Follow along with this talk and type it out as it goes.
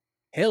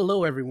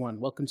Hello, everyone.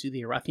 Welcome to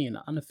the Erothian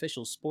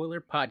Unofficial Spoiler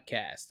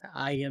Podcast.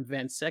 I am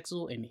Van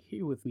Sexel, and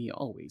here with me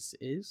always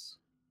is.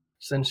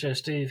 Sincere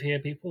Steve here,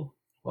 people.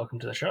 Welcome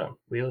to the show.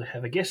 We'll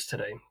have a guest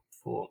today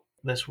for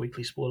this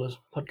weekly spoilers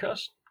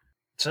podcast.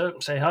 So,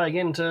 say hi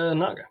again to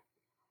Naga.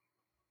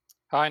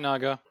 Hi,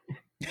 Naga.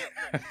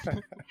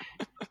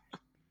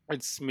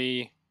 It's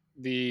me,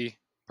 the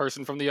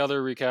person from the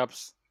other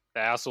recaps,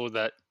 the asshole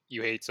that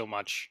you hate so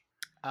much.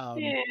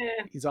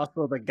 He's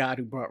also the god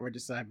who brought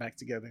Regicide back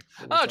together.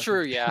 Oh,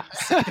 true, yeah.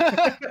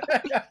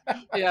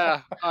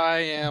 Yeah, I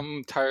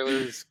am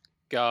Tyler's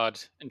god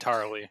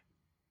entirely.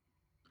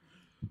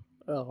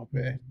 Oh,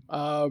 man.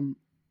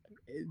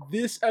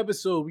 This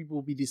episode, we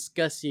will be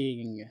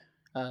discussing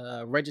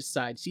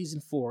Regicide Season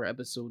 4,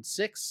 Episode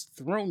 6,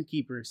 Throne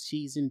Keeper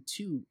Season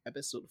 2,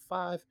 Episode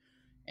 5,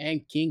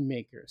 and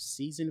Kingmaker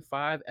Season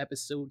 5,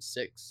 Episode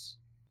 6.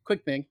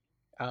 Quick thing,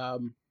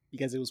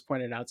 because it was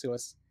pointed out to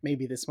us,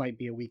 maybe this might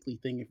be a weekly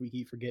thing if we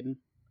keep forgetting.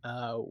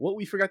 What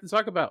we forgot to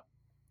talk about.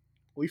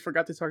 We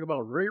forgot to talk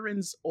about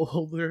Rayron's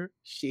older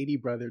shady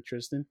brother,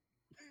 Tristan,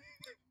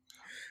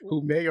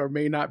 who may or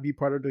may not be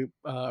part of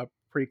the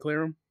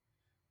pre-clearum,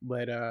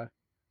 but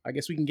I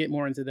guess we can get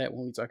more into that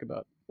when we talk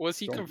about. Was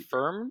he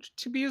confirmed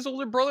to be his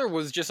older brother, or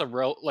was it just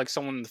like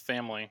someone in the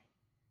family?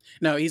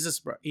 No, he's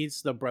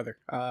the brother.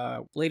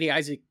 Lady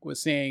Isaac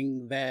was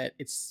saying that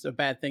it's a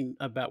bad thing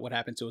about what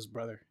happened to his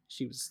brother.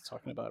 She was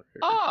talking about her.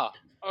 Ah,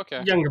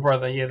 okay. Younger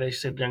brother, yeah, they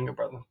said younger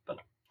brother. But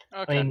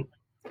Okay. I mean,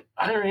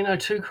 I don't really know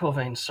two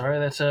Corvains, sorry.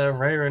 That's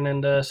Rayron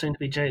and soon to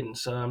be Jaden.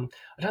 So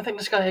I don't think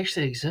this guy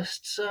actually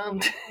exists.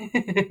 I'm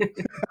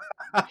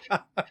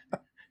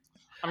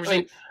I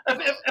mean,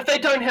 if they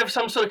don't have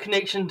some sort of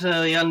connection to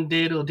the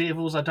undead or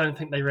devils, I don't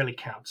think they really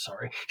count,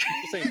 sorry.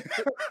 saying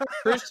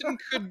Tristan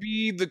could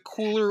be the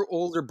cooler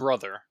older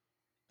brother,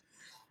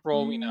 for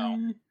all we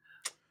know.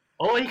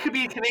 Or he could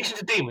be a connection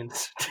to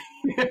demons.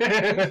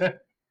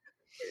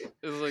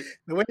 It's like,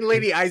 The way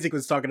Lady Isaac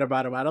was talking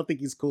about him, I don't think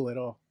he's cool at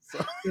all.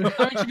 So.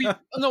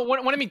 no,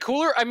 when I mean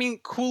cooler, I mean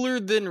cooler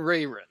than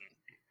Rayron.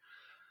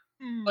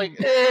 Like,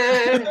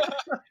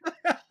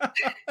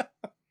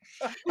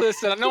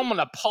 listen, I know I'm an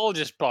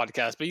apologist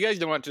podcast, but you guys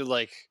don't want to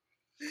like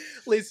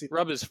Listen,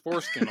 rub his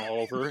foreskin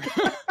all over.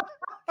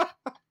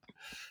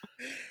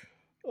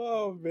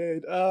 Oh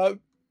man.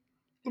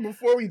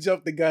 Before we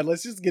jump the gun,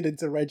 let's just get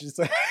into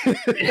Regicide.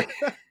 Okay.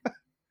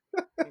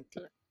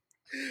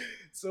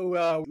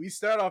 So we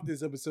start off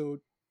this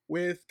episode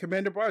with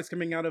Commander Bars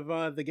coming out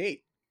of the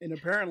gate, and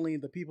apparently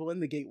the people in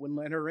the gate wouldn't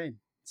let her in.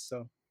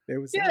 So there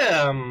was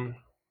yeah,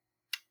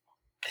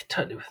 they're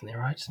totally within their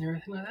rights and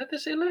everything like that.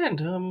 This is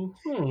land.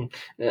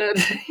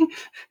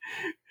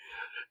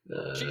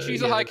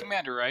 She's a high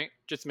commander, right?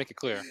 Just to make it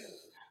clear.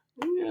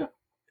 Yeah.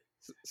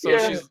 So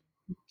Yeah.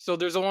 So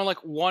there's only like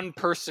one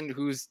person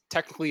who's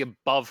technically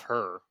above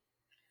her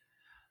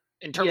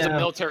in terms of Yeah.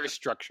 military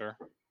structure.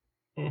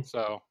 Mm.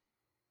 So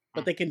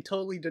But they can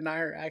totally deny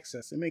her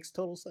access. It makes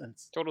total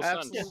sense. total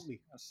sense.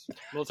 Absolutely. Yes.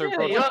 Military Yeah,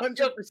 protocol.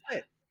 yeah.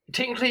 100%.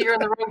 Technically, you're in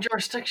the wrong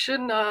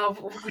jurisdiction.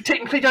 We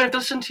technically don't have to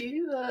listen to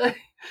you.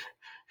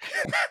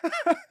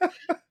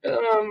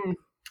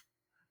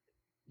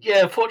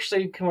 Yeah,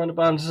 fortunately, Commander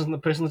Barnes isn't the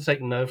person to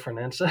take no for an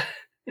answer.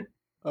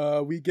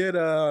 We get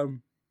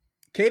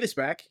Cadus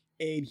back,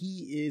 and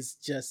he is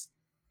just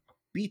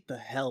beat the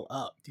hell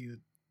up,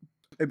 dude.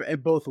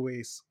 In both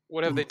ways.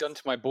 What have they done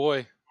to my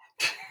boy?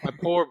 My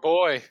poor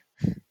boy.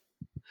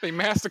 They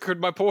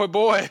massacred my poor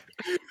boy.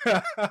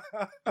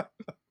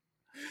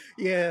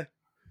 Yeah.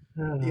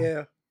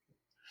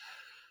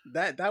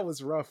 That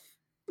was rough.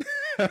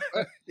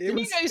 It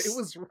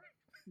was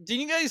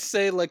Didn't you guys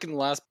say, like in the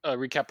last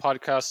recap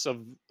podcasts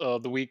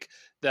of the week,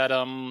 that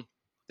that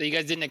you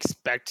guys didn't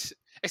expect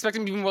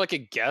him to be more like a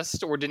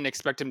guest, or didn't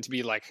expect him to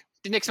be like,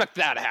 didn't expect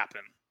that to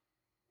happen,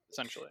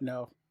 essentially?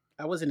 No,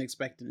 I wasn't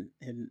expecting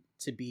him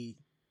to be.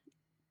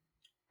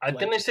 I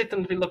didn't expect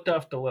them to be looked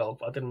after well.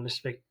 I didn't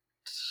expect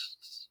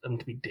them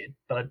to be dead,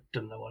 but I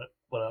didn't know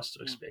what else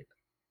to expect.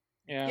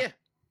 Yeah.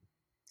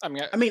 I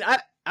mean,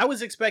 I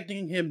was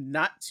expecting him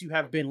not to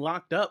have been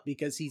locked up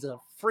because he's a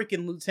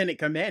freaking lieutenant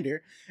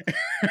commander.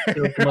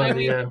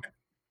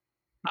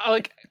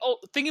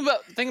 Think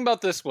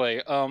about this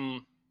way.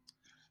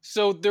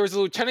 So there's a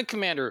lieutenant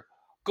commander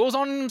goes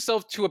on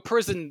himself to a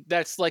prison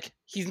that's like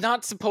he's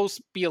not supposed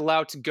to be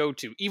allowed to go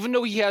to, even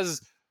though he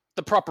has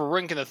the proper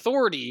rank and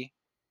authority.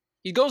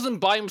 He goes in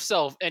by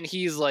himself, and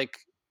he's like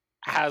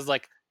has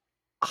like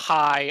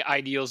high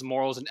ideals,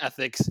 morals, and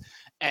ethics,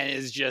 and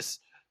is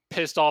just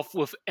pissed off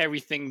with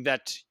everything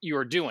that you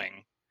are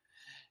doing.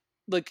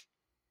 Like,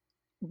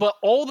 but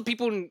all the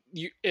people in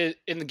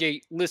the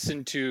gate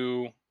listen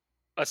to,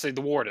 let's say,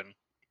 the warden.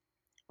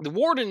 The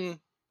warden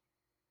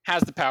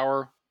has the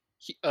power.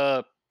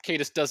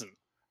 Cadus doesn't.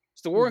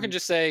 So the warden can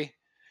just say,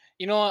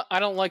 you know what, I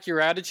don't like your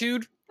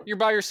attitude. You're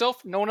by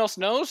yourself. No one else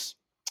knows.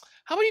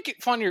 How about you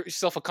find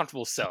yourself a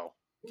comfortable cell?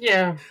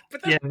 Yeah,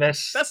 but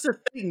that's the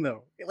thing,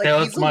 though. Like,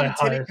 yeah, he's a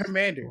lieutenant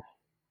commander.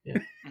 Yeah.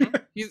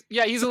 He's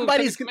a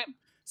Somebody's lieutenant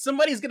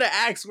somebody's gonna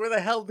ask where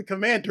the hell the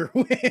commander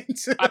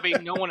went. I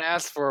mean, no one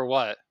asked for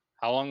what?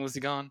 How long was he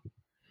gone?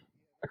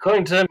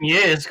 According to them,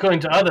 years. According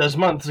to others,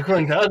 months.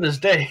 According to others,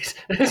 days.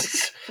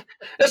 It's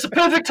the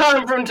perfect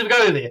time for him to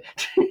go there.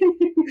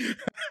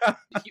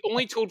 He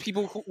only told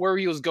people where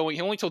he was going.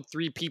 He only told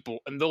 3 people,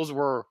 and those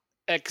were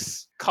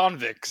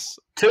ex-convicts.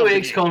 2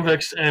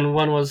 ex-convicts, and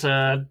one was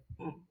a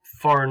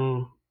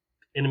foreign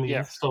enemy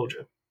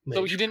soldier.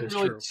 So he didn't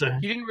really.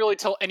 He didn't really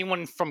tell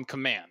anyone from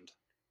command.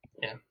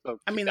 Yeah, so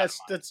I mean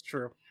that's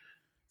true.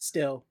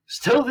 Still,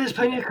 there's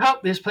plenty of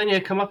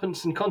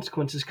comeuppance and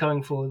consequences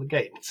coming for the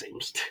gate. It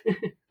seems,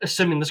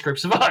 assuming this group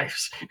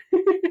survives.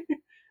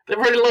 They've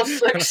already lost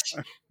 6,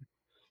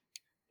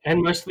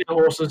 and most of their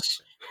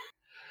horses.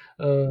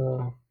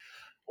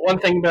 One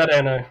thing about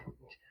Anno,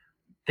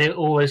 they're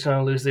always going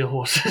to lose their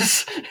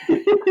horses.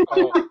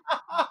 Oh.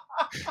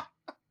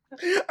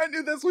 I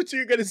knew that's what you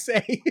were gonna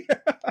say.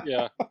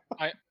 Yeah,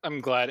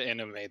 I'm glad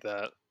Anna made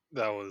that.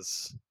 That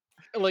was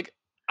like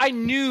I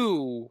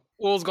knew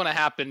what was going to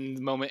happen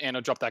the moment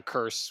Anna dropped that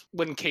curse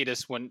when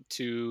Cadus went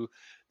to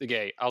the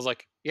gate. I was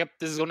like, "Yep,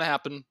 this is going to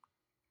happen,"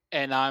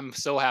 and I'm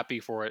so happy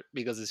for it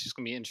because it's just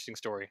going to be an interesting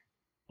story.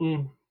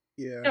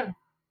 Yeah.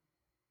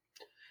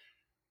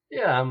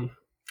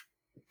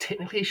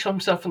 Technically, he shot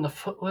himself in the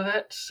foot with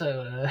it,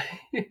 so.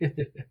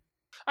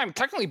 I'm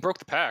technically broke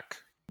the pack.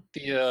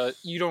 The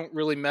you don't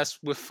really mess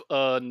with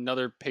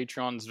another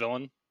Patreon's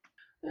villain.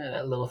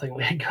 That little thing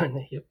we had going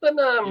there, but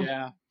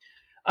yeah.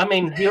 I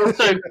mean, he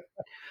also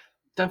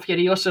don't forget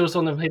he also was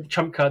on the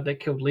trump card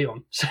that killed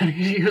Leon, so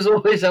he was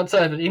always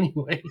outside of it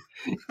anyway.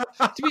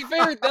 To be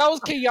fair, that was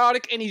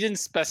chaotic, and he didn't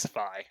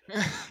specify.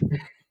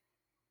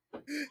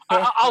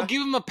 I'll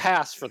give him a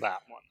pass for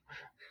that one.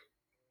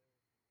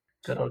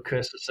 Good old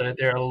curses, so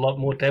they're a lot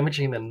more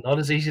damaging and not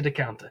as easy to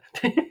counter.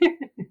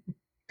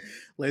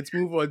 Let's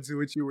move on to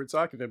what you were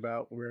talking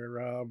about,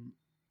 where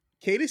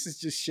Cadus is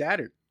just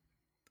shattered.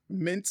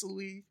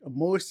 Mentally,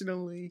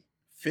 emotionally,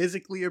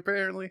 physically,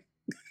 apparently.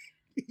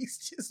 He's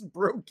just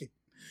broken.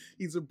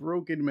 He's a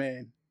broken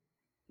man.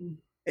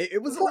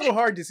 It was a little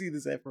hard to see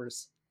this at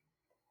first.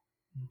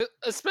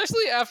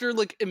 Especially after,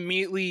 like,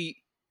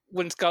 immediately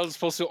when Scott was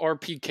supposed to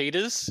RP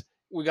Cadus,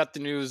 we got the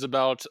news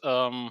about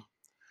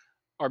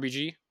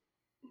RBG.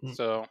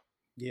 So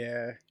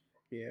yeah,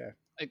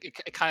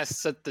 it kind of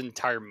set the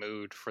entire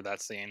mood for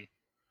that scene.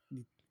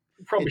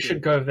 Probably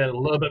should go over that a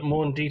little bit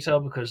more in detail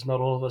because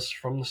not all of us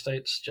from the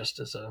States, just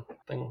as a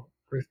thing.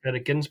 Ruth Bader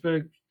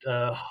Ginsburg,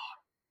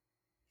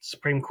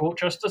 Supreme Court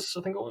Justice,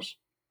 I think it was.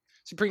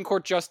 Supreme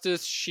Court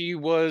Justice. She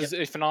was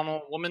a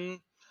phenomenal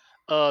woman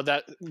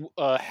that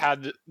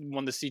had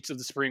one of the seats of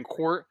the Supreme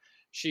Court.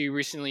 She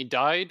recently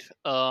died,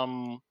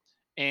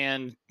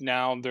 and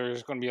now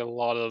there's going to be a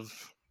lot of,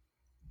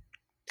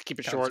 to keep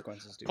it short,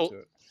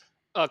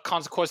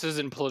 consequences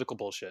and political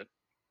bullshit.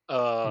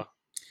 So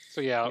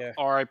yeah.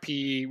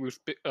 R.I.P. Ruth,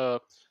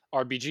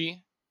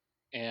 RBG,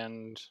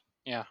 and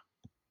yeah.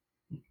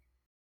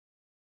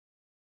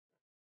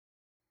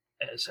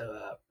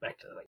 So back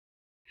to like,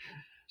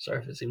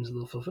 sorry if it seems a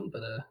little flippant,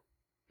 but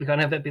we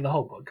can't have that be the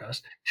whole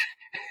podcast.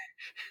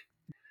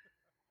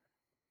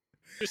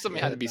 There's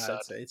something had to be said.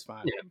 It's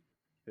fine.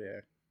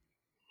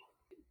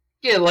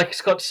 Yeah, like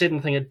Scott said in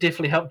the thing, it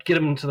definitely helped get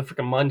him into the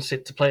freaking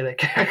mindset to play that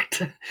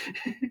character.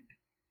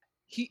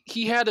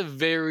 He had a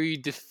very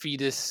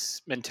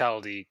defeatist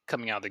mentality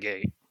coming out of the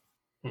gate.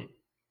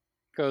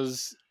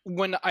 Because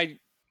when I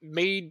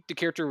made the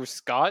character with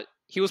Scott,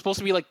 he was supposed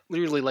to be like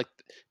literally like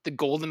the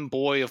golden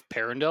boy of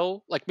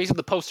Parendel, like basically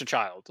the poster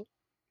child,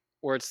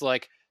 where it's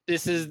like,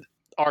 this is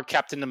our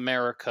Captain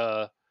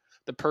America,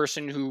 the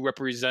person who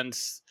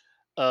represents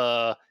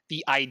the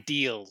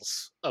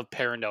ideals of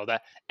Parendel,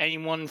 that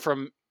anyone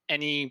from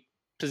any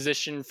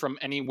position from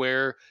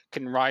anywhere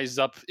can rise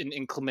up in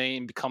Inclame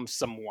and become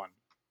someone.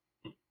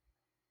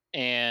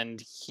 And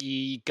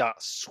he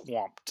got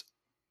swamped.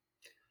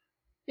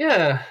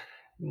 Yeah,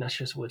 that's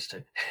just words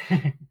too.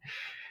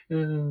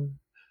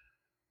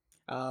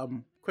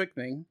 Quick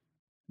thing,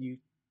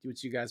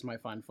 what you guys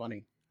might find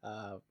funny.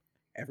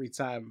 Every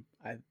time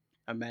I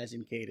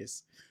imagine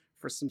Cadus,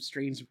 for some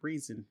strange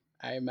reason,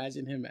 I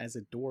imagine him as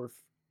a dwarf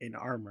in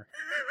armor.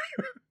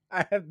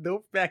 I have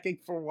no backing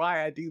for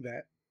why I do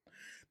that.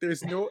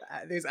 There's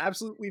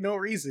absolutely no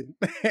reason.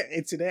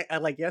 And today,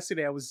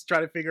 yesterday, I was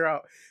trying to figure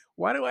out,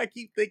 why do I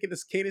keep thinking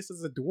this Cadus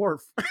is a dwarf?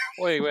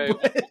 Wait.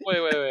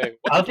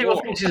 I think I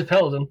think she's a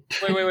paladin.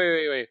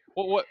 Wait.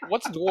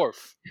 What's a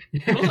dwarf?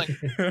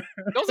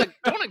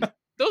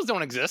 Those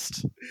don't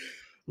exist.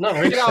 No,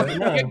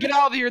 get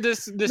out of here!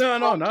 This no,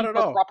 not at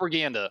all.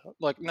 Propaganda.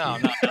 Like no.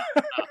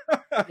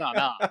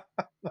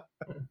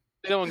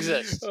 They don't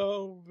exist.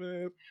 Oh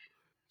man.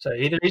 So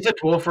either he's a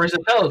dwarf or he's a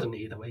paladin.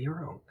 Either way, you're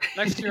wrong.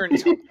 Next year and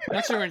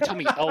tell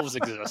me elves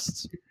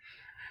exist.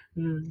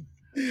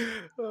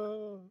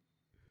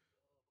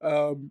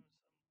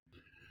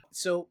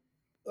 So,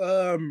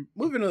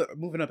 moving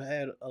up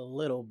ahead a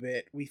little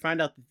bit, we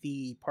find out that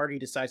the party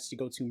decides to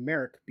go to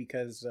Merrick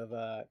because of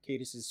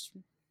Cadus's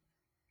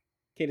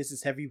Cadus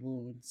has heavy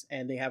wounds,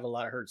 and they have a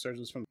lot of hurt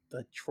surges from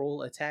the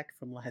troll attack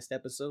from last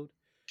episode.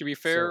 To be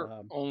So, fair,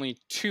 only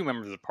 2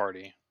 members of the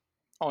party.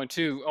 Only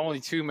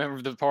two members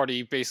of the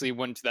party basically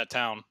went to that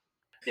town.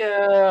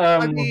 Yeah,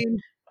 I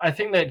mean, I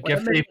think that Well,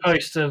 GIF I he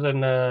posted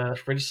in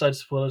Regicide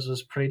Spoilers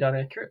was pretty darn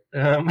accurate.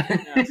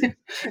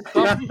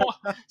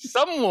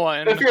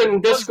 Someone If you're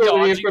in was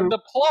Discord, you dodging can- the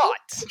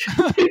plot,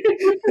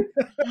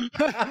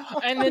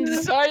 and then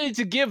decided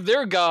to give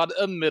their god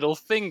a middle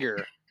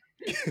finger.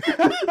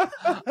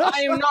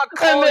 I am not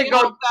calling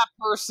out that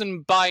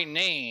person by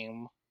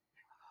name,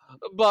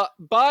 but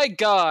by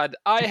God,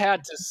 I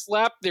had to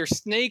slap their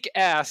snake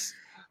ass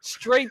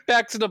straight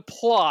back to the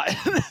plot.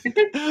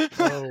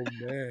 Oh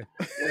man.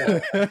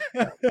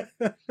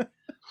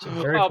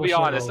 I'll be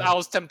honest, I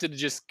was tempted to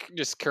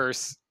just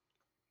curse.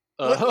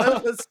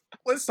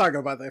 Let's talk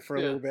about that for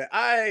a little bit.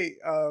 I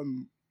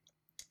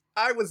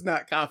was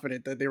not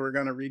confident that they were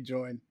going to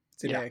rejoin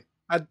today.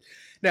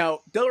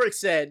 Now, Delric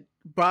said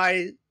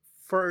by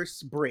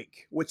first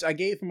break, which I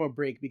gave him a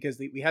break because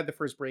we had the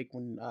first break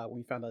when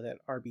we found out that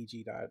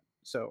RBG died.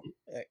 So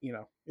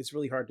it's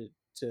really hard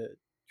to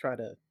try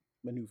to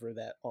maneuver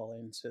that all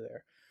into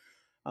there.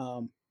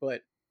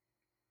 But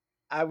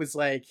I was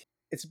like,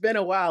 it's been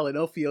a while and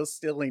Ophio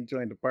still ain't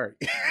joined the party.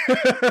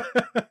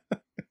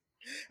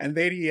 and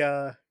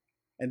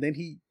then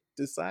he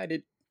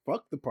decided,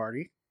 fuck the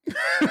party.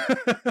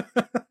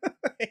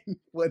 And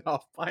went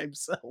off by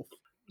himself.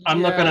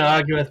 I'm not going to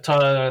argue with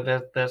Tyler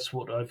that that's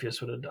what Ophius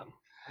would have done.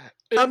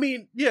 I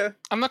mean, yeah.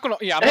 I'm not gonna.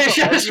 Yeah, It's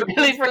just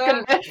really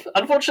freaking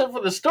unfortunate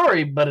for the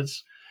story, but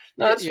it's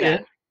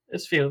fair.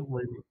 It's fair.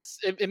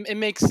 It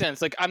makes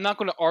sense. Like, I'm not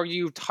going to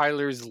argue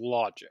Tyler's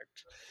logic.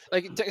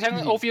 Like,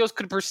 technically, Ophios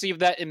could perceive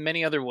that in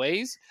many other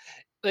ways.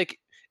 Like,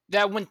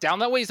 that went down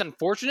that way is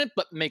unfortunate,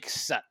 but makes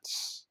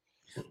sense.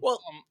 Well,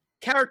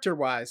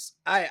 character-wise,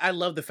 I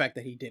love the fact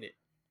that he did it.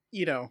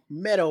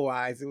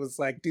 Meta-wise, it was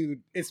like, dude,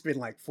 it's been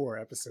like 4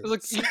 episodes.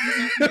 Like,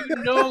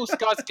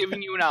 Scott's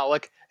giving you an out.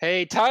 Like,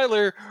 hey,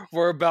 Tyler,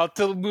 we're about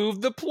to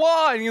move the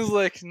plot. And he's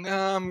like,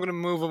 nah, I'm going to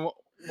move him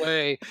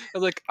away.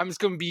 Like, I'm just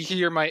going to be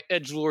here in my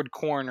edgelord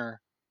corner.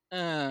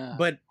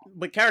 But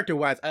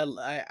character-wise,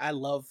 I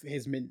love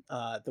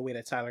the way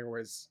that Tyler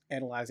was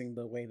analyzing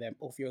the way that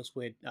Ophios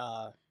would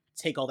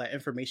take all that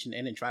information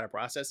in and try to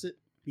process it,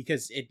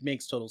 because it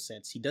makes total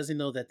sense. He doesn't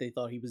know that they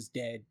thought he was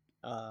dead.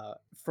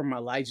 From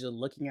Elijah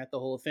looking at the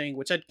whole thing,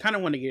 which I kind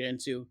of want to get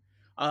into.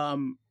 I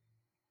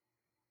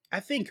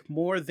think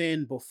more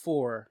than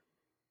before,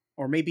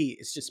 or maybe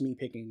it's just me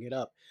picking it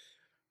up,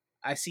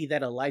 I see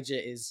that Elijah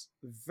is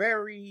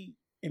very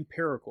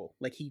empirical.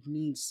 Like he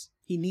needs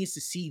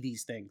to see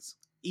these things.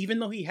 Even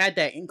though he had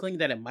that inkling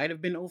that it might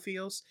have been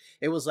Ophios,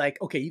 it was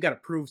like, okay, you got to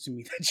prove to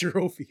me that you're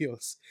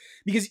Ophios.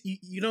 Because he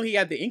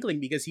had the inkling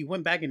because he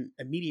went back and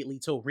immediately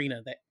told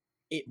Rena that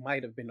it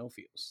might have been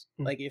Ophios.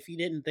 Like if he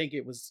didn't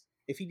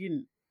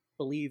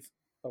believe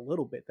a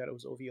little bit that it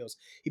was Ophios,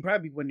 he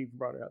probably wouldn't even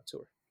brought it up to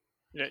her.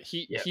 Yeah,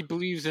 he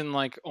believes in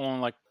like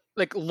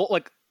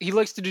he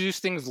likes to do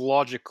things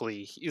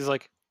logically. He's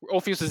like,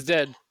 Ophios is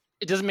dead.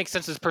 It doesn't make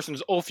sense this person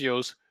is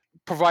Ophios.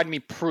 Provide me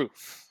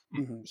proof.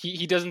 Mm-hmm.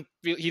 He doesn't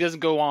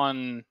go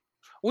on.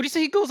 Would you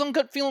say he goes on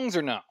gut feelings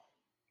or no?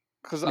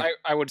 Because No.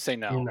 I would say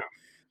no.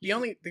 The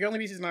only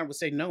reason I would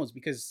say no is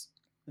because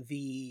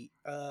the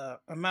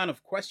amount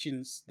of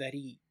questions that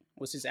he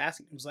was just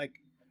asking was like,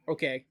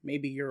 okay,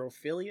 maybe you're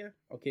Ophelia.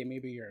 Okay,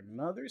 maybe you're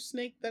another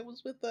snake that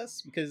was with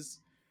us, because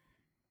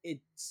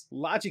it's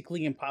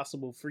logically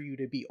impossible for you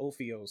to be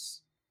Ophios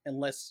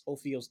unless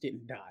Ophios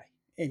didn't die,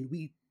 and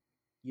we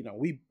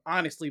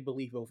honestly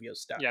believe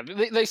Ophios died. Yeah,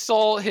 they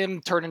saw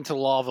him turn into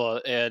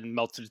lava and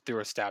melted through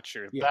a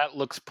statue. Yeah. That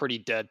looks pretty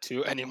dead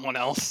to anyone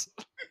else.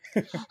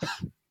 It's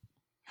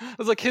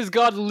like his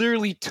god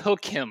literally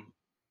took him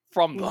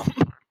from them.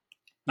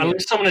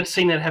 Unless someone had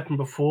seen that happen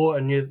before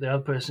and knew the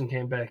other person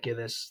came back,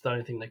 that's the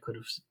only thing they could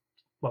have.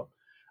 Well,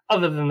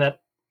 other than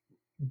that,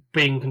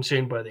 being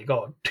consumed by their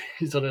god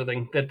sort of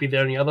thing. That'd be the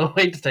only other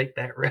way to take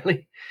that,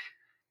 really.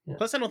 Yeah.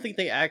 Plus, I don't think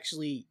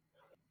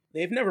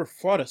they've never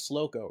fought a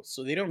Sloko,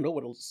 so they don't know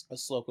what a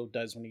Sloko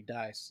does when he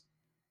dies.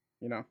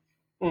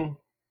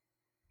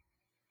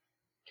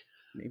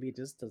 Maybe it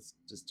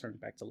just turn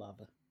back to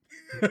lava.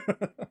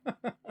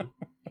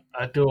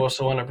 I do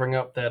also want to bring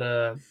up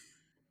that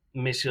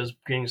Messio's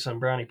getting some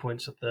brownie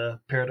points at the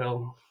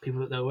Paradol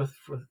people that they're with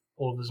for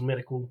all of his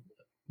medical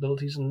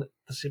abilities in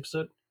this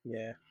episode.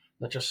 Yeah.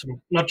 Not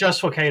just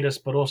for Cadus,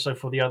 but also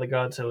for the other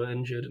guards who were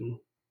injured and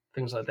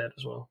things like that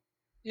as well.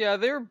 Yeah,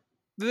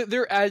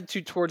 their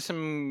attitude towards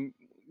him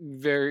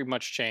very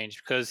much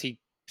changed because he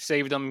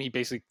saved them. He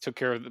basically took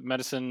care of the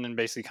medicine and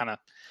basically kind of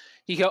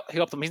he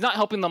helped them. He's not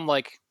helping them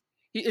like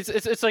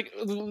it's like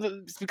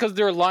because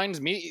their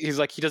lines meet. He's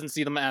like he doesn't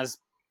see them as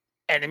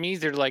enemies.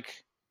 They're like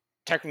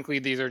technically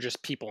these are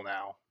just people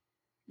now.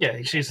 Yeah,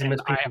 he sees them as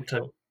people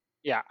too.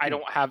 Yeah, I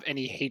don't have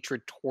any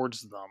hatred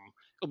towards them.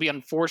 It'll be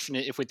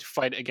unfortunate if we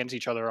fight against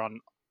each other on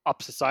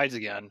opposite sides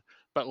again.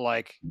 But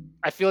like,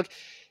 I feel like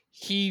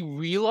he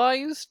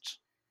realized,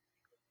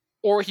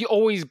 or he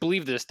always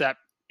believed this, that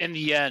in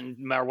the end,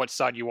 no matter what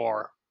side you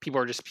are, people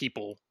are just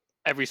people.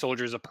 Every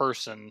soldier is a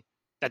person.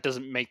 That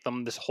doesn't make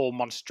them this whole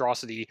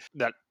monstrosity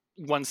that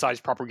one side's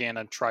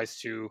propaganda tries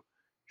to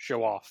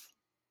show off.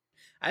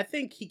 I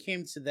think he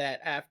came to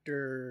that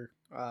after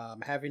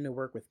having to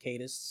work with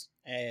Cadus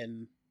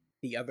and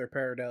the other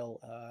Paradel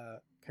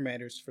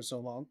commanders for so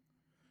long,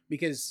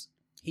 because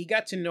he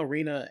got to know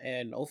Rena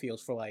and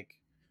Ophios for like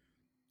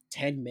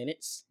 10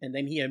 minutes, and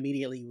then he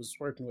immediately was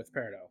working with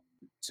Paradel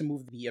to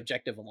move the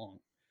objective along.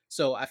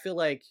 So I feel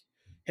like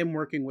him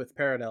working with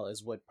Paradel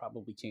is what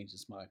probably changed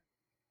his mind.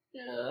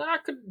 Yeah, I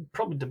could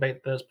probably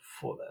debate those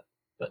before that,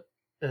 but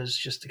it's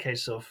just a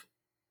case of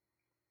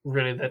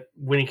really that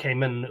when he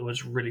came in, it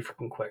was really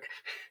freaking quick.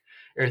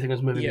 Everything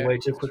was moving way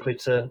too quickly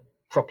to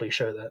properly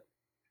show that.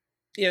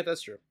 Yeah,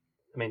 that's true.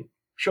 I mean,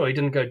 sure, he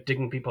didn't go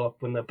digging people up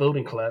when the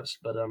building collapsed,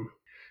 but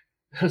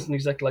it wasn't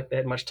exactly like they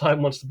had much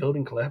time once the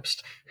building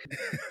collapsed.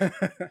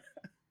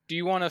 Do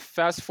you want to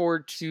fast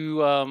forward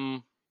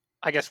to,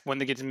 I guess, when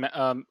they get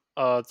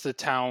to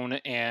town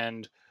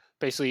and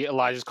basically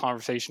Elijah's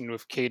conversation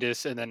with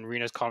Cadus, and then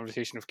Rena's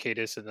conversation with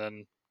Cadus, and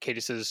then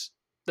Cadus's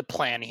the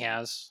plan he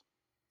has?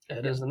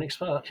 That is the next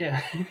part,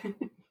 yeah.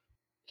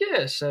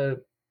 Yeah, so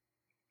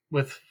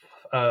with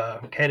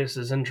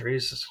Cadus's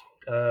injuries,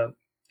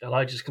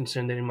 Elijah's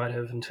concerned that he might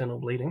have internal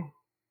bleeding,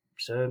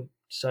 so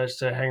decides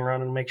to hang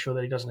around and make sure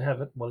that he doesn't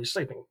have it while he's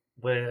sleeping,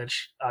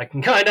 which I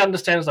can kind of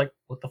understand. Is like,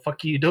 what the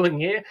fuck are you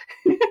doing here?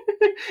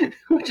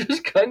 Which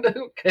is kind of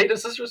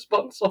Cadus's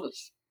response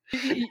was.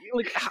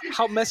 Like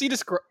how Messi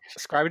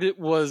described it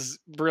was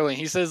brilliant.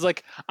 He says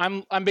like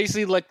I'm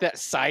basically like that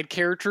side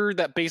character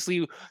that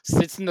basically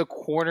sits in the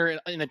corner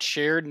in a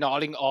chair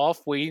nodding off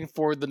waiting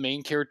for the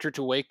main character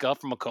to wake up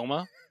from a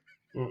coma.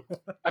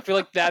 I feel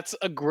like that's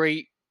a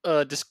great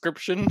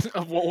description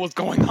of what was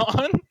going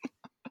on.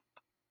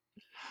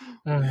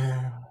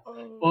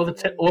 All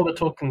the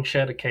talking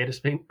shit of Cadus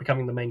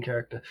becoming the main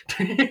character.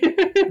 I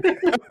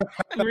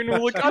mean,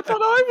 like, I thought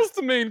I was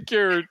the main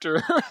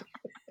character.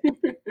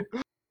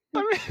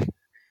 I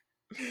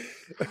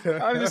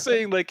mean, I'm just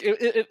saying, like,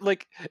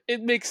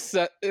 it makes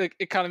sense.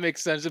 It kind of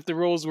makes sense if the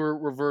roles were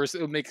reversed.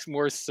 It would make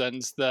more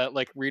sense that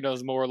like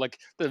Reno's more like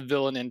the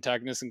villain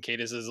antagonist and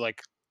Cadus is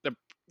like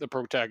the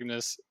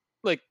protagonist.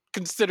 Like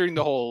considering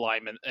the whole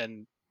alignment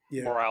and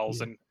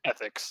morals and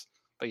ethics.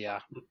 But yeah.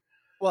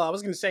 Well, I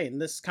was going to say, in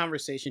this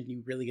conversation,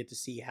 you really get to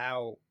see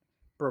how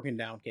broken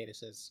down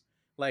Cadus is.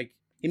 Like,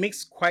 he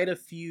makes quite a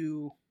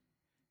few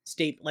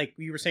like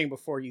you were saying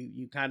before,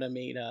 you kind of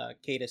made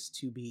Cadus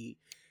to be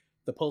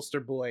the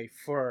poster boy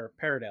for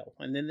Paradel.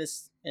 And then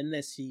in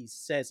this, he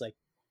says, like,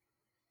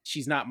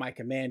 she's not my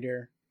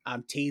commander.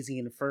 I'm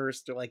tasing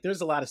first. Or, like,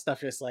 there's a lot of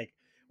stuff that's like,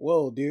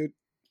 whoa, dude.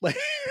 Like,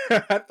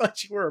 I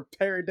thought you were a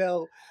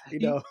Paradel, you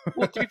know.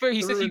 Well, to be fair,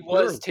 he says he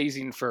was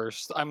tasing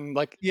first. I'm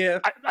like, yeah.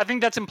 I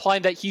think that's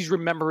implying that he's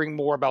remembering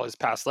more about his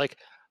past. Like,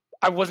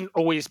 I wasn't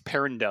always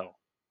Paradel,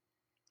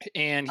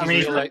 and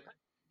he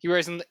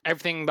realized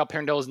everything about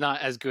Paradel is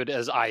not as good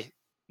as I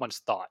once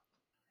thought.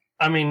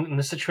 I mean, in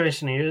the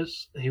situation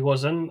he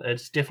was in,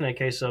 it's definitely a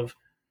case of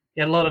he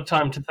had a lot of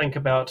time to think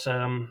about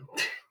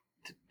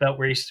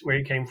where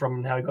he came from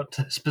and how he got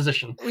to this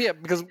position. Well, yeah,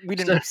 because we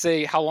didn't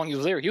say how long he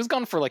was there. He was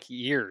gone for like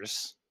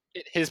years.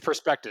 His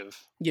perspective.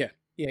 Yeah.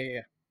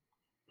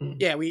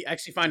 Yeah, we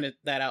actually find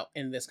that out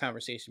in this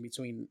conversation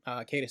between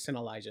Cadus and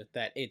Elijah,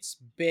 that it's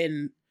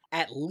been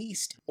at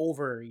least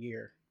over a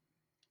year.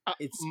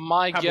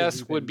 My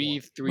guess would be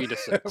 3 to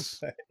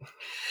 6.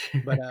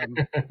 but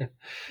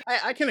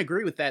I can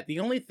agree with that. The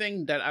only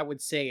thing that I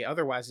would say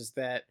otherwise is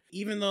that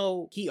even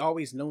though he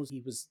always knows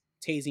he was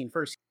tasing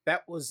first,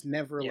 that was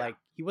never like,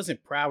 he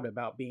wasn't proud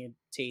about being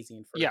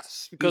tasing first.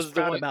 Yes, because he was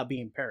proud about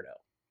being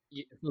Paradel.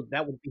 Yeah, so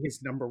that would be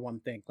his number one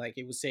thing. Like,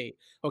 it would say,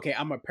 okay,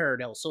 I'm a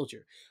Paradel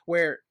soldier.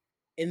 Where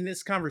in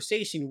this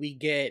conversation we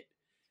get,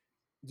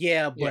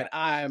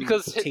 I'm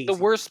because the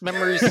worst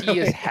memories he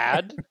has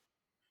had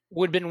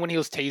would have been when he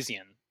was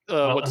Tasian.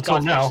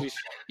 Until now.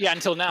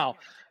 Until now.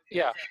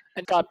 Yeah,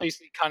 and Scott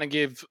basically kind of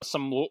gave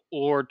some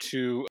lore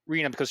to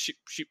Rena because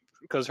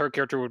because her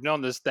character would have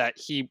known this, that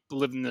he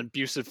lived in an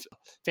abusive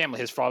family.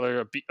 His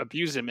father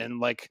abused him, and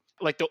like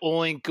the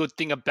only good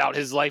thing about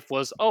his life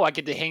was, I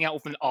get to hang out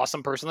with an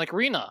awesome person like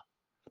Rena.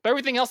 But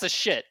everything else is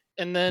shit.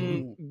 And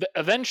then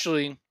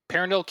eventually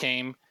Paradel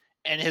came,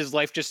 and his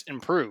life just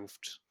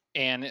improved.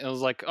 And it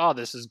was like,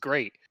 this is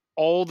great.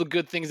 All the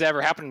good things that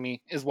ever happened to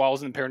me is while I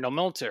was in the Paradel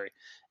military.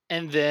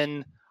 And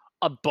then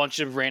a bunch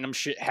of random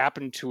shit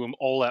happened to him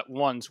all at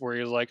once, where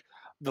he was like,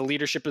 the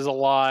leadership is a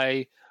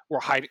lie. We're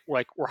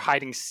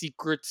hiding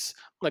secrets.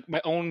 Like,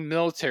 my own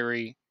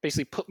military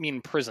basically put me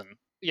in prison.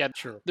 Yeah,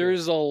 sure.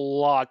 There's a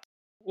lot.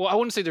 Well, I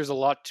wouldn't say there's a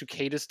lot to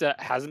Cadus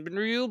that hasn't been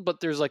revealed, but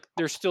there's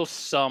still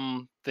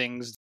some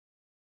things.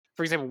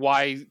 For example,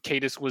 why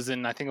Cadus was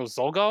in, I think it was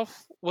Zolgov,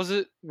 was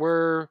it,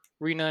 where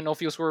Rena and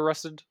Ophios were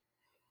arrested?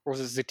 Or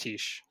was it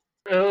Zatish?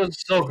 It was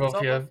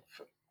Zolgov, yeah.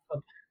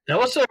 They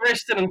also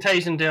arrested and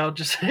tased down.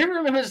 Just who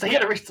remembers they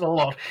get arrested a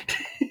lot?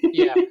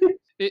 Yeah.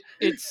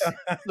 It's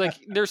like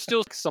there's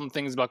still some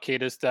things about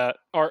Cadus that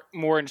are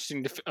more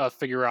interesting to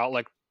figure out,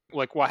 like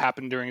what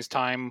happened during his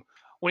time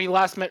when he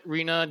last met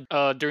Rena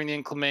during the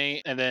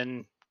Inclame, and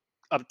then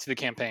up to the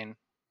campaign.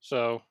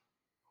 So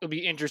it'll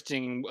be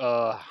interesting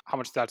how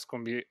much that's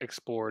going to be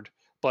explored.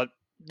 But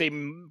they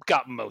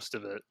got most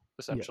of it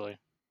essentially.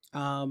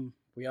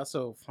 We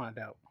also found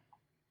out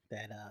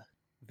that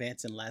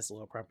Vance and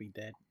Laszlo are probably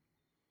dead.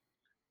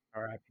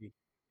 R.I.P.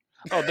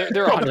 Oh, they're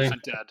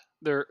 100% dead.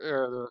 They're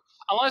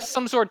unless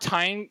some sort of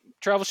time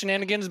travel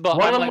shenanigans. But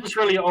one I'm of them like, was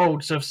really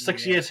old, so if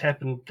 6 Yeah. years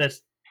happened,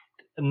 that's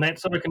in that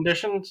sort of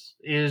conditions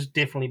is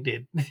definitely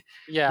dead.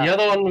 yeah, The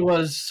other one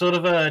was sort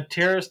of a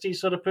terroristy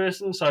sort of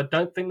person, so I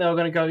don't think they were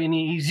going to go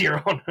any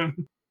easier on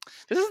him.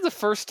 this is the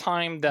first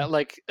time that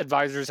like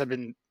advisors have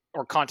been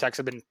or contacts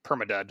have been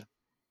permadead.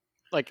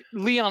 Like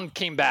Leon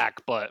came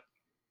back, but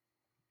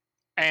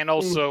and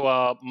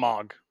also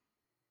Mog.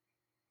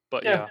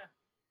 But yeah.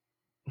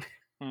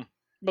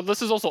 But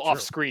this is also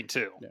off screen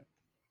too. Yeah.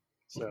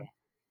 So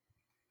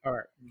All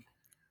right.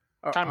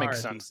 Kinda makes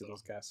R.I.P. sense, to though.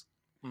 those guys.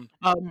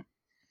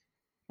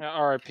 yeah,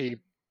 R.I.P.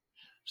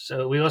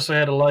 So we also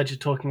had Elijah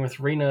talking with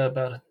Rena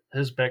about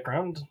his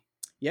background.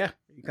 Yeah,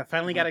 you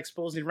finally got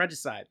exposed in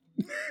Regicide.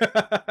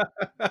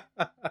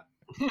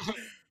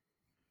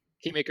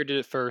 Keymaker did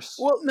it first.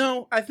 Well,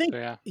 no, I think So,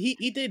 yeah.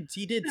 he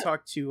did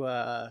talk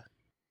to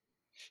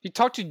He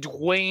talked to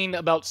Dwayne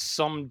about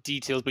some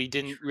details, but he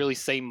didn't really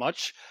say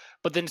much.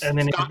 But then And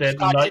then Scott he did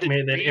that did a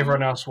nightmare that dream.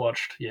 everyone else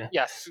watched. Yeah.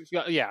 Yes,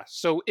 yeah.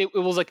 So it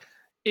was like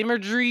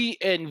imagery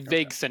and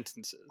vague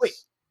sentences. Wait.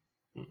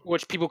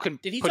 Which people can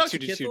did he put talk to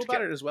two to two Kithel about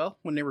together. it as well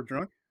when they were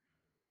drunk?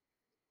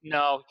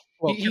 No,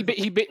 Well,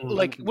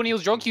 like when he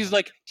was drunk, he's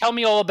like, "Tell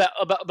me all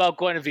about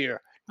Guinevere."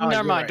 Oh, Never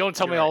you're mind. right, Don't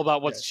tell you're me all right.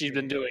 about what Yeah, she's yeah,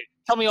 been yeah. doing.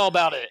 Tell me all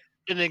about it,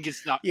 and then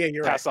gets knocked. Yeah,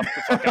 you're Pass right. up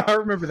the fuck out. I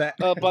remember that.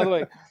 By the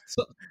way,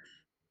 so,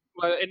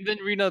 and then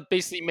Rena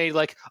basically made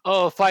like,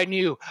 "Oh, if I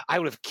knew, I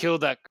would have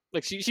killed that."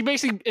 Like she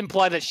basically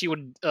implied that she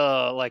would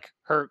like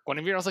hurt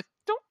Guinevere. And I was like,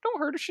 "Don't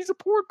hurt her. She's a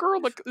poor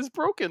girl. Like is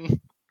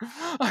broken."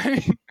 I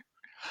mean,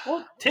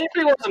 Well,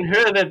 technically, it wasn't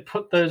her that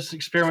put those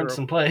experiments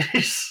True. in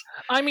place.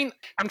 I'm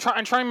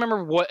trying to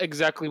remember what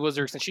exactly was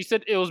her extent. She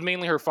said it was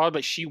mainly her father,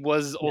 but she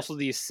was also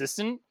the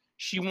assistant.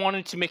 She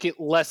wanted to make it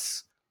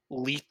less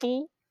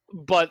lethal,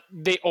 but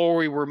they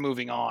already were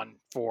moving on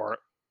for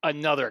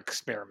another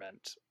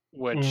experiment,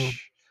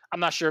 which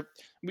I'm not sure.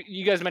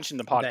 You guys mentioned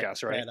the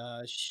podcast, right?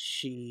 That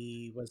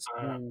she was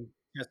being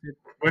tested.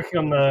 Working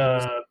on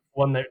the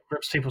one that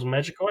rips people's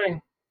magic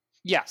away.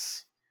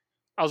 Yes.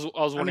 I was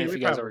wondering if we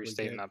you guys already probably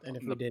stayed in did, that. and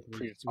if in we the did,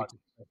 previous we podcast.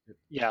 discussed it.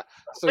 Yeah.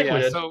 So think we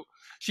yeah. did. So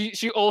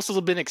she also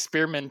been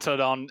experimented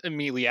on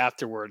immediately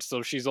afterwards.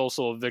 So she's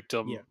also a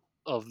victim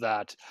of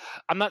that.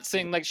 I'm not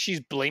saying like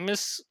she's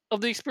blameless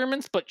of the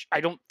experiments, but I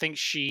don't think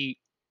she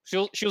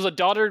was a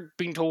daughter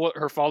being told what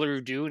her father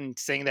would do and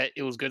saying that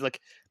it was good. Like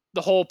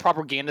the whole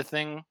propaganda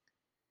thing,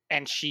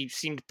 and she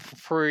seemed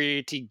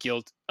pretty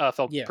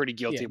felt pretty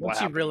guilty of what Once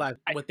she happened. realized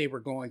what they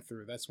were going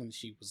through, that's when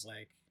she was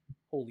like,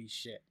 "Holy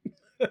shit!"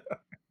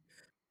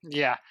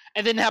 Yeah,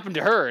 and then it happened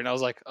to her, and I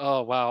was like,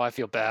 "Oh wow, I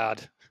feel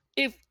bad."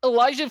 If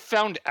Elijah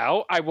found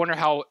out, I wonder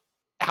how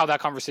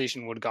that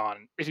conversation would have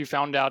gone. If he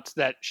found out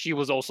that she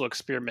was also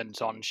experimented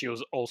on, she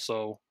was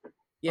also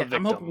a victim.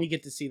 I'm hoping we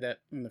get to see that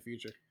in the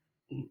future.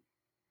 I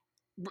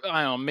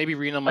don't know. Maybe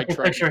Rena I might can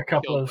try. picture a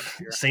couple kill of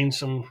Guinevere. scenes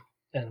from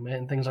anime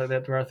and things like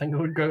that where I think it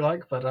would go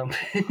like, but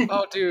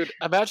Oh, dude!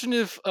 Imagine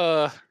if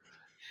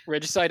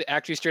Regicide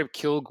actually straight up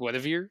killed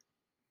Guinevere.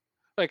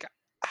 Like,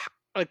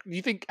 do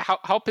you think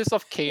how pissed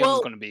off KM is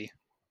going to be?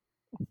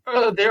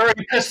 they're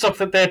already pissed off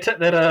that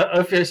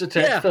Ophius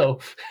attacked Phil.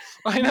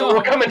 I know.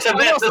 We're coming to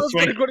that this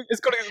week. It's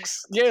going to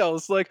scale.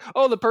 It's like,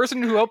 oh, the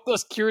person who helped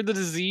us cure the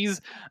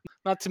disease.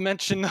 Not to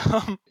mention,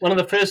 one of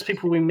the first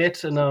people we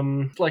met,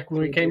 and like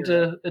when we came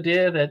to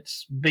Adair,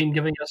 that's been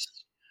giving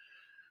us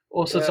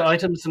all sorts of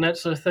items and that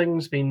sort of thing.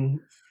 Has been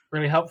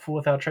really helpful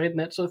with our trade and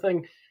that sort of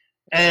thing.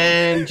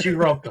 And you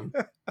robbed them.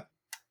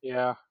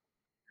 Yeah.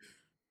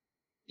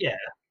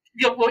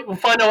 We'll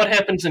find out what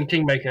happens in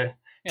Kingmaker.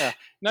 Yeah.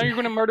 Now you're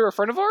going to murder a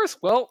friend of ours?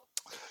 Well,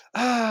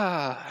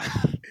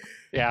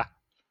 yeah.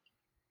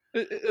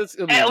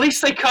 At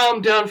least they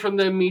calmed down from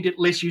the immediate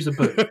let's use a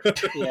boot.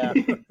 Yeah.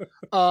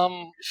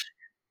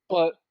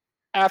 But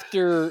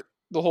after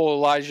the whole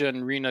Elijah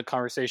and Rena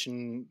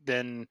conversation,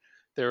 then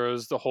there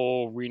was the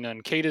whole Rena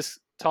and Cadus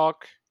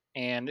talk,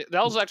 and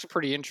that was actually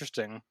pretty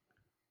interesting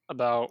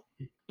about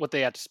what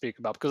they had to speak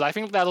about, because I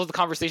think that was the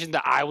conversation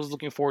that I was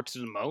looking forward to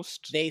the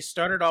most. They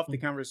started off the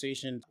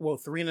conversation,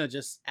 Therina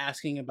just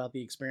asking about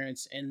the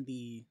experience in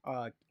the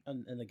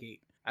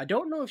gate. I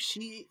don't know if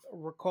she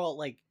recalled,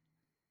 like,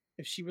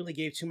 if she really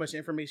gave too much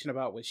information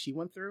about what she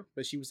went through,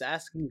 but she was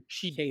asking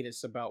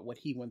Cadus about what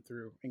he went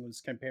through and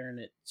was comparing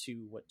it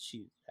to what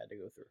she had to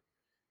go through.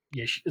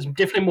 Yeah, it's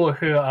definitely more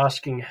her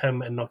asking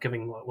him and not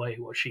giving away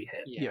what she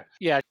had.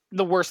 Yeah.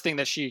 The worst thing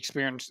that she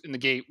experienced in the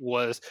gate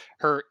was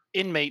her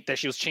inmate that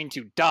she was chained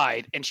to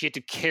died, and she had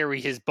to carry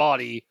his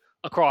body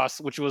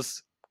across, which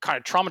was kind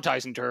of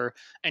traumatizing to her,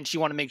 and she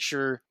wanted to make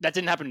sure that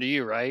didn't happen to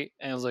you, right?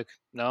 And I was like,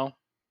 no.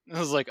 I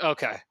was like,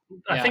 okay.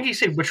 I Yeah. think he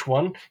said which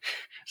one.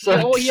 So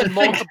Yeah, well, he I had think-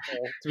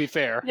 multiple, to be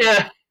fair.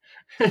 Yeah.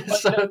 But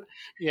So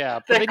yeah,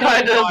 but that they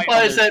kind never of died on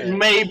implies their that ship.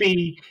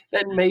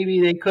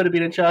 maybe there could have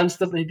been a chance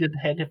that they did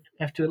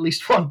have to at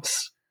least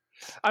once.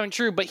 I mean,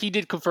 true, but he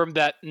did confirm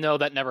that no,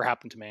 that never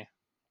happened to me.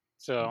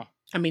 So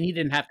I mean, he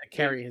didn't have to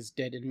carry his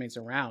dead inmates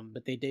around,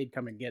 but they did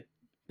come and get.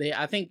 They,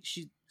 I think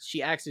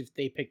she asked if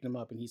they picked them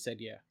up, and he said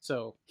yeah.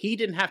 So he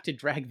didn't have to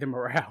drag them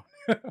around.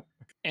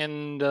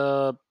 and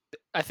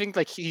I think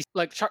like he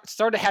like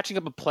started hatching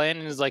up a plan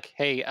and is like,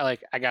 hey,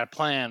 I got a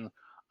plan.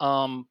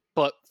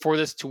 But for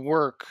this to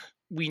work,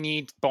 we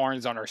need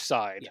Barnes on our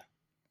side,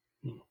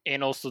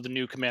 and also the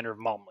new commander of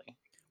Momley.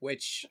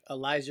 Which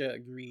Elijah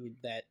agreed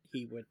that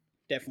he would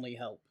definitely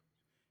help.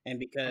 And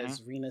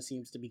because Rena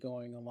seems to be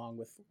going along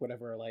with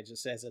whatever Elijah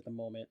says at the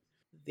moment,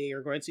 they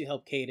are going to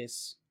help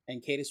Cadis,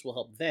 and Cadis will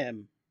help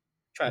them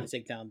try to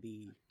take down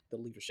the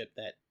leadership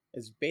that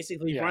is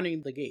basically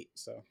running the gate.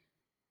 So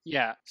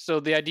yeah, so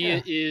the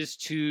idea is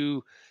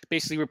to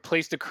basically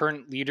replace the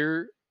current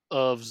leader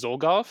of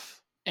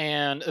Zolgoth,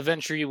 and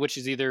eventually, which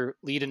is either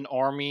lead an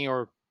army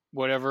or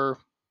whatever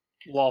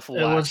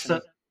lawful action.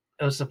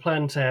 It was the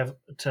plan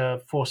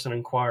to force an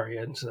inquiry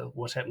into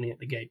what's happening at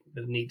the gate.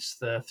 That needs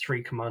the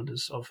three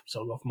commanders of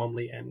Zolgoth,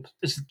 Momley, and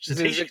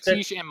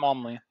Zatish and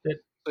Momley.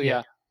 So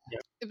yeah,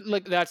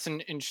 like that's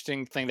an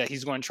interesting thing that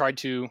he's going to try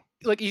to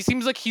like. He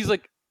seems like he's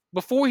like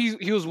before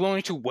he was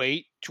willing to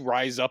wait to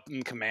rise up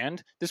in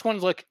command. This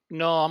one's like,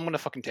 no, I'm gonna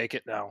fucking take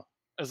it now.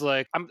 It's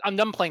like I'm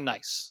done playing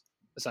nice,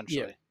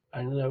 essentially. Yeah.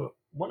 I know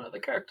one other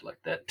character like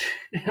that,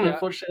 and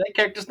unfortunately, that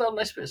character's not a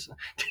nice person.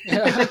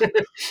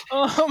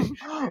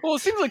 Well,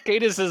 it seems like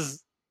Cadis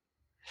is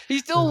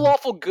he's still a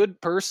lawful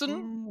good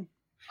person.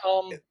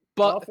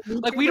 But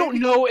like we don't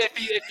know if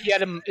he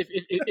had him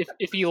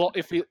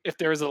if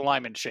there is an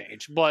alignment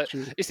change. But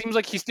it seems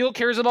like he still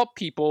cares about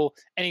people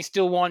and he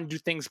still wants to do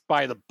things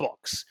by the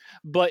books.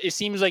 But it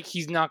seems like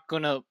he's not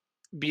gonna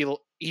be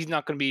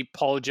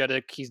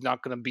apologetic. He's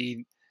not gonna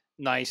be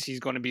nice. He's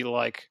gonna be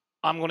like,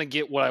 I'm gonna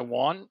get what I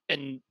want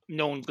and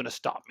no one's gonna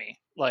stop me.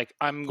 Like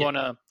I'm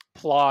gonna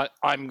plot,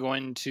 I'm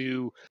going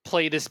to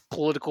play this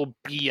political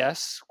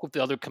BS with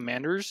the other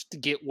commanders to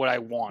get what I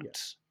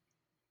want.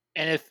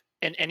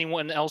 And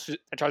anyone else that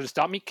tries to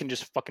stop me can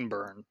just fucking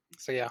burn.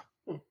 So yeah.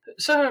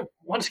 So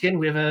once again,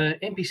 we have an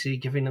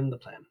NPC giving them the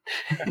plan.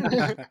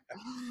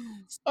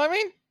 I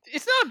mean,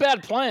 it's not a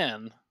bad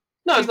plan.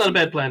 No, it's not a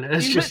bad plan.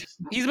 It's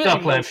he's a bit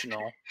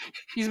emotional.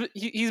 He's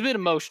a bit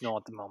emotional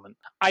at the moment.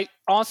 I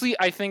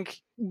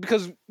think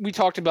because we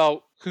talked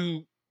about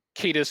who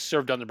Cadis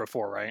served under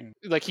before, right?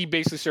 Like he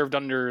basically served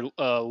under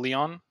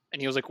Leon,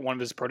 and he was like one of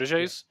his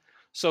proteges.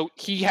 So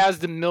he has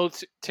the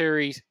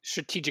military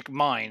strategic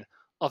mind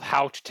of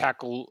how to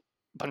tackle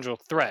a potential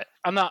threat.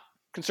 I'm not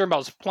concerned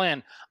about his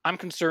plan. I'm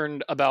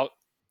concerned about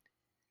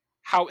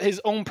how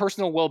his own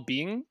personal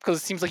well-being, because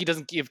it seems like he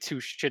doesn't give two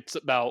shits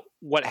about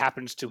what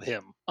happens to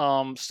him.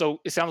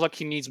 So it sounds like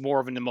he needs more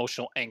of an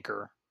emotional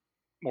anchor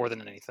more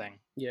than anything.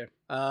 Yeah.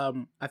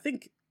 I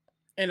think,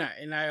 and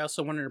I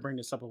also wanted to bring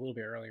this up a little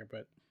bit earlier,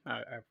 but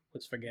I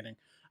was forgetting.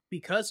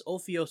 Because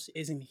Ophios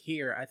isn't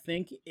here, I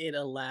think it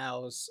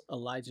allows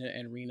Elijah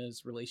and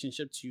Rena's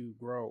relationship to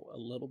grow a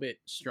little bit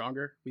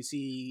stronger. We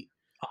see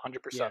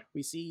 100%.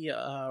 We see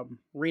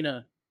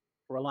Rena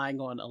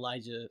relying on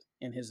Elijah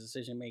in his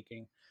decision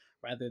making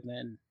rather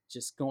than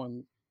just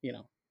going,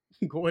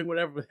 going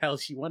whatever the hell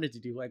she wanted to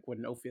do, like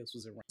when Ophios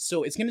was around.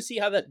 So it's gonna see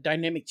how that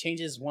dynamic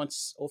changes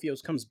once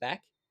Ophios comes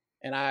back.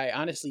 And I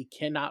honestly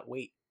cannot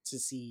wait to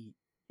see,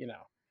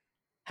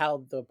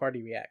 how the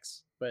party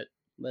reacts. But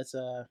let's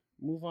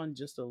move on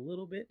just a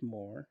little bit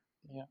more.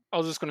 Yeah, I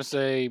was just gonna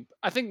say,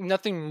 I think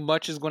nothing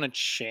much is going to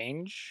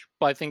change,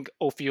 but I think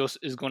Ophios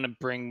is going to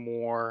bring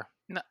more.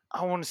 I'm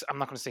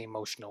not going to say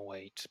emotional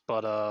weight,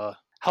 but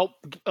help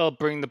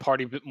bring the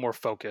party a bit more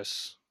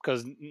focus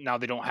because now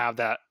they don't have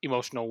that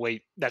emotional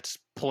weight that's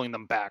pulling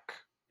them back.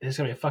 There's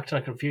going to be a fuck ton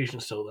of confusion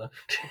still, though.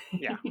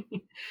 Yeah.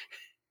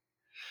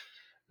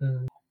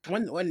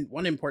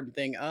 One important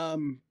thing,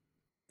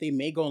 they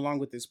may go along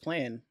with this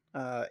plan.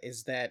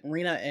 Is that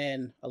Rena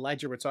and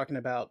Elijah were talking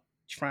about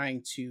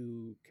trying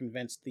to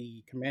convince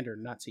the commander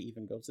not to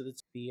even go to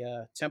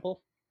the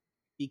temple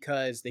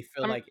because they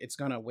feel like it's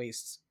gonna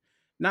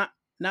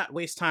not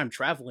waste time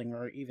traveling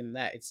or even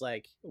that. It's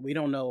like we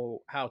don't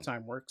know how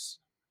time works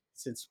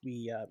since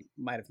we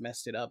might have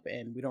messed it up,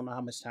 and we don't know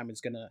how much time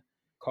it's gonna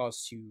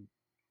cause to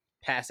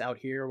pass out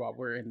here while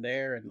we're in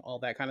there and all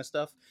that kind of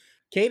stuff.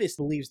 Cadis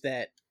believes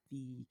that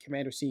the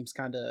commander seems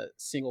kind of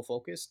single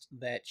focused,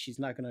 that she's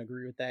not going to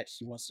agree with that.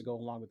 She wants to go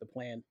along with the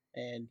plan,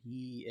 and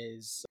he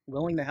is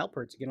willing to help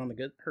her to get on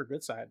her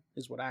good side,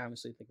 is what I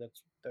honestly think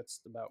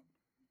that's about.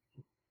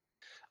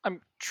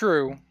 I'm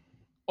true.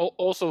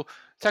 Also,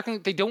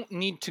 technically, they don't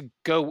need to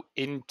go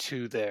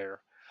into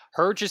there.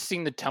 Her just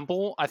seeing the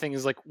temple, I think,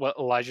 is like what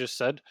Elijah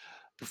said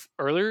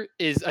earlier.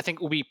 Is I think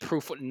will be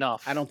proof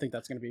enough. I don't think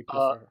that's going to be proof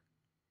for her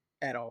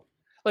at all.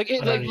 Like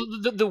it, I like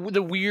don't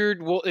the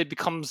weird. Well, it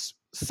becomes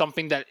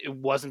something that it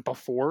wasn't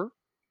before.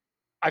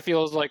 I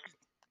feel like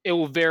it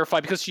will verify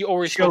because she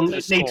already She'll spoke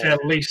to the need skull. to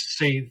at least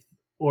see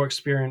or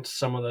experience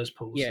some of those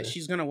pools. Yeah, there.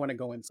 she's gonna want to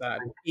go inside.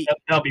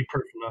 That'll be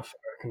proof enough, I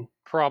reckon.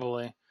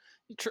 Probably.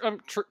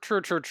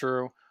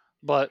 True.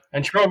 But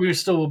And she probably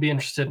still will be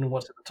interested in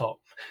what's at the top.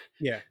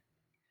 Yeah.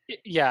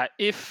 Yeah,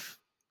 if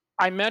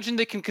I imagine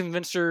they can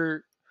convince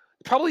her,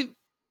 probably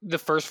the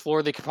first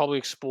floor they could probably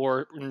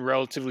explore in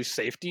relatively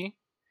safety.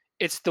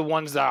 It's the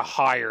ones that are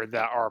higher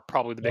that are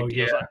probably the big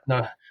deals. Yeah,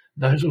 no,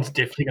 those ones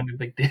definitely gonna be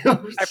big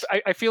deals.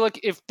 I feel like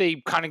if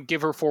they kind of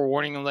give her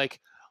forewarning and like,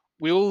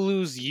 we'll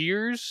lose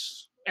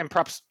years and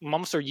perhaps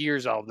months or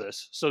years out of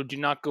this, so do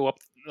not go up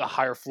the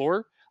higher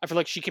floor. I feel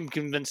like she can be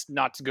convinced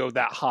not to go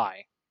that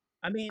high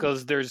I mean,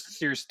 because there's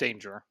serious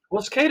danger.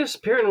 Was Cadus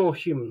parent or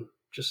human?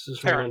 Just as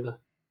a Parent.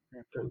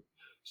 reminder.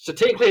 So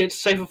technically,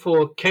 it's safer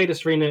for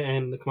Cadus, Rena,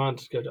 and the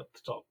commander to go up the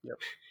top. Yep.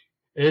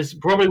 It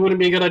probably wouldn't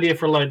be a good idea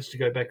for Alliance to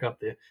go back up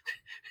there.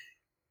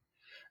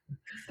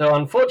 Though,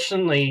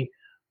 unfortunately,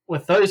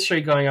 with those three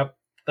going up,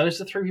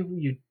 those are three people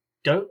you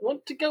don't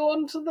want to go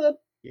onto the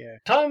yeah.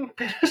 time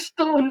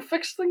pedestal and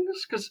fix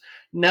things, because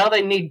now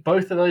they need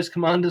both of those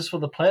commanders for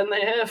the plan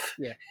they have.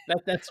 Yeah,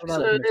 that's what I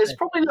was So gonna it's say.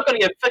 probably not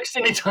going to get fixed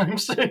anytime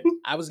soon.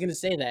 I was gonna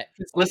say that.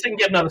 Unless they can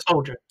get another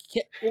soldier.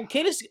 Well,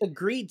 Cadus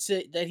agreed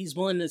to that he's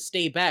willing to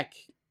stay back.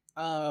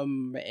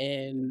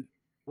 And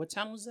what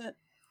town was that?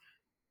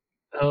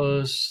 There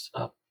was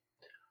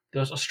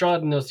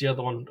Ostrad and there was the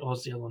other one. What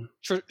was the other one?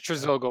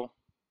 Trezogo.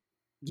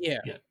 Yeah.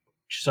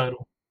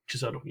 Chisodal,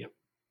 yeah.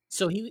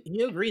 So he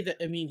agreed that.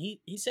 I mean,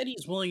 he said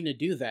he's willing to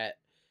do that,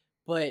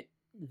 but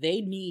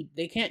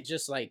they can't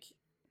just like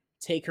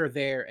take her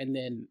there and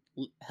then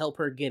help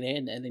her get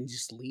in and then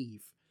just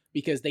leave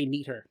because they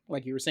need her.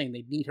 Like you were saying,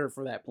 they need her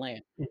for that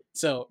plan.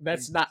 So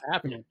that's not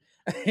happening,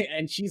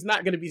 and she's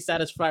not going to be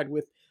satisfied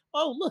with.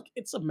 Oh, look,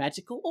 it's a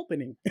magical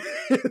opening.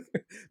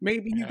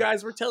 Maybe you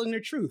guys were telling the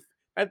truth.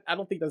 I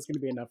don't think that's going to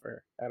be enough for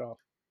her at all.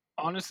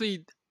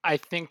 Honestly, I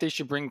think they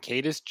should bring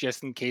Cadus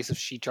just in case if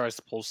she tries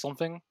to pull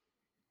something.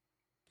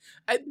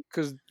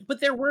 But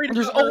they're worried.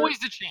 There's about always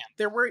the chance.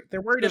 They're worried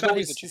There's about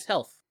always his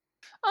health.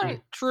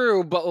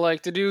 True, but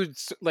like the dude,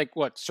 like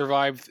what,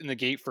 survived in the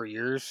gate for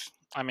years.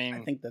 I mean, I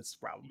think that's the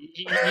problem.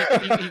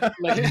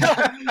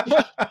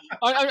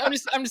 I'm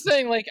just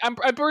saying, like, I'm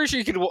pretty sure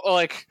he could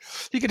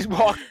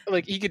walk,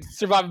 like he could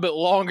survive a bit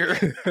longer.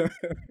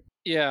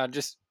 Yeah,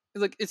 just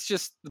like it's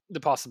just the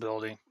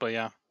possibility, but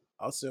yeah.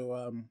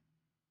 Also,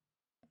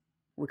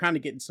 we're kind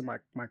of getting to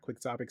my quick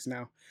topics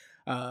now.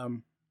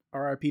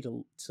 R.I.P.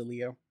 to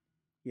Leo.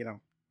 You know,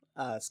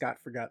 Scott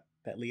forgot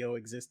that Leo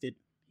existed.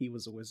 He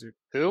was a wizard.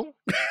 Who?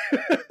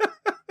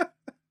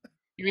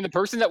 You mean the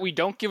person that we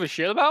don't give a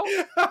shit about?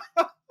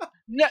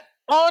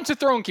 On to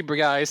Thronekeeper,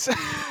 guys.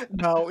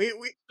 No,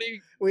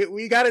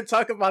 we got to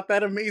talk about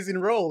that amazing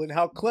role and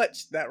how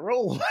clutch that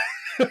role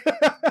was.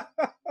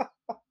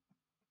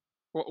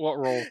 What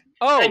role?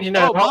 Oh, and you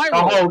know, my the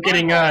role. whole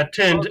getting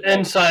turned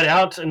inside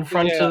out in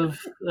front of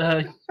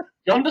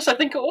Yondis, I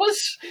think it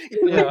was.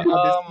 Yeah.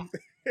 Oh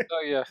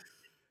yeah.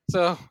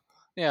 So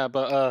yeah,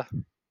 but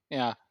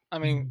yeah. I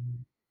mean,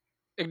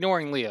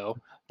 ignoring Leo,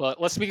 but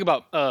let's speak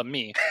about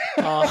me.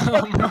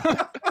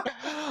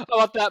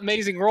 About that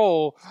amazing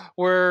role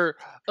where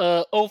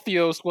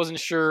Ophios wasn't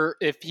sure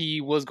if he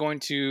was going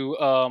to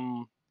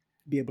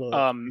be able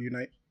to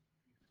reunite.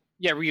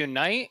 Yeah,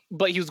 reunite,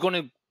 but he was going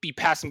to be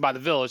passing by the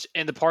village,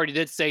 and the party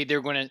did say they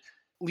were going to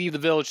leave the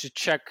village to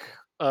check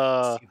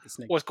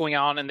what's going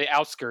on in the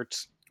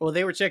outskirts. Well,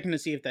 they were checking to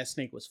see if that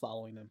snake was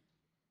following them.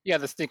 Yeah,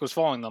 the snake was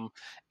following them,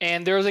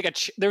 and there was like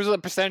there was a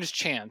percentage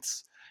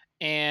chance,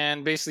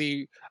 and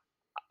basically,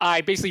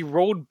 I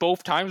rolled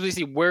both times,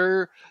 basically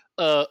where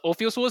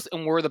Ophios was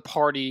and where the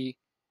party,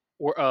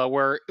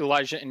 where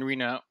Elijah and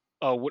Rena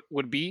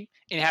would be,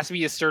 and it has to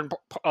be a certain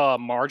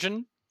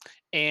margin,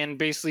 and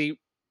basically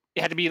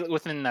it had to be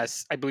within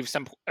I believe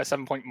a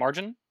 7-point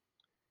margin,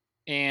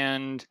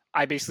 and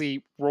I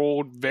basically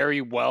rolled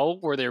very well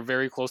where they're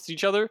very close to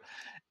each other,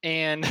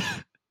 and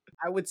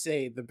I would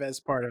say the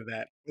best part of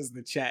that was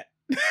the chat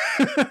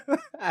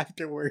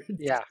afterwards.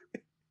 Yeah.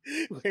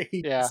 Where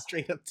he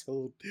straight up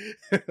told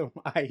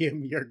I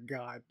am your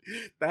god.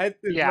 That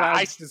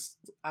is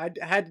I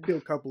had to do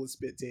a couple of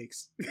spit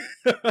takes.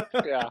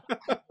 Yeah.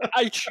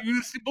 I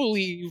choose to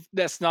believe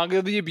that's not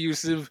gonna be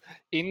abusive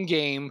in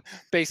game.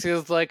 Basically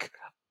it's like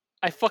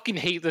I fucking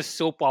hate the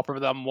soap opera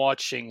that I'm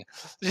watching.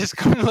 Just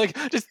kind of like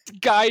just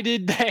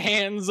guided the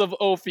hands of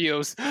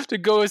Ophios to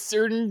go a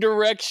certain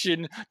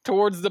direction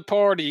towards the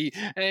party,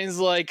 and he's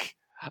like,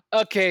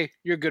 "Okay,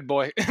 you're a good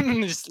boy,"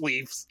 and just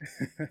leaves.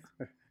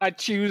 I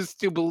choose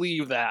to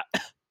believe that.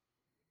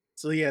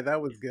 So yeah,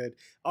 that was good.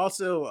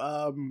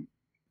 Also,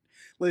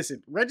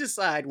 listen,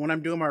 Regicide when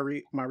I'm doing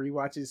my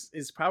rewatches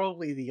is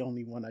probably the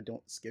only one I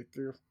don't skip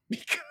through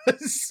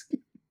because.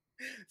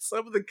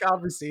 Some of the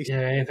conversations.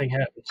 Yeah, anything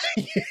happens.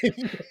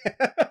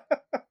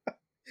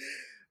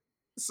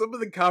 Some of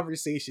the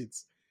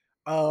conversations.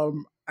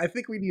 I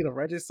think we need a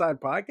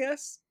Regicide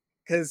podcast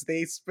because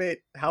they spent,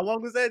 how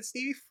long was that,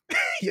 Steve?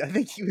 Yeah, I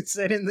think you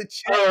said in the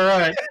chat. All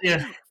right,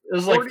 yeah. It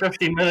was like 40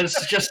 50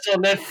 minutes just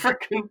on that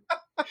freaking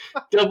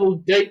double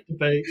date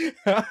debate.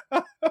 Yeah,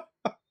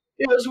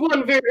 there's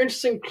one very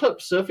interesting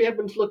clip. So if you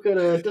happen to look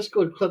at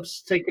Discord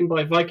clips taken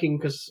by Viking,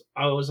 because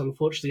I was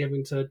unfortunately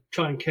having to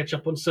try and catch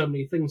up on so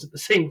many things at the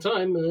same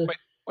time.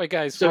 Wait,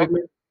 guys, so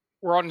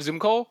we're on a Zoom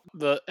call.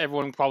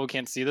 Everyone probably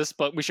can't see this,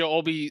 but we should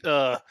all be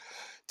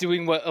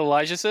doing what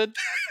Elijah said.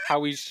 How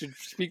we should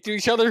speak to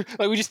each other.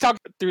 Like we just talk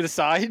through the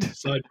side.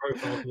 side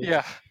profile.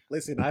 Yeah.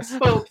 Listen,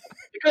 Well,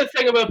 the good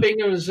thing about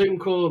being on a Zoom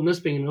call and this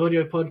being an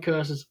audio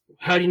podcast is,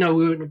 how do you know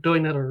we weren't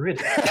doing that already?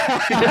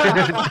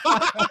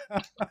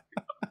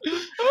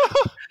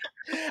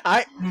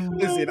 I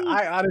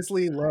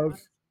honestly love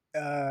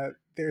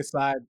their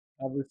side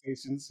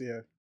conversations. Yeah.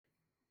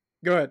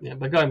 Go ahead. Yeah,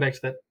 but going back to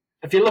that,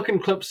 if you look in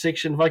clip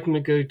section, Viking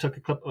Magoo took a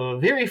clip of a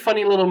very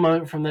funny little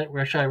moment from that,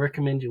 which I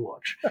recommend you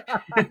watch.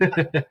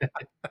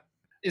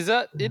 Is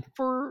that it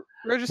for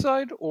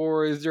Regicide,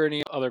 or is there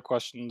any other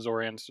questions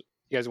or answers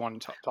you guys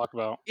want to talk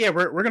about? Yeah,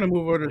 we're gonna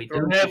move over to We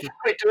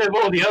do have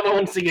all the other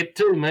ones to get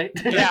to, mate.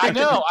 Yeah, I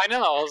know.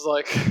 I was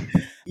like,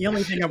 the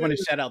only thing I want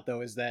to shout out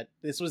though is that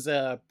this was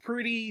a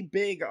pretty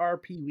big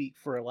RP week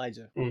for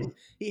Elijah.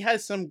 He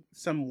has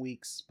some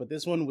weeks, but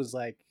this one was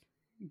like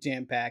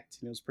jam packed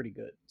and it was pretty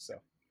good. So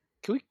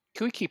can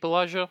we keep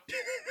Elijah?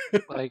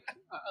 like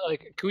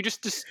can we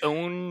just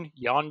disown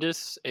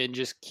Yondis and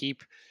just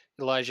keep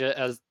Elijah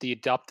as the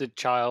adopted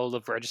child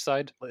of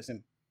Regicide?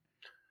 Listen,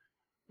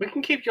 we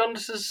can keep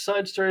Yondis'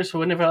 side stories for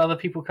whenever other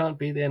people can't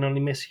be there and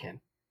only Messi can.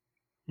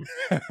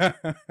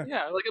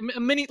 Yeah,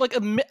 like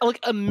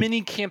a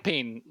mini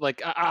campaign.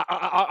 Like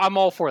I'm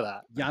all for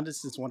that.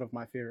 Yondis is one of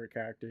my favorite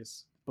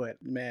characters, but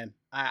man,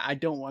 I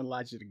don't want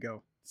Elijah to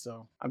go,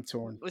 so I'm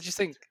torn. Let's just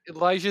think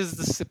Elijah's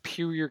the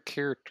superior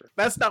character.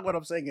 That's not what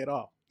I'm saying at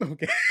all.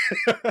 Okay,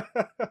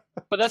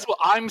 but that's what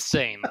I'm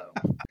saying though.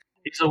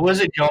 He's a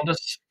wizard,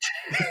 Yondis.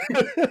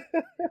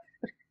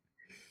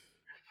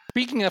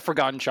 Speaking of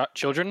forgotten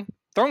children,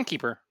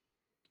 Thronekeeper.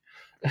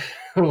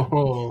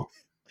 Oh.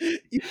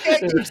 You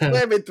can't keep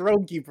slamming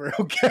Thronekeeper,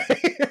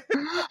 okay?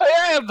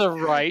 I have the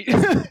right.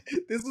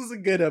 This was a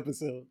good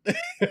episode.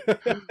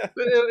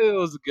 It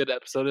was a good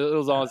episode. It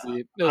was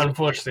honestly.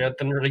 Unfortunately, I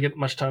didn't really get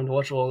much time to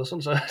watch all this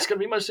one, so it's gonna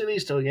be mostly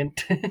these two again.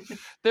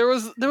 There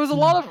was a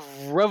lot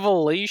of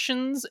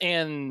revelations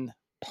and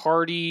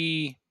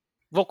party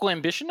vocal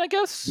ambition, I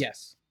guess.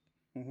 Yes.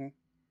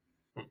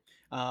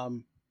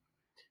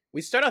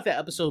 We start off the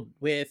episode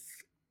with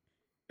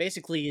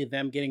basically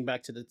them getting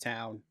back to the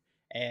town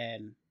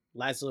and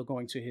Laszlo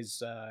going to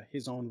his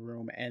own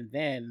room, and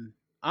then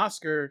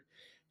Oscar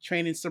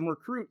training some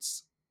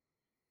recruits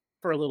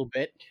for a little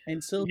bit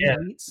until he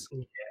meets.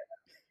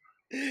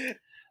 Yeah.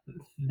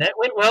 That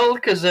went well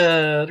because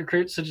the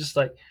recruits are just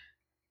like,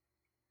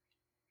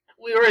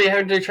 we already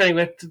have to do training.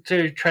 We have to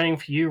do training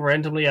for you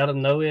randomly out of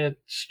nowhere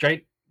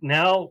straight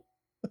now.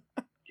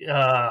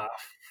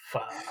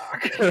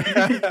 Fuck.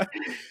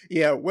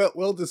 Yeah,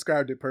 Will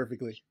described it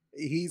perfectly.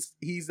 He's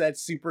that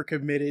super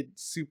committed,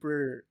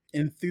 super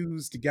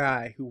enthused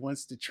guy who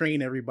wants to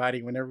train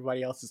everybody when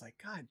everybody else is like,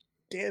 God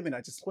damn it,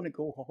 I just want to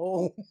go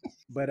home.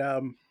 But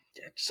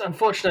it's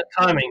unfortunate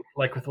timing,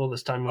 like with all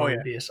this time on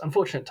BS.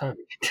 Unfortunate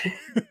timing.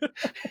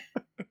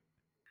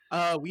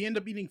 We end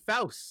up meeting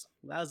Faust,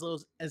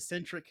 Laszlo's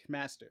eccentric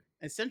master.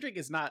 Eccentric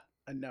is not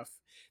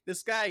enough.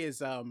 This guy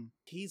is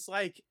he's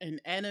like an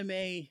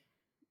anime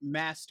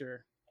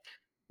master.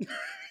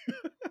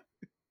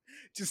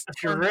 Just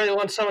if you really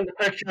want someone to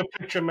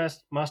picture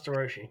Master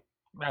Roshi.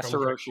 Master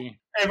Roshi.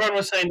 Everyone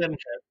was saying that in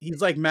chat.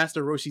 He's like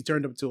Master Roshi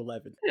turned up to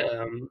 11.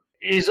 Yeah,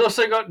 he's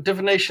also got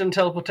divination and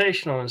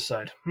teleportation on his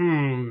side.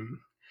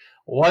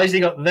 Why has he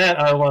got that,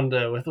 I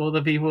wonder, with all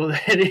the people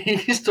that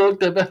he's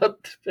talked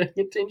about paying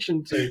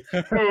attention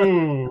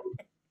to?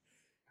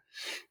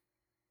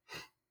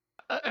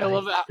 I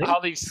love how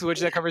they switch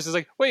that conversation.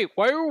 It's like, wait,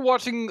 why are we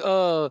watching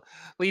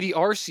Lady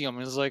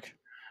Arceum? It's like,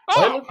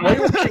 oh! Why are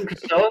you watching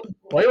Christella?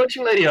 Why are you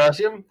watching Lady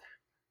Arceum?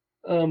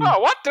 Oh,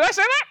 what? Did I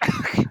say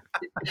that?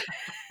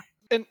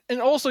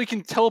 and also he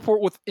can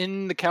teleport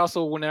within the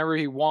castle whenever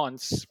he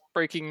wants,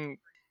 breaking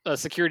a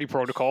security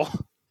protocol.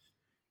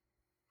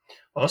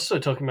 Also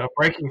talking about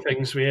breaking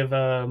things, we have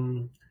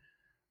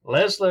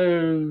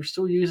Laszlo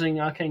still using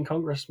Arcane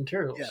Congress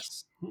materials.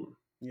 Yes.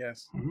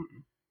 Yes.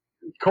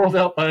 Called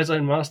out by his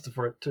own master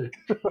for it too.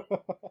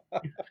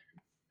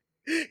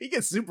 He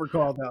gets super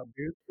called out,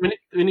 dude.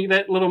 We need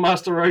that little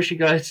Master Roshi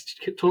guy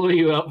to calling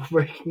you out for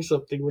breaking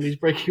something when he's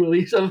breaking all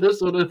these other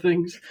sort of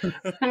things.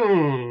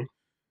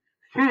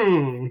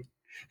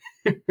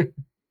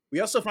 We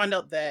also find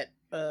out that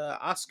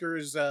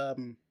Oscar's I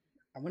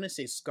want to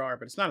say scar,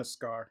 but it's not a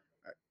scar.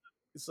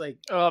 It's like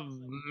a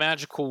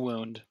magical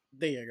wound.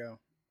 There you go.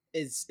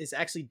 It's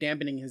actually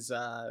dampening his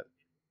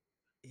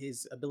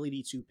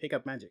ability to pick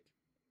up magic.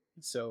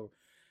 So,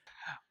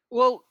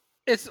 well,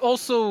 it's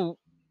also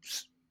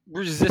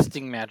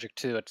resisting magic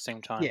too at the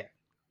same time.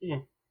 Yeah.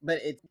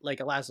 But it, like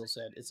Laszlo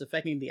said, it's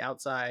affecting the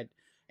outside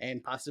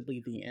and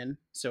possibly the end.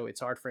 So it's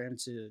hard for him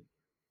to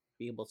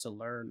be able to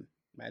learn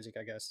magic,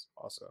 I guess.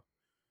 Also,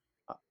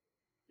 uh,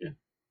 Yeah.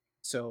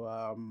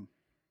 so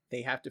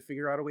they have to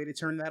figure out a way to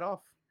turn that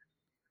off.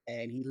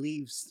 And he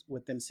leaves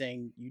with them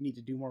saying, "You need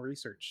to do more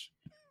research.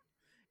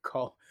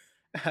 Call,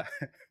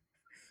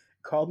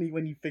 call me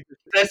when you figure."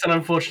 That's an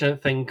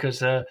unfortunate thing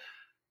because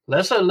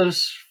Lesso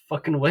lives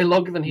fucking way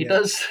longer than he Yeah.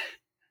 does.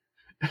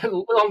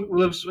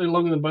 Lives way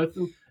longer than both of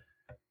them.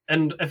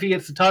 And if he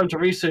gets the time to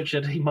research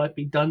it, he might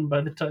be done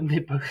by the time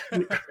they're both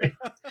in the grave.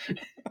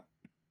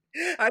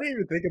 I didn't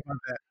even think about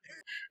that.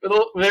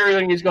 With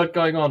everything he's got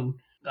going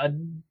on,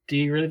 do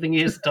you really think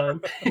he has the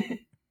time?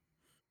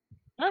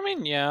 I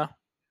mean, yeah,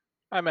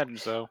 I imagine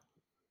so.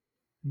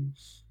 Hmm.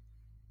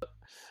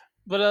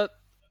 But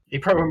He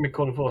probably won't be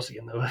calling force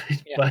again, though,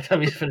 by the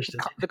time he's finished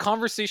it. the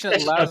conversation that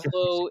That's not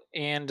Laszlo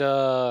and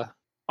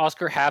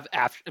Oscar have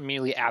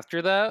immediately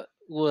after that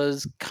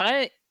was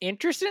kind of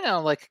interesting.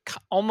 I'm like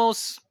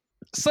almost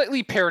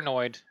slightly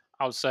paranoid,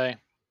 I would say,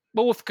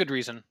 but with good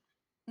reason.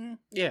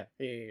 Yeah.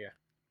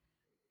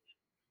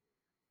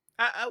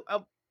 I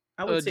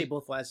would say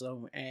both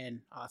Laszlo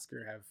and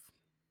Oscar have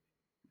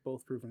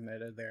both proven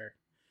that they're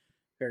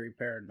very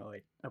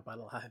paranoid about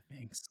a lot of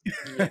things.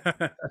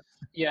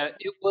 Yeah,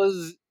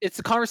 it's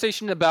a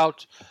conversation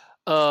about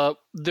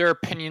their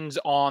opinions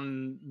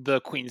on the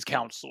Queen's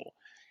Council,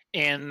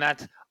 and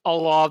that a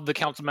lot of the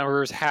council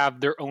members have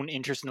their own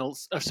interest in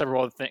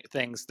several other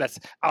things that's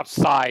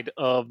outside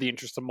of the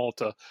interest of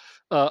Malta.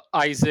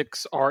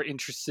 Isaacs are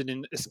interested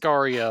in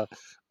Iscaria.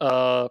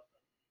 Arsium's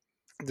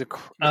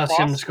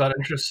got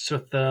interests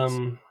with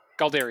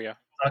Galdaria.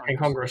 Arcane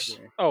Congress.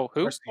 Oh,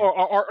 who?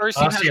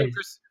 Arsium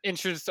has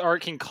interests in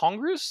Arcane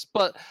Congress,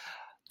 but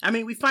I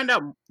mean, we find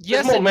out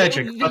yes more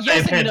magic.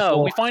 Yes and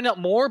no. We find out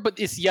more, but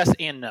it's yes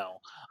and no.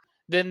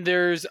 Then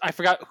there's I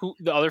forgot who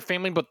the other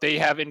family, but they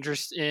have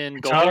interest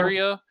in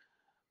Galdaria.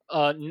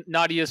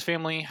 Nadia's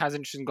family has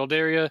interest in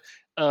Galdaria.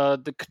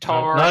 The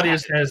Qatar.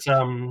 Nadia's has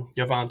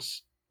Yavance.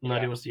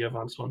 Nadia was the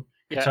Yavance one.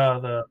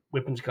 Qatar, the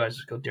weapons guys,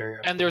 is Galdaria.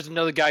 And there's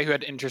another guy who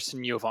had interest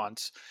in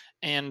Yavance.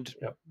 And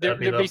that'd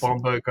be the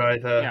Bombo guy,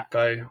 the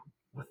guy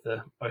with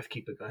the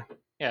Oathkeeper guy.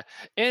 Yeah,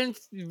 and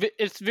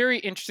it's very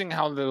interesting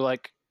how they're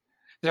like.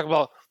 Talk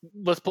about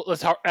let's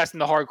ask them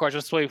the hard question.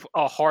 Let's play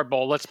a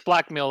hardball. Let's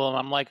blackmail them.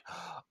 I'm like,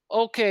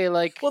 okay,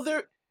 like, well,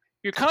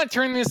 you're kind of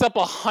turning this up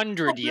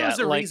 100 yet. There's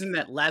a reason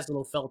that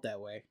Laszlo felt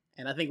that way,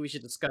 and I think we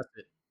should discuss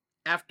it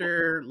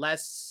after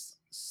last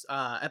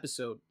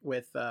episode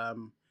with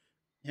him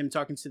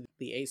talking to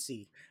the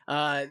AC.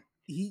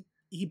 He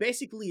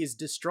basically is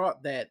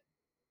distraught that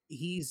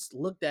he's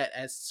looked at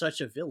as such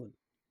a villain.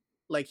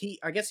 Like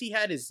I guess he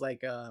had his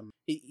like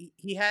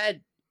he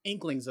had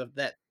inklings of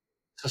that.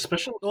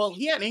 Suspicion? Well,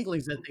 he had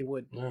inklings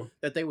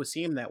that they would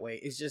see him that way.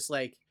 It's just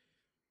like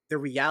the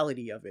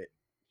reality of it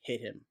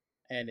hit him,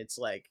 and it's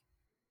like,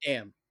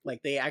 damn,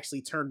 like they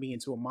actually turned me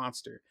into a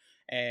monster,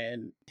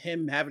 and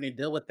him having to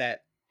deal with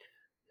that.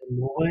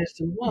 More ways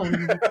than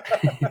one.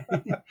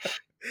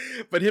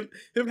 But him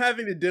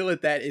having to deal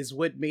with that is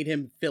what made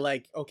him feel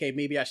like, okay,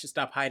 maybe I should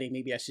stop hiding.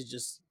 Maybe I should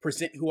just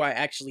present who I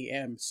actually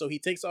am. So he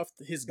takes off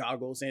his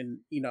goggles, and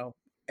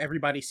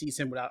everybody sees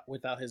him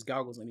without his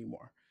goggles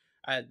anymore.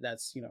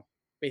 That's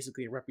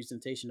basically a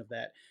representation of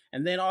that.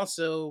 And then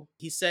also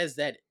he says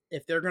that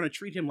if they're going to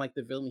treat him like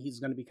the villain, he's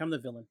going to become the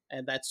villain.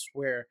 And that's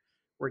where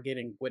we're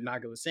getting what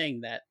Naga was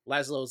saying, that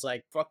Laszlo's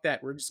like, fuck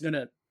that, we're just going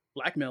to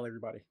blackmail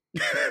everybody.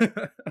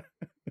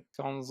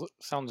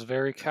 Sounds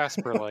very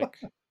Casper-like.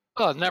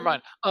 Oh, never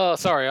mind.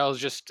 Sorry, I was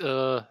just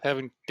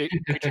having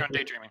Patreon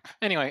daydreaming.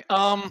 Anyway,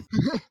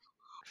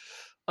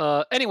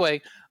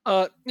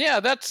 yeah,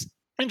 that's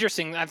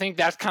interesting. I think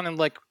that's kind of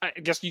like, I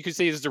guess you could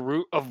say is the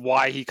root of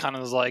why he kind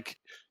of is like,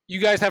 you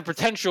guys have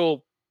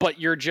potential, but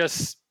you're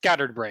just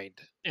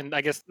scattered-brained. And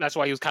I guess that's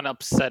why he was kind of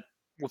upset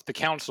with the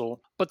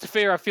council. But to be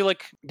fair, I feel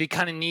like they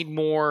kind of need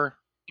more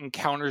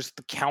encounters with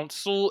the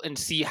council and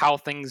see how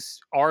things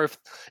are.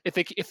 If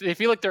they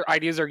feel like their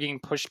ideas are getting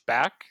pushed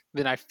back,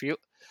 then I feel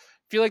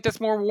like that's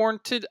more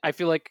warranted. I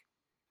feel like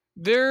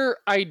their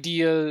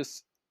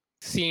ideas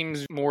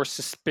seems more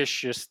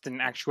suspicious than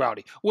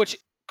actuality, which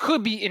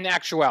could be in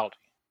actuality.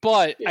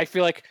 But I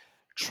feel like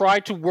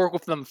try to work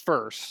with them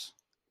first.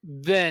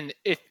 Then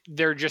if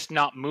they're just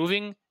not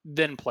moving,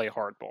 then play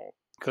hardball,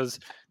 because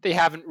they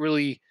haven't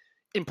really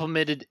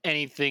implemented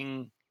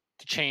anything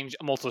to change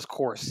Malta's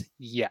course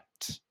yet.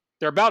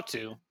 They're about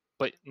to,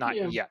 but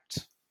not yet.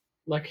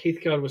 Like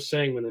Heathguard was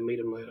saying when they meet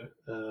him later,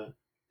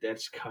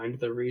 that's kind of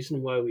the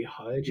reason why we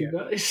hired you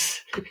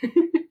guys.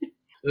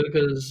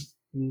 Because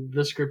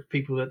this group of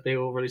people that they're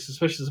already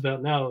suspicious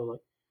about now are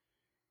like,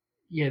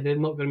 they're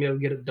not going to be able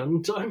to get it done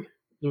in time.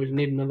 We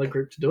need another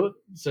group to do it.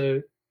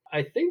 So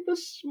I think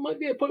this might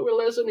be a point where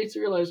Lazo needs to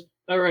realize,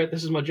 all right,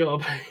 this is my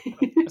job.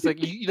 It's like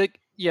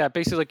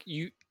basically like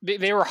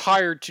they were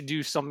hired to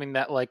do something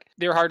that like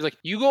they were hired like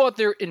you go out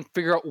there and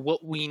figure out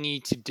what we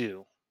need to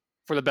do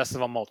for the best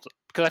of Malta.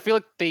 Because I feel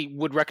like they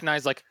would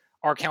recognize like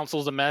our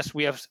council's a mess.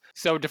 We have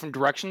several different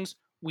directions.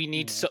 we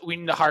need to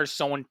hire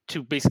someone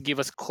to basically give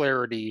us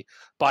clarity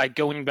by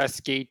go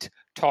investigate,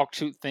 talk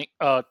to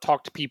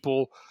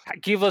people,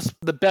 give us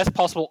the best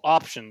possible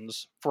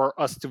options for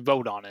us to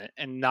vote on it,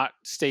 and not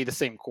stay the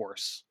same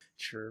course.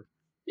 Sure.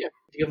 Yeah,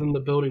 give them the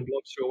building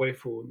blocks for a way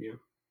forward. Yeah.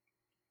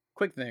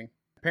 Quick thing.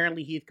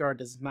 Apparently, Heathguard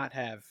does not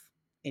have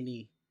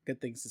any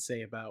good things to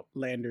say about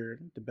Lander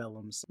de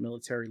Bellum's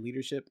military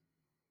leadership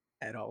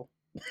at all.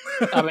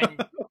 I mean,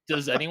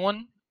 does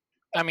anyone?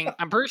 I mean,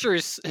 I'm pretty sure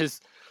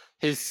his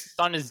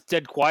son is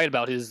dead quiet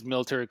about his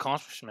military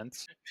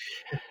accomplishments.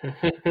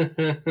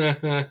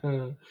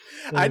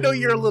 I know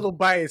you're a little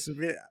biased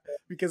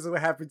because of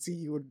what happened to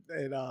you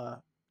in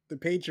the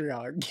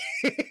Patreon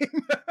game.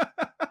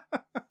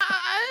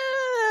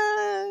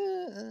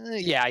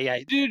 Yeah,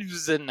 dude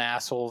was an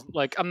asshole.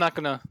 Like, we're not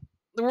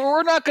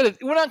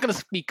gonna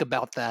speak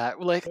about that.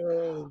 Like,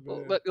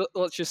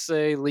 let's just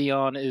say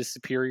Leon is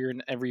superior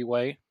in every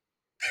way.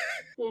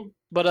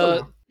 But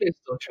there's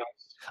still a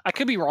chance. I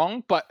could be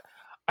wrong, but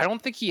I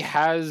don't think he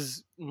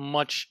has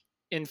much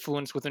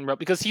influence within Rebel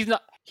because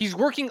he's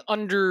working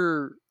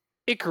under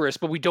Icarus,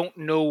 but we don't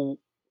know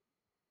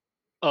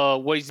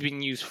what he's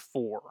being used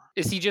for.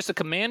 Is he just a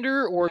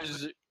commander, or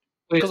is it,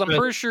 because I'm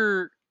pretty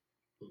sure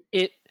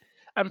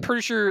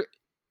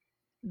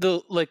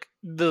the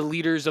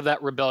leaders of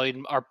that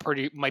rebellion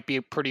might be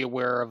pretty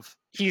aware of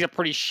he's a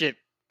pretty shit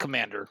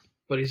commander.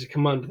 But he's a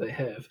commander they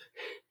have.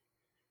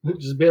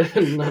 Which is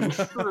better than none.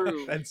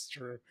 True. That's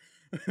true.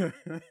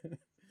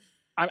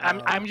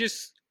 I'm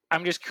just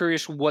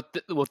curious what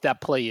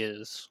that play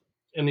is.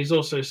 And he's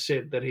also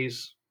said that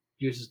he's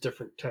uses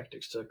different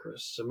tactics to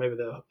Icarus, so maybe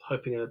they're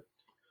hoping a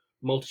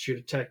multitude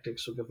of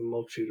tactics will give a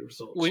multitude of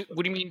results. What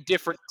do you mean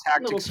different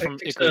tactics from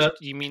Icarus?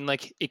 Do you mean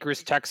like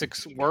Icarus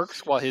tactics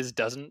works while his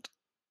doesn't?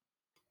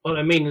 What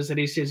I mean is that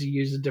he says he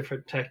uses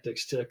different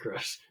tactics to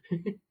Icarus.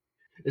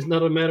 It's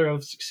not a matter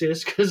of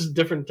success because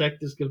different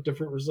tactics give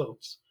different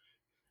results.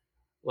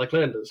 Like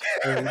Landers.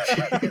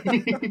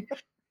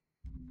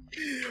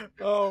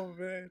 Oh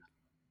man,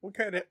 what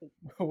can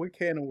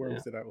of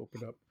worms did I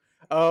open up?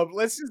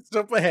 Let's just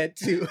jump ahead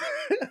to.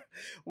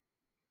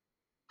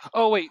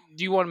 Oh wait,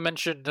 do you want to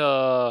mention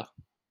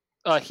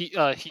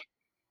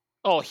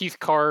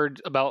Heathguard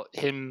about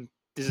him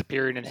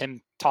disappearing and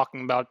him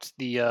talking about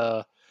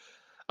the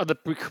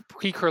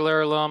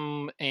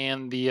Precolarum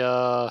and the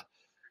I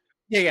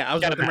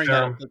was going to bring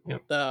that up.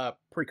 The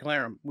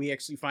Precolarum. We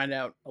actually find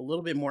out a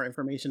little bit more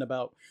information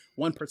about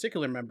one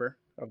particular member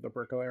of the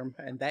Precolarum,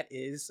 and that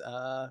is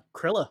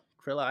Krilla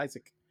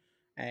Isaac.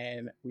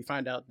 And we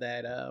find out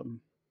that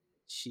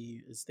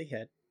she is the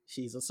head.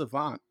 She's a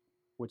savant,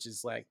 which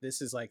is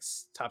this is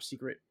top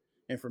secret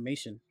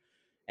information.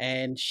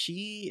 And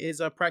she is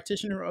a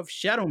practitioner of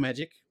shadow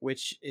magic,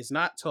 which is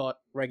not taught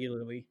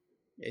regularly.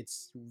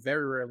 It's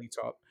very rarely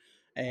taught.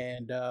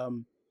 And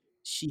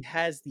she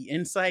has the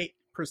insight,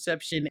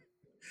 perception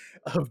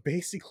of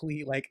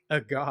basically a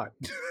god.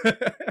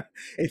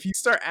 If you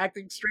start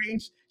acting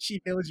strange,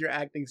 she knows you're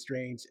acting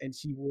strange, and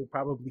she will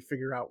probably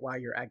figure out why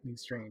you're acting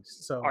strange.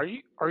 So,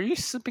 are you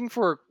sipping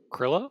for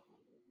Krilla?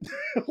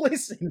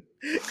 Listen,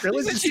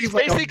 Krilla she's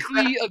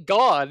basically a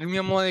god. I mean,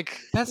 I'm like,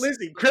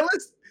 listen,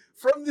 Krilla's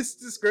from this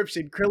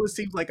description. Krilla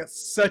seems like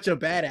such a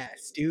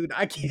badass, dude.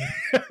 I can't.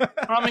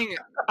 I mean,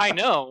 I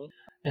know.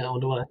 Yeah, I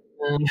wonder why.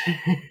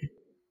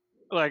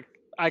 Like,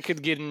 I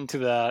could get into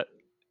that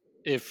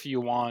if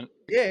you want.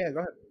 Yeah, go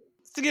ahead.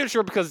 To get it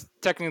short, because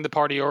technically the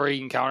party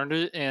already encountered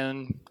it,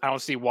 and I don't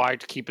see why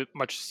to keep it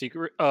much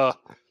secret.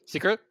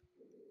 Hikatia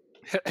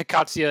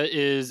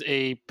is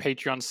a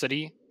Patreon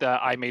city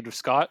that I made with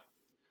Scott.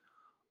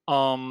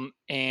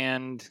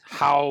 And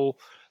how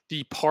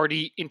the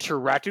party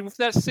interacted with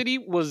that city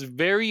was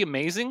very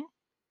amazing.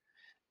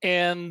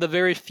 And the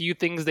very few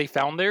things they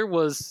found there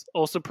was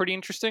also pretty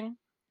interesting.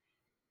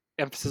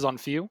 Emphasis on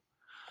few.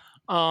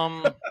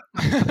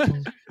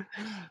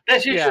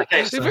 That's usually the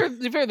case.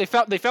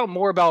 They found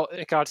more about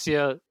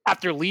Hikatia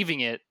after leaving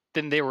it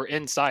than they were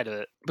inside of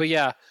it. But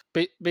yeah,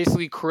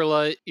 basically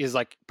Krilla is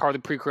part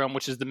of the Precrum,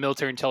 which is the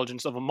military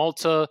intelligence of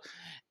Malta,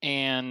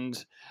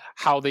 and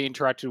how they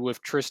interacted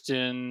with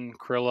Tristan,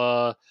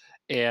 Krilla,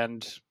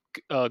 and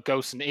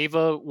Ghost and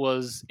Ava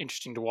was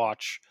interesting to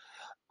watch.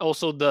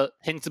 Also, the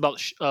hints about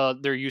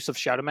their use of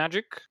shadow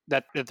magic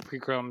that the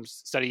Precrum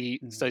studies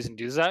and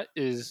does that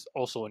is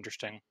also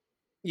interesting.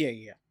 Yeah,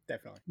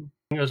 definitely.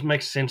 It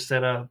makes sense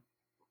that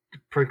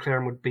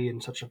Preclarum would be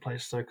in such a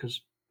place, though,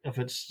 because if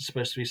it's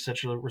supposed to be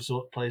such a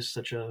resort place,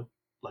 such a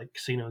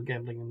casino and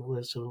gambling and all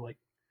that sort of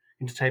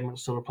entertainment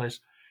sort of place,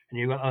 and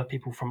you've got other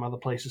people from other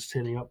places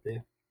turning up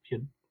there,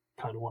 you'd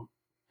kind of want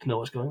to know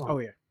what's going on. Oh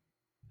yeah,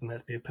 and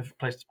that'd be a perfect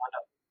place to find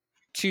out.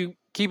 To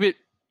keep it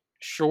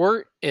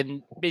short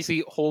and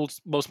basically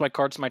holds most of my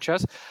cards in my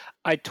chest,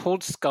 I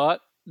told Scott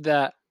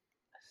that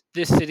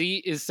this city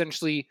is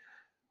essentially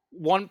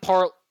one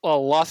part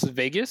Las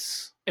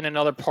Vegas in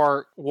another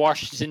part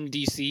Washington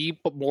D.C.,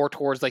 but more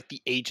towards like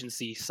the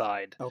agency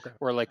side, Okay.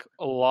 where like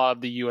a lot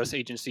of the U.S.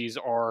 agencies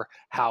are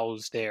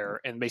housed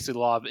there, and basically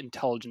a lot of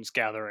intelligence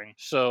gathering.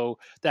 So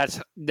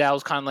that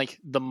was kind of like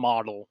the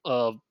model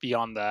of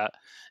beyond that,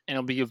 and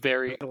it'll be a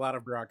very A lot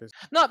of bureaucracy.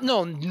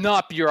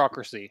 not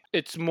bureaucracy.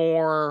 It's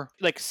more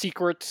like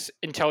secrets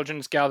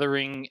intelligence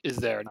gathering is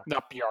there,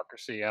 not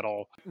bureaucracy at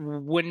all.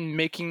 When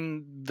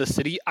making the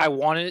city, I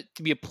wanted it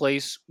to be a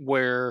place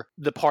where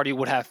the party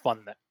would have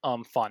fun.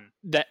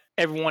 That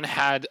everyone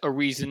had a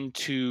reason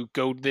to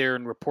go there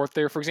and report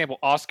there. For example,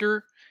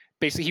 Oscar,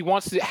 basically, he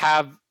wants to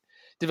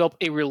develop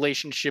a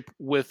relationship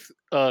with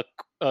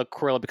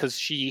Cruella because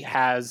she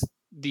has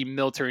the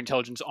military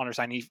intelligence on her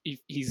side.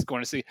 He's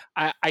going to say,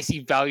 I see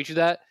value to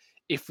that.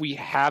 If we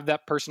have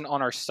that person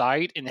on our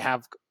side and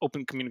have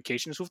open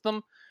communications with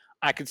them,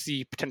 I could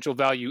see potential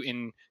value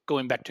in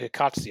going back to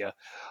Hikatsuya.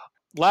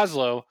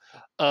 Laszlo,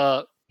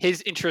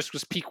 his interest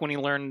was piqued when he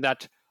learned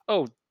that,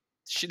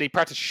 they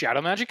practice shadow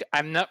magic.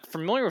 I'm not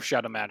familiar with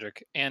shadow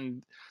magic,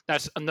 and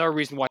that's another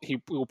reason why he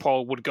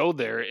probably would go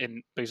there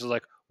and basically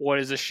like, what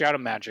is this shadow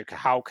magic?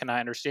 How can I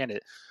understand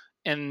it?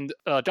 And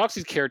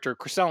Doxy's character,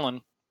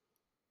 Crescellin,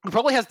 who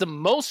probably has the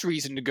most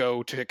reason to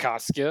go to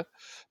Hikatsuya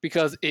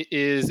because it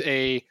is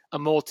a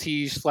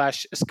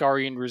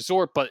Maltese/Ascarian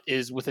resort, but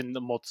is within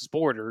the Maltese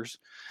borders.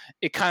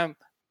 It kind of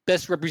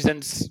best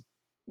represents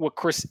what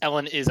Chris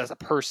Ellen is as a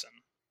person.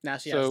 Now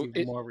she has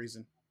even more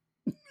reason.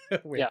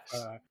 Yeah.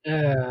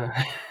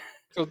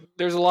 So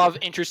there's a lot of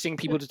interesting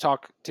people to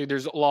talk to.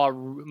 There's a lot of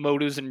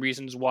motives and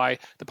reasons why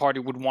the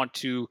party would want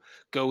to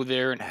go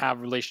there and have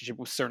a relationship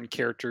with certain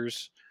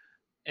characters.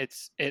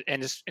 It's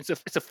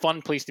a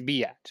fun place to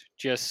be at.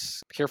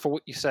 Just careful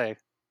what you say.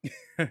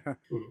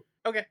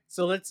 Okay,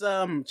 so let's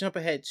jump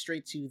ahead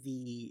straight to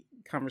the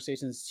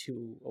conversations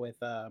with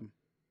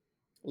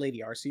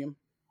Lady Arceum.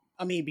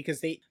 I mean,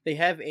 because they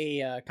have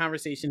a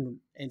conversation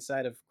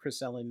inside of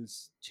Chris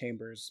Ellen's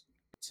chambers,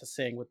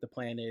 saying what the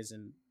plan is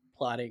and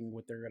plotting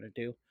what they're gonna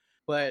do.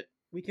 But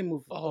we can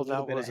move a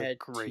little bit ahead. A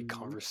great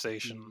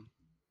conversation.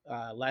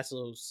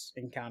 Laszlo's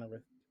encounter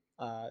with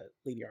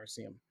Lady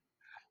Arceum.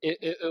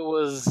 It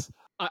was.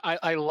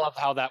 I love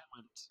how that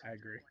went. I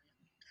agree.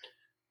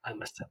 I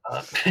messed it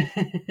up.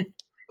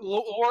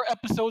 Lore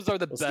episodes are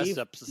the best Steve,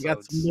 episodes. You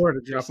got some more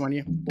to drop on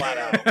you. Flat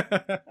out.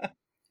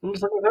 I'm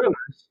just looking at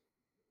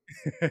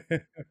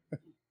this.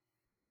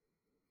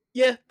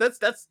 Yeah, that's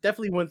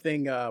definitely one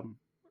thing.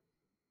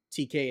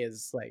 TK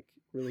is like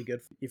really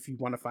good. If you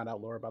want to find out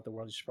lore about the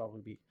world, you should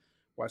probably be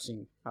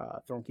watching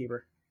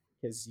Thronekeeper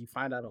because you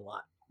find out a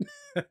lot.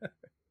 Do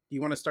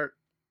you want to start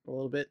a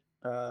little bit?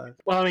 Well,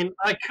 I mean,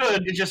 I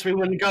could. It's just we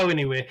wouldn't go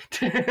anywhere.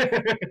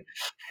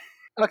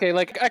 Okay,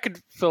 like I could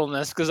fill in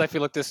this because I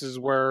feel like this is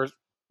where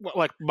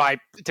like my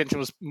attention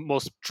was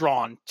most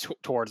drawn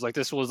towards. Like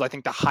this was, I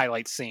think, the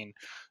highlight scene.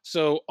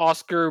 So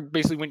Oscar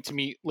basically went to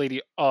meet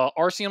Lady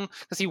Arceum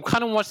because he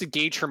kind of wants to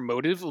gauge her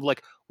motive.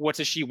 Like, what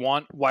does she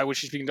want? Why was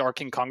she speaking to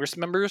Arcane Congress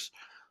members?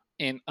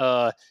 And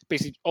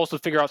basically also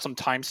figure out some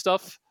time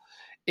stuff.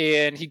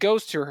 And he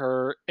goes to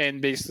her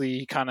and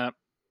basically kind of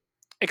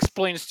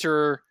explains to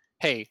her,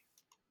 "Hey,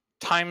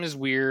 time is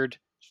weird.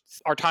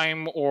 Our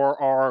time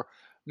or our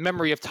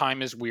memory of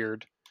time is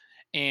weird.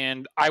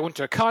 And I went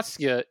to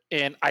Akatsuka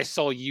and I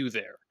saw you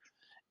there."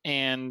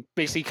 And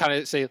basically kind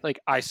of say, like,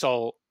 I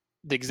saw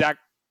the exact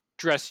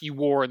dress you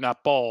wore in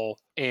that ball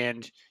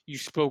and you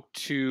spoke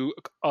to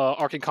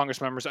Arcane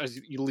Congress members as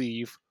you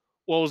leave.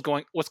 What's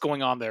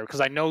going on there?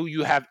 Because I know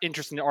you have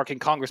interest in the Arcane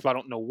Congress, but I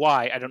don't know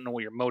why. I don't know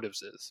what your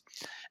motives is.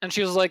 And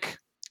she was like,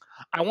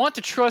 I want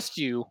to trust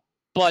you,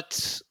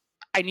 but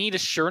I need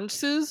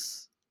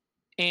assurances.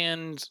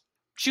 And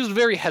she was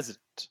very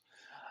hesitant.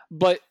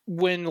 But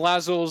when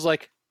Laszlo was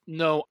like,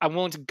 no, I'm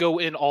willing to go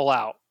in all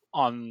out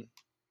on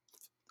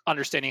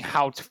understanding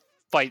how to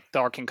fight the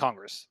Arcane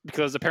Congress,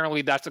 because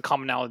apparently that's a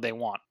commonality they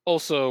want.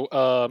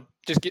 Also,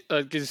 just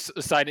gives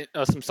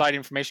some side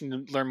information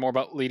to learn more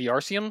about Lady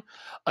Arceum.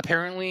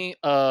 Apparently,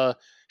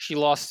 she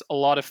lost a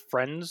lot of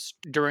friends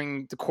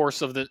during the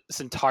course of this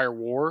entire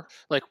war.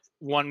 Like,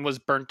 one was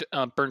burnt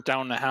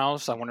down in the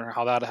house. I wonder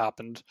how that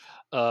happened.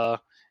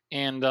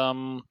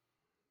 And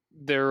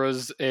there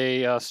was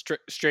a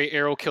stray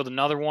arrow killed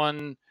another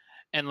one,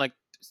 and like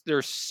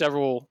there's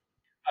several.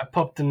 I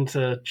popped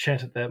into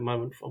chat at that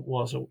moment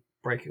whilst a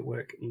break at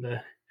work, and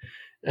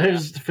it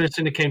was the first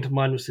thing that came to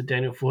mind was the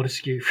Daniel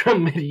Fortescue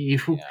from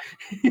Medieval.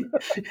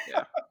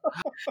 Yeah.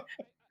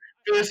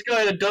 First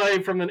guy to die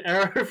from an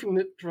arrow from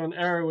an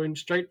arrow wound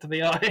straight to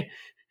the eye,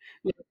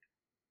 and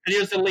he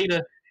was the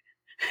leader.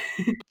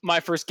 My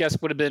first guess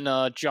would have been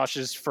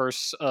Josh's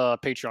first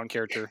Patreon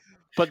character.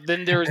 But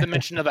then there was the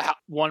mention of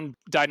one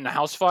died in a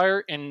house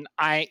fire, and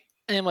I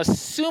am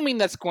assuming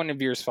that's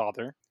Guinevere's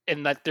father,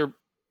 and that there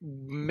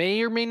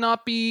may or may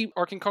not be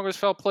Arcane Congress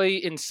foul play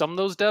in some of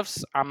those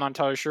deaths. I'm not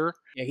entirely sure.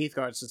 Yeah,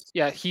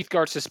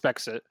 Heathguard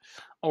suspects it.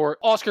 Or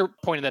Oscar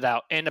pointed that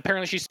out, and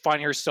apparently she's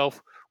finding herself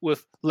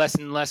with less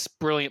and less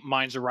brilliant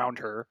minds around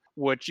her,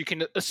 which you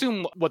can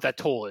assume what that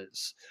toll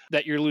is.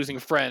 That you're losing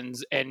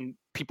friends, and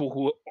people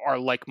who are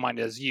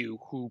like-minded as you,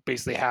 who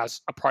basically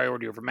has a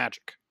priority over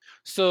magic.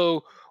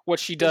 So what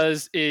she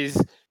does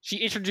is she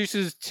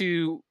introduces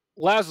to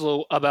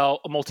Laszlo about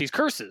Maltese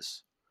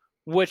curses,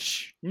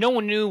 which no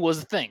one knew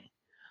was a thing.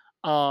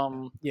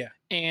 Yeah,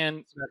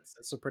 and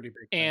that's a pretty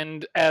big thing.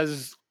 and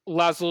as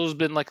Laszlo's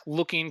been like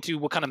looking into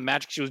what kind of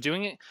magic she was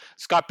doing,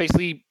 Scott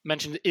basically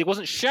mentioned it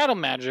wasn't shadow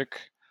magic,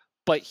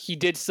 but he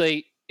did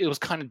say it was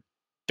kind of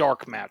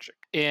dark magic.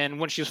 And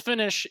when she was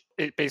finished,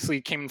 it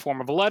basically came in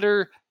form of a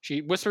letter.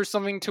 She whispers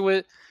something to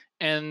it,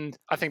 and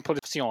I think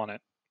put a seal on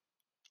it.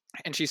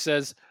 And she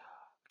says,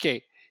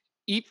 "Okay,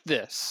 eat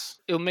this.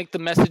 It'll make the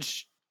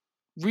message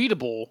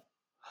readable.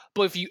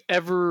 But if you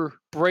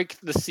ever break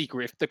the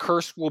secret, the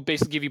curse will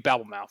basically give you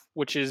babble mouth,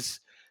 which is,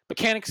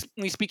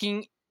 mechanically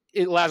speaking,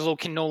 Laszlo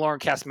can no longer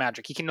cast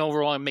magic. He can no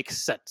longer make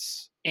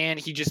sense. And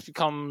he just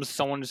becomes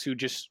someone who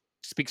just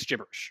speaks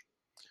gibberish."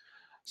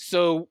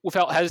 So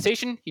without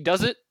hesitation, he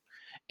does it,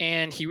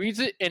 and he reads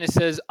it, and it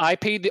says, "I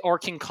paid the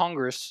Arcane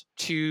Congress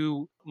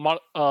to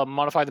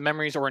modify the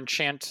memories or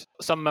enchant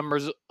some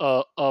members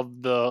of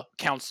the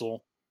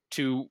council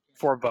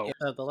for a vote."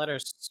 Yeah, the letter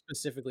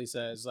specifically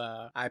says,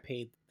 "I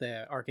paid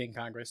the Arcane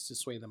Congress to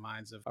sway the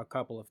minds of a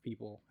couple of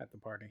people at the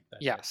party."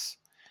 Yes,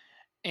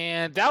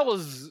 and that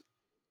was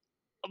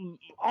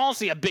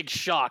honestly a big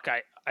shock.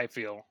 I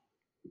feel.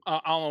 I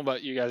don't know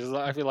about you guys.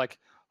 I feel like,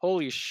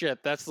 holy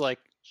shit, that's like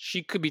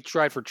she could be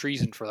tried for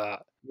treason for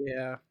that.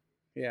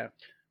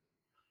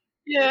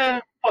 Yeah,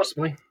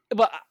 possibly.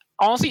 But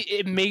honestly,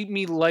 it made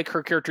me like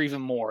her character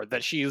even more,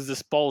 that she is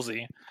this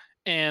ballsy.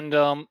 And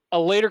a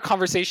later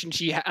conversation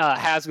she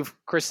has with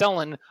Chris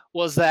Ellen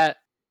was that,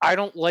 "I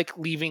don't like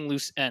leaving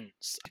loose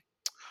ends."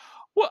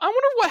 Well, I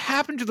wonder what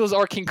happened to those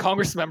Arcane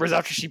Congress members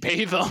after she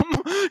paid them.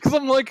 Because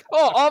I'm like,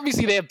 oh,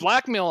 obviously they have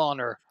blackmail on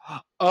her.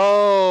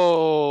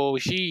 Oh,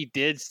 she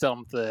did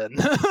something.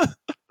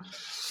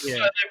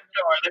 Yeah,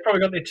 they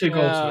probably got their 2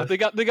 goals worth. They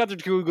got their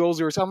 2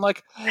 goals worth. So I'm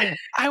like,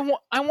 I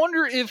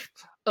wonder if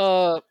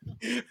I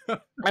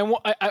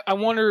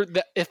wonder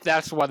that if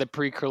that's why the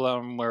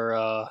pre-curriculum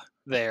were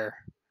there.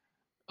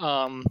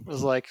 It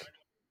was like, the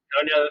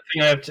only other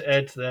thing I have to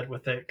add to that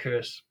with that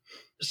curse,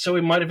 so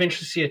we might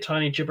eventually see a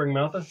tiny gibbering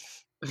mouther.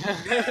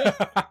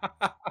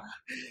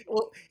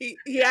 Well,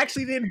 he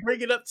actually didn't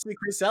bring it up to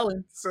Chris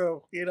Ellen,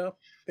 so there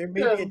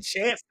may be a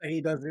chance that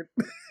he doesn't.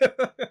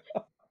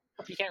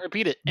 He can't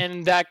repeat it,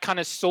 and that kind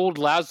of sold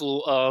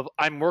Laszlo of,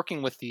 "I'm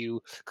working with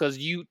you because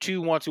you too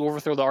want to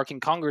overthrow the Arcane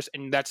Congress,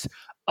 and that's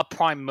a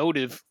prime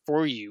motive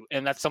for you,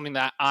 and that's something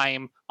that I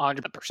am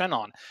 100%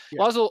 on."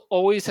 Yeah. Laszlo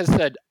always has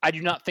said, "I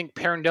do not think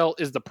Parendel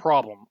is the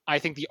problem. I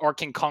think the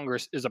Arcane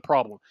Congress is a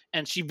problem,"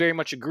 and she very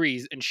much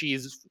agrees, and she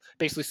is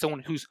basically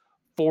someone who's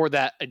for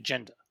that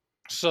agenda.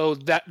 So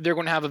that they're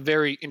going to have a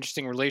very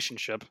interesting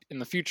relationship in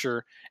the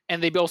future,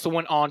 and they also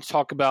went on to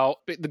talk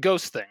about the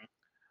ghost thing,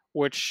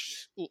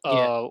 which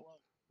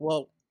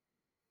well,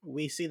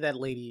 we see that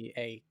Lady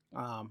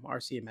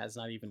RCM has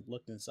not even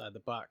looked inside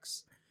the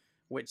box,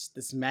 which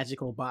this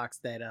magical box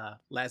that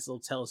Laszlo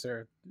tells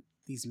her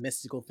these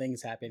mystical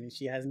things happen, and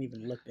she hasn't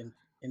even looked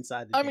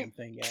inside the damn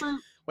thing yet. True.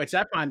 Which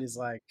I find is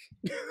like,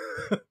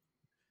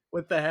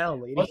 what the hell,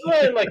 lady? Wasn't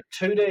it like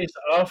 2 days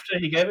after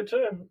he gave it to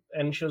her,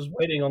 and she was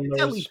waiting on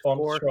the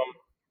response from?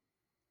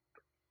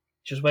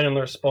 She was waiting on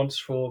the response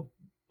for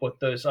what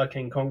those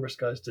Arcane Congress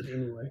guys did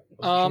anyway.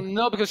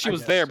 No, because she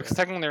was there, because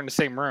technically they're in the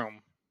same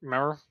room.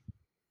 Remember?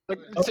 Like,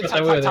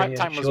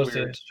 time was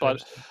weird,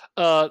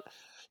 but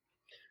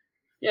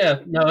yeah,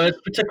 no, it's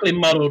particularly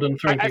muddled and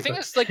thrown. I think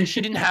it's like she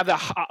didn't have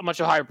that much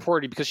of a high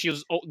priority because she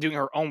was doing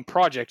her own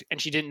project, and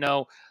she didn't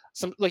know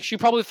she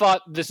probably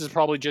thought this is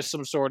probably just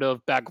some sort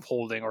of bag of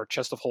holding or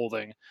chest of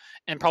holding,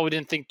 and probably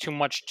didn't think too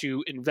much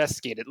to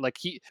investigate it. Like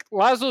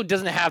Laszlo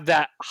doesn't have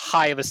that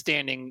high of a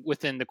standing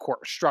within the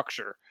court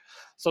structure,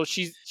 so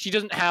she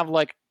doesn't have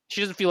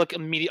she doesn't feel like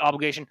immediate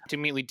obligation to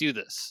immediately do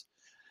this.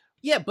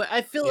 Yeah, but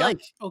I feel like,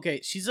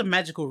 okay, she's a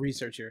magical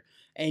researcher,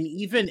 and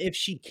even if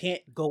she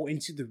can't go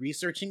into the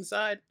researching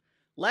side,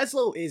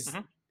 Laszlo is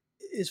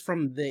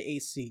from the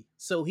AC,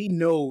 so he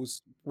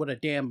knows what a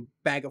damn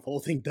bag of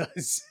holding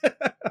does.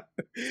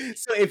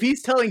 So if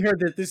he's telling her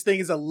that this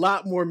thing is a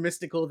lot more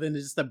mystical than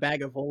just a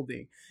bag of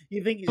holding,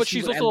 you think? But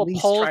she's also a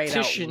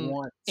politician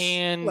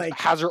and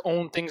has her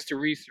own things to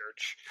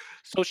research,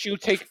 so she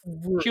would take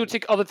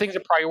other things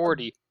a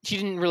priority. She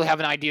didn't really have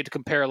an idea to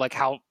compare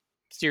how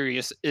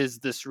serious is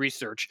this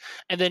research.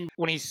 And then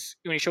when he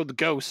showed the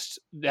ghost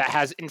that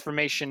has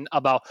information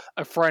about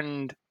a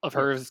friend of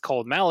hers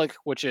called Malik,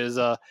 which is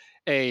a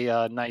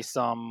nice nice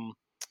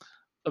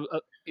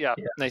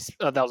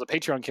that was a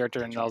Patreon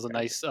character, and that was a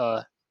nice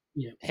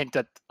hint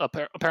that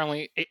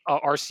apparently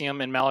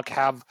RCM and Malik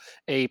have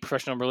a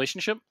professional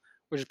relationship,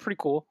 which is pretty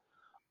cool.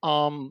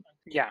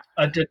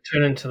 I did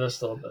turn into this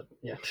a little bit.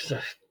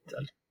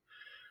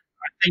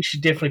 I think she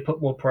definitely put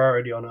more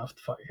priority on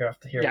after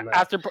hearing that.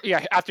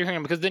 After hearing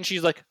him, because then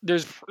she's like, there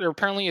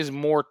apparently is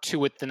more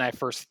to it than I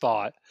first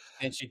thought.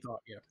 And she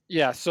thought,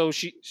 so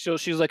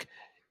she's like,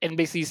 and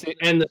basically,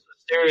 and this is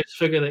mysterious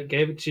figure that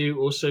gave it to you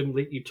also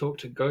let you talk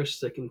to ghosts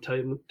that can tell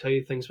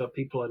you things about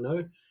people I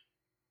know.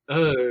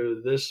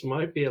 Oh, this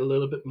might be a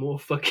little bit more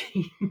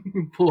fucking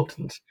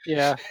important.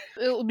 Yeah,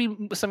 it'll be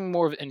something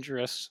more of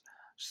interest.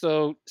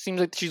 So seems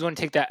like she's going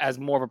to take that as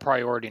more of a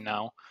priority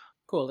now.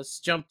 Cool. Let's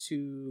jump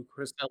to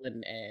Chris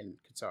Ellen and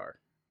Qatar.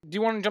 Do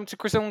you want to jump to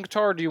Chris and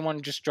Qatar, or do you want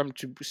to just jump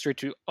to straight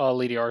to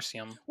Lady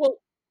Arceum? Well,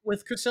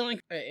 with Crystal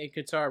and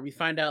Qatar, we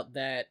find out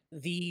that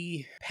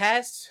the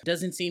past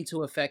doesn't seem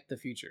to affect the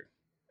future,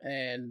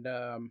 and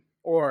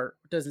or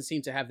doesn't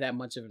seem to have that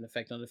much of an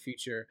effect on the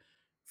future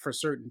for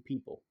certain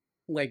people.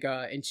 Like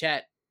in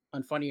chat,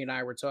 Unfunny and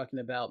I were talking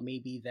about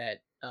maybe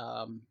that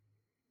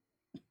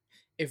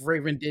if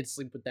Raven did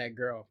sleep with that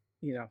girl,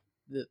 you know,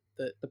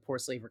 the poor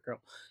slaver girl,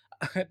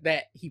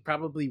 that he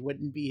probably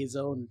wouldn't be his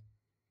own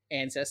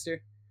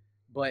ancestor,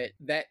 but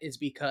that is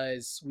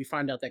because we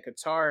find out that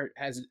Qatar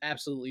has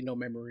absolutely no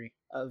memory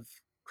of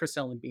Chris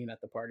Ellen being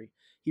at the party.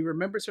 He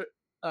remembers her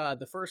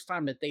the first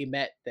time that they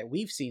met, that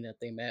we've seen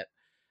that they met,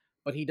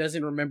 but he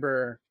doesn't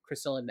remember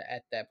Chris Ellen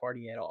at that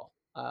party at all.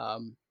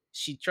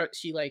 She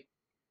like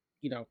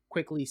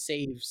quickly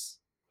saves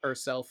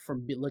herself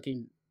from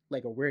looking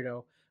like a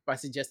weirdo by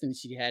suggesting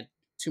she had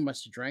too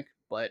much to drink.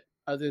 But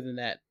other than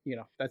that,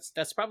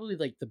 that's probably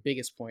like the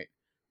biggest point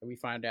that we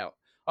find out.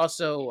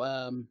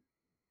 Also,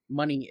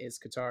 money is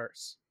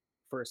Qatar's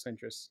first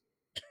interest.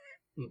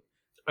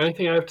 Only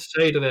thing I have to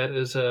say to that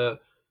is,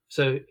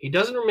 so he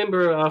doesn't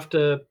remember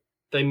after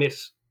they met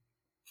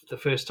the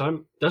first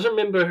time. Doesn't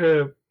remember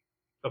her.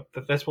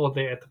 That's while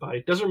they're at the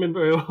party. Doesn't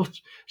remember her while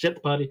she's at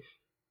the party.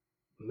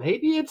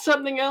 Maybe it's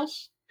something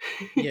else.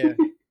 Yeah,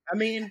 I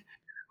mean,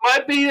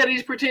 might be that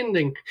he's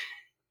pretending.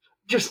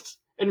 Just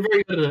and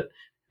very good at it.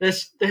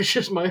 That's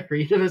just my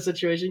read of the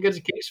situation because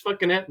it keeps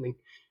fucking happening.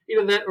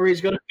 Either that or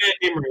he's got a bad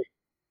memory.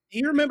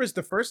 He remembers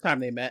the first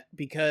time they met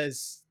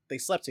because they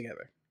slept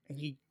together, and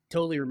he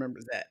totally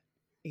remembers that.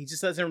 He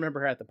just doesn't remember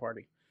her at the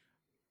party.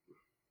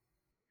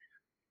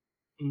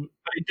 I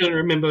don't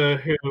remember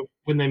her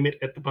when they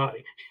met at the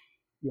party.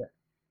 Yeah.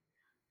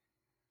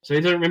 So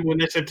he doesn't remember when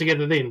they slept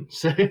together then.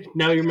 So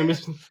now he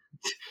remembers.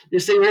 You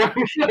see where I'm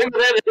going with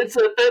that? It's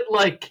a bit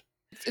like.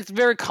 It's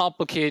very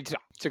complicated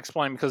to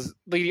explain because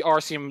Lady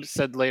Arceum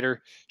said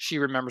later she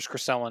remembers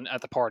Crescellin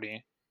at the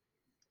party.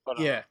 But,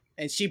 yeah,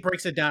 and she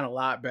breaks it down a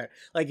lot better.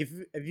 Like if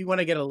you want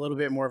to get a little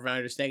bit more of an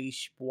understanding, you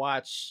should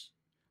watch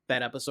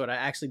that episode. I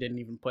actually didn't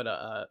even put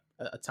a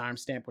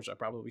timestamp, which I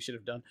probably should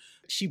have done.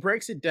 She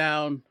breaks it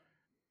down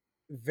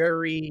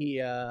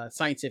very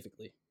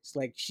scientifically. It's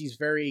like she's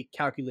very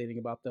calculating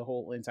about the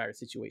whole entire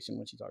situation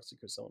when she talks to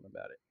Crescellin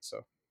about it.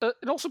 So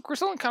and also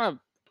Crescellin kind of,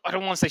 I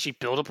don't want to say she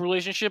built up a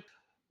relationship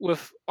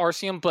with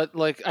Arceum, but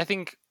like I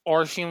think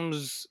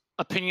Arceum's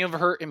opinion of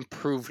her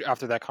improved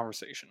after that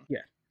conversation.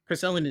 Yeah,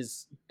 Crescellin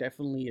is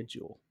definitely a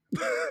jewel.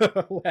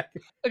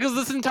 Because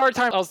this entire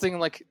time I was thinking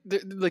like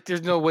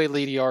there's no way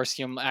Lady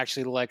Arceum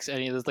actually likes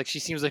any of this. Like she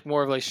seems like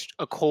more of like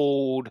a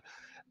cold.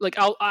 Like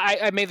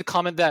I made the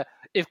comment that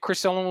if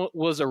Crescellin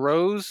was a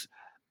rose,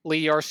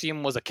 Lady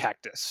Arceum was a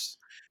cactus.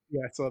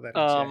 Yeah, I saw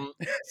that.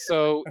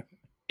 So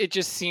it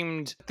just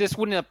seemed this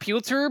wouldn't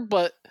appeal to her,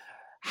 but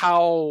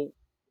how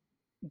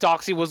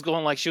Doxy was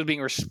going, like she was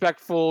being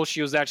respectful,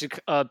 she was actually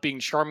being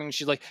charming.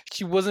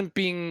 She wasn't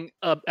being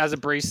as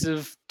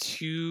abrasive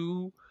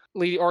to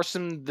Lady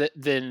Arceum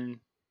than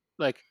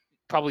like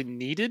probably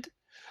needed.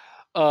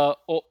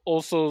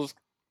 Also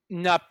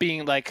not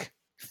being like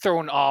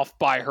thrown off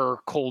by her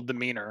cold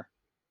demeanor.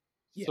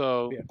 Yeah,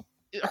 so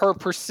her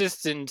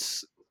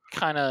persistence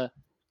kind of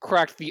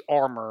cracked the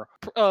armor.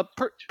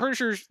 Pretty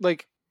sure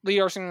like Lady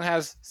Arceum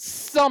has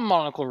some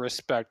monocle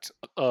respect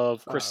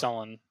of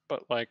Crescellin,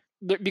 but like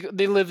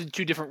they lived in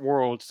two different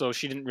worlds, so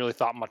she didn't really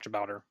thought much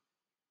about her.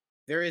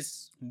 There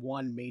is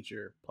one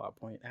major plot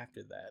point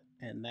after that,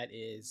 and that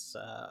is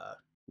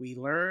we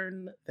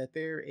learn that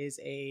there is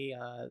a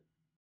how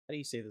do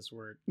you say this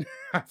word?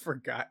 I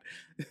forgot.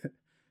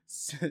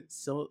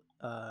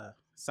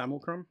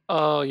 Simulacrum?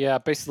 Oh yeah,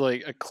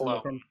 basically a clone.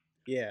 Simulacrum.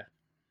 Yeah.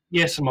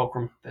 Yeah,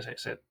 simulacrum. That's how I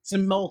said.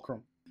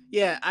 Simulacrum.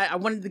 Yeah, I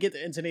wanted to get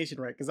the intonation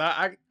right because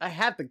I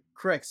had the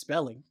correct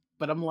spelling,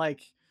 but I'm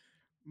like,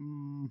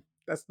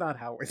 that's not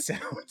how it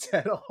sounds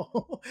at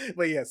all.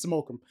 But yeah,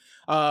 simulacrum.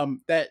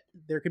 That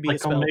there could be like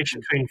a combination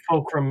between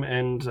fulcrum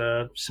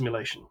and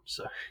simulation.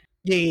 So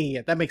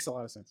yeah, that makes a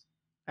lot of sense,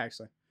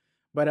 actually.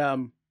 But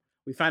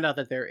we find out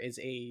that there is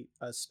a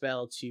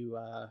spell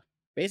to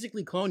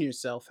basically clone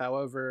yourself.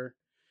 However,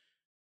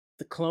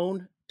 the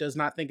clone does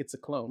not think it's a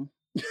clone.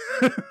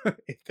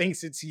 It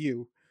thinks it's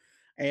you.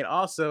 And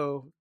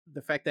also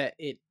the fact that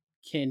it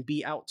can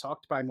be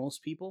out-talked by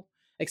most people,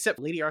 except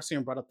Lady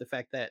Arceum brought up the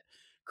fact that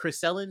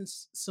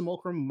Crescellin's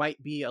simulacrum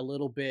might be a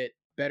little bit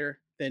better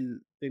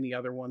than the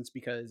other ones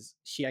because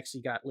she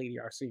actually got Lady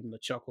Arceum to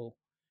chuckle,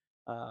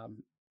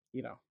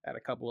 at a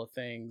couple of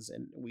things,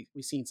 and we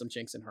seen some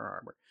chinks in her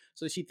armor.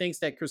 So she thinks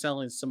that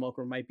Crescellin's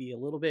simulacrum might be a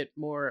little bit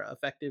more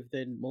effective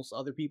than most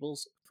other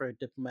people's for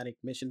diplomatic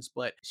missions,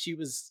 but she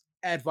was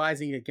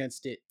advising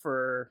against it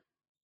for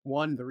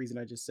one, the reason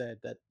I just said,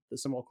 that the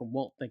simulacrum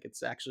won't think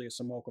it's actually a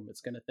simulacrum.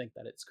 It's going to think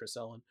that it's Chris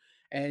Ellen.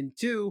 And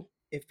two,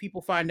 if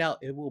people find out,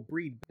 it will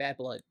breed bad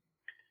blood.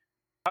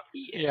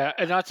 Yeah,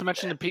 and not to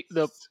mention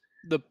the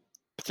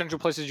potential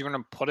places you're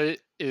going to put it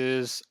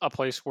is a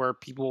place where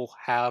people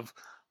have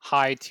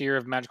high tier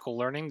of magical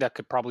learning that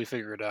could probably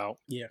figure it out.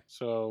 Yeah.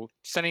 So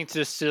sending to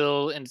the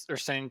Sill or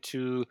sending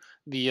to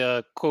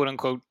the quote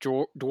unquote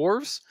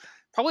dwarves,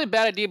 probably a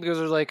bad idea because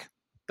they're like,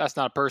 that's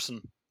not a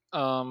person.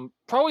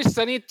 Probably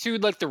sending it to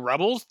like the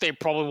rebels, they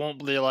probably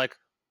won't be like,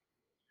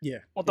 yeah,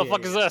 what the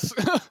fuck is this?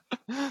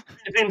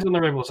 Depends on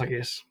the rebels, I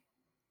guess.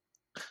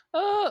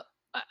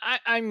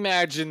 I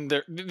imagine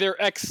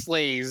they're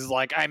ex-slaves.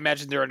 Like, I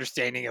imagine their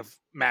understanding of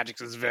magic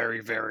is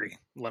very, very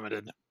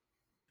limited.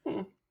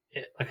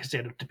 Yeah, like I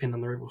said, it depends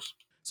on the rebels.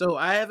 So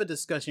I have a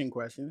discussion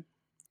question.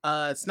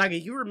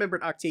 Snaggy, you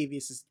remembered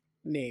Octavius's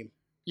name.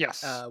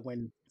 Yes.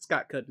 When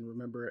Scott couldn't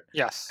remember it.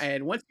 Yes.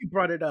 And once you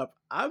brought it up,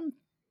 I'm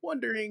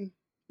wondering,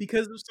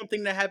 because of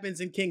something that happens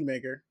in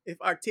Kingmaker, if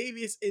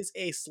Octavius is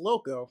a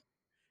Sloko.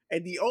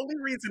 And the only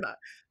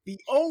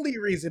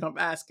reason I'm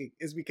asking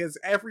is because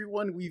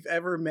everyone we've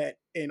ever met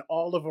in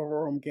all of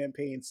Aurorum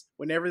campaigns,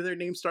 whenever their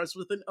name starts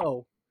with an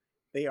O,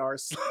 they are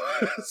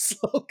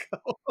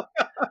Sloko.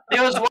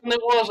 There was one that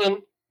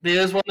wasn't.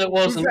 There's one that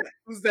wasn't.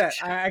 Who's that?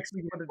 I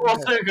actually wanted to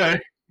know.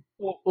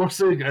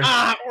 Orsugo.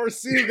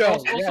 Orsugo.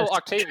 Also Yes.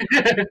 Octavia.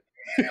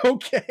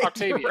 Okay.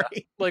 Octavia.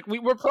 Right. Like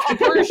I'm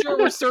pretty sure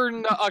we're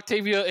certain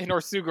Octavia and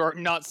Orsugo are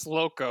not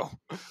Sloko.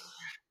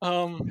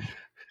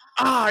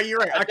 You're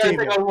right. I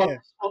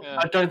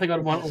don't think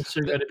I'd want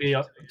Orsugo to be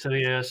up to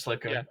the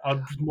Sloko. Yeah.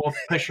 I'd more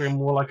picture him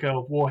more like a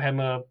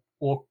Warhammer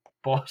orc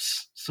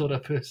boss sort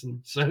of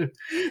person. So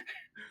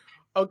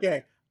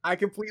okay. I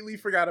completely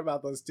forgot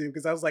about those two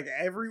because I was like,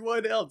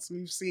 everyone else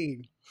we've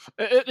seen.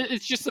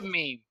 It's just a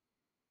meme.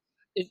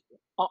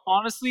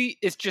 Honestly,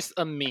 it's just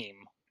a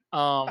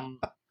meme.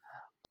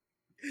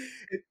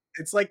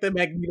 It's like the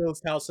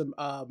Magneto's House of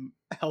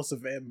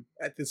M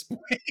at this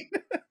point.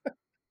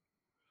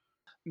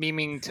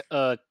 Memeing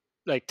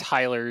like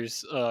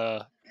Tyler's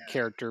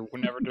character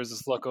whenever there's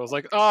a Sloko. I was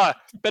like,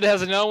 bet it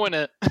has an O in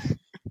it.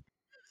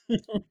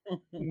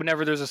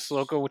 Whenever there's a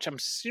Sloko, which I'm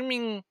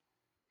assuming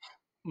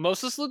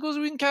most of the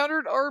Slokos we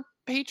encountered are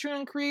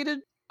Patreon created.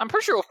 I'm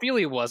pretty sure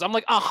Ophelia was. I'm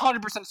like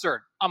 100%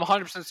 certain. I'm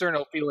 100%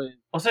 certain Ophelia.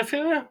 Was it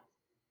Ophelia?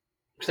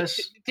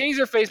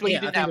 Taserface, but he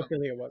didn't have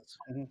Ophelia was.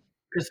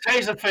 Because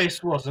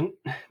Taserface wasn't.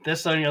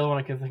 That's the only other one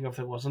I can think of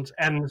that wasn't.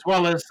 And as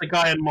well as the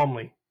guy in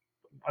Momley.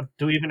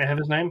 Do we even have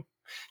his name?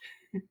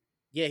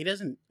 Yeah, he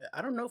doesn't.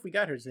 I don't know if we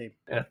got his name.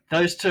 Yeah,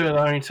 those two are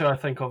the only two I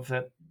think of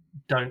that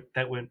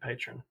weren't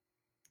patron.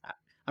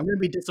 I'm going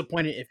to be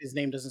disappointed if his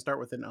name doesn't start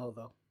with an O,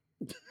 though.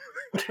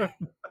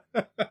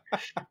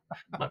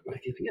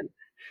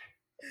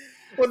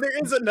 Well,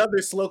 there is another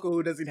Sloko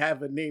who doesn't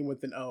have a name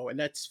with an O, and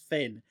that's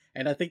Finn.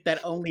 And I think that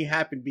only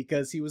happened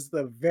because he was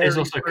the very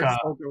first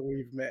Sloko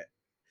we've met.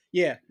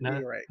 Yeah, no,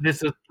 you're right.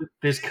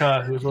 There's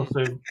Car, who was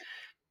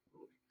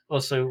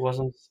also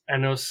wasn't,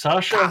 and it was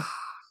Sasha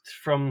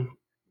from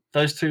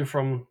those two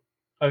from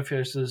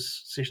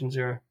Ophios's Session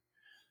 0.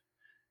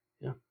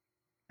 Yeah.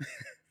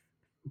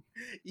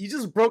 You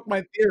just broke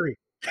my theory.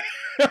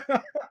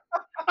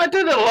 I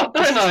do that a lot,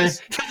 don't I? It's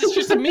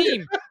just a meme.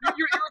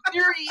 Your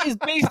theory is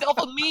based off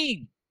a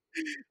meme.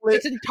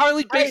 It's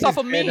entirely based off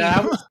a meme.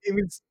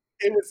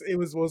 It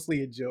was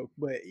mostly a joke,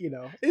 but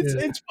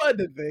it's fun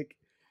to think.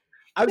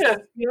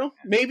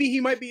 Maybe he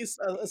might be a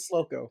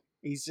Sloko.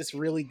 He's just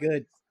really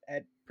good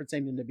at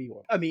pretending to be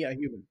one. I mean, a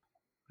human.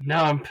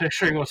 Now I'm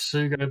picturing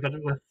Orsugo, but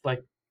with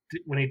like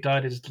when he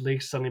died, his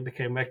legs suddenly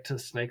became back to the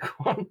snake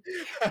one.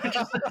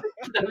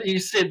 You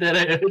said that,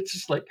 it's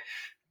just like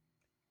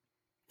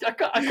I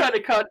kind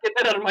of can't get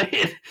that out of my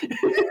head.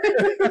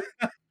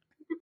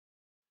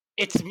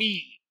 It's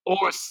me,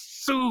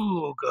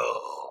 Orsugo.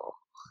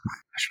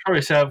 I should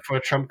probably set up for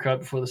a trump card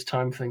before this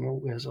time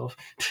thing wears off.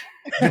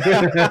 I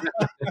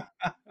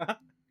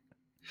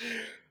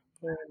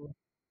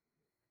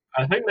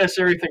think that's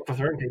everything for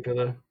Thronekeeper,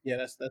 though. Yeah,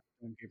 that's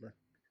Thronekeeper.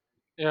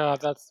 Yeah,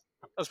 that's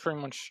pretty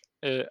much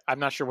it. I'm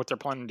not sure what they're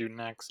planning to do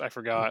next. I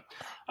forgot.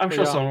 I'm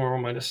sure someone will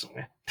remind us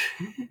somewhere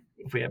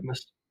if we have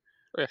missed.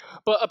 Yeah.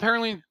 But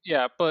apparently,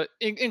 but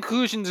in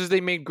conclusions is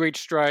they made great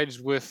strides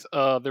with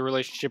the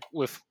relationship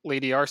with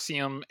Lady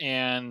Arceum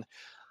and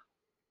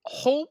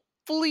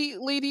hopefully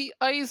Lady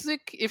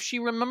Isaac, if she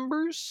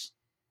remembers.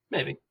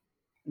 Maybe.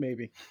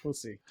 We'll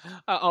see.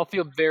 I'll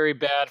feel very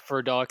bad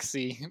for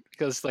Doxy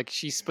because like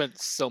she spent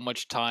so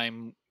much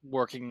time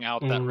working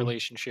out that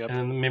relationship.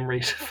 And the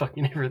memories of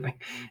fucking everything.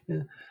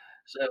 Yeah.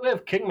 So we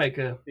have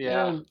Kingmaker.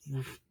 Yeah.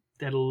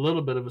 They had a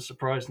little bit of a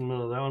surprise in the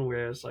middle of that one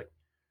where it's like,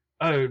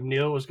 oh,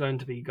 Neil was going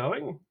to be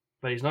going,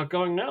 but he's not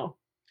going now.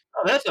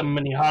 Oh, that's a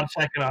mini heart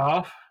attack and a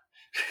half.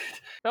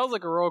 That was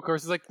like a roller coaster.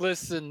 It's like,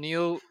 listen,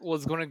 Neil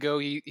was going to go.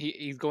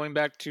 He's going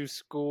back to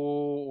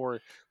school or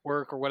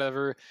work or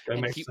whatever.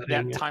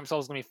 That time slot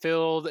was going to be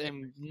filled.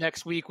 And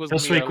next week was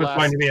this week was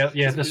going to be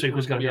this week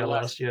was going to be our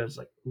last year. It's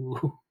like,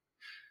 ooh.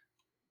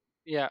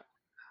 Yeah.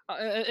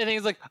 and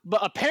he's like,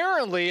 but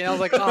apparently, and I was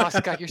like, oh,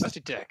 Scott, you're such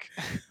a dick.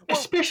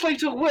 Especially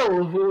to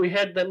Will, where we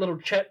had that little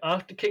chat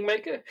after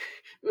Kingmaker,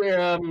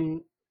 where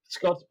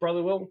Scott's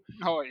brother Will.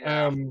 Oh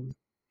yeah.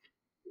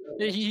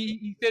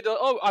 He said,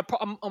 "Oh,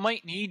 I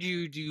might need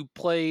you to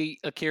play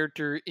a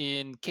character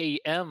in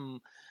KM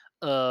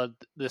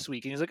this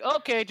week," and he's like,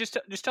 "Okay, just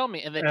tell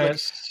me." And then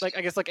like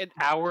I guess like an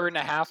hour and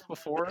a half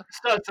before,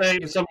 starts at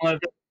 8 and something like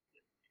that,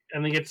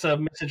 and he gets a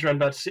message around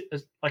about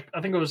like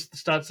I think it was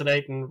starts at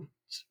 8 and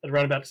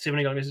around about 7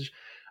 he got a message.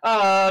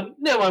 No,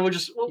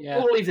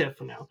 we'll leave that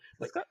for now.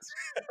 Like,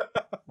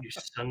 you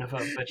son of a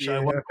bitch! Yeah. I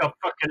woke up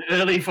fucking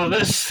early for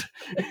this.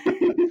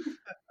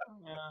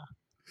 Yeah,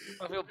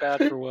 I feel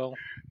bad for Will.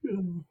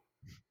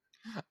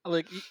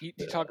 Like he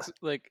talks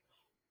like.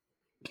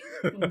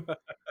 I'm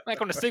not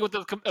going to say what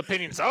the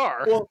opinions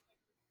are. Well,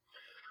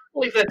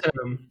 leave that to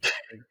him.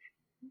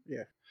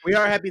 Yeah, we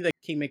are happy that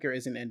Kingmaker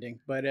isn't ending,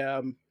 but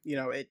you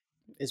know,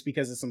 it's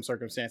because of some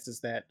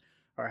circumstances that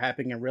are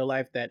happening in real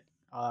life that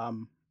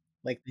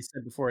like they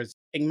said before, is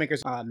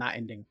Kingmaker's not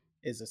ending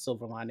is a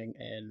silver lining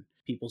in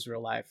people's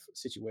real life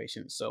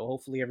situations. So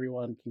hopefully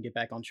everyone can get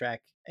back on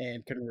track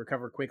and can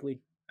recover quickly.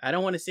 I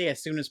don't want to say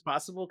as soon as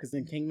possible because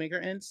then Kingmaker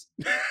ends,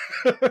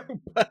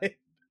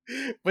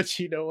 but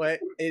you know what?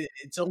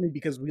 It's only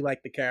because we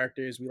like the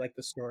characters, we like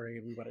the story,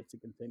 and we want it to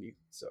continue.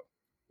 So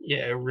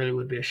yeah, it really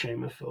would be a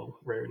shame if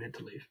Raven had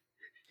to leave.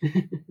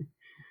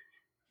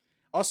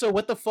 Also,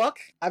 what the fuck?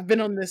 I've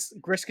been on this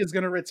Griska's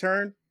gonna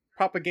return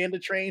propaganda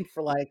train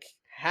for like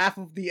half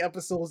of the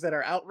episodes that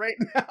are out right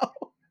now,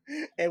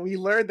 and we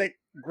learned that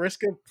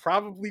Griska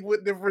probably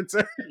wouldn't have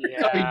returned.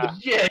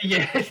 Yeah,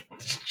 yeah.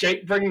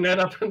 Jake bringing that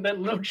up in that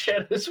little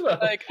chat as well.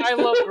 Like, I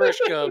love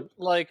Grishka.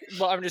 Like,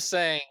 but I'm just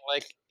saying,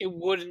 like, it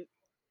wouldn't.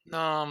 No,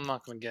 I'm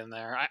not going to get in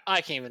there.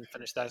 I can't even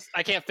finish that.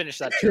 I can't finish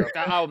that joke.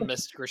 I'll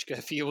miss Grishka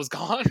if he was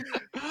gone.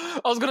 I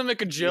was going to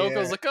make a joke. Yeah.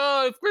 I was like,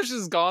 oh, if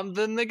Grishka's gone,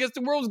 then I guess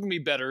the world's going to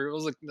be better. I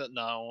was like,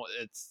 no,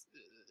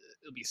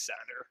 it'll be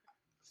sadder.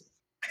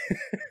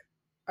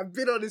 I've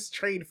been on this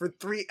train for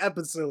 3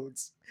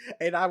 episodes,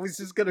 and I was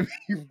just gonna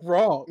be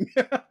wrong.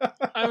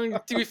 I mean,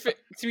 to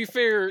be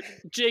fair,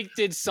 Jake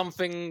did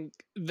something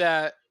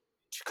that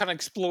to kind of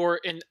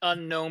explore an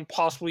unknown,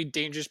 possibly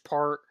dangerous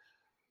part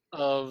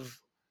of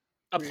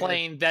a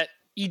plane that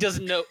he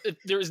doesn't know. If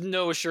there's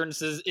no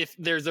assurances if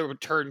there's a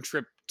return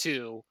trip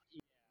to.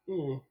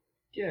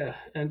 Yeah,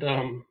 and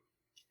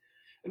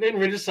then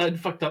Regicide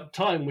fucked up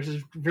time, which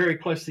is very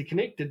closely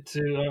connected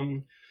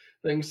to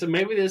things. So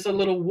maybe there's a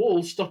little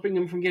wall stopping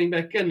him from getting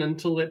back in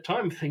until that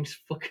time thing's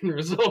fucking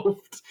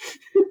resolved.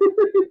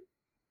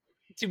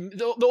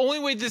 The only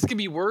way this could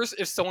be worse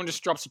if someone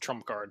just drops a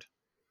trump card.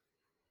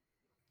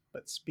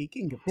 But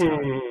speaking of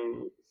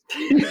time,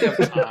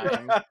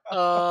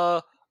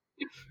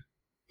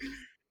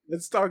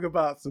 let's talk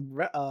about some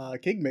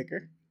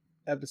Kingmaker,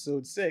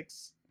 episode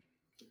 6.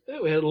 Yeah,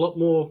 we had a lot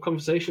more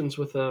conversations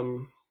with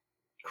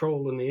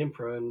Kroll and the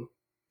Emperor, and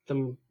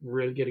them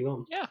really getting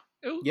on. Yeah,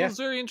 it was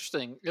very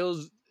interesting.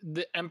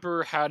 The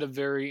Emperor had a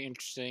very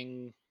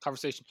interesting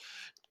conversation.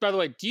 By the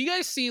way, do you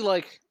guys see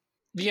like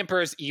the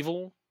Emperor as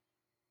evil?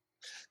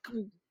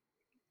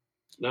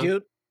 No?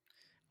 Dude,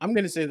 I'm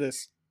gonna say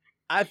this.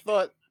 I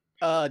thought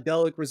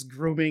Delic was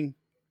grooming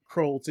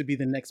Kroll to be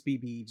the next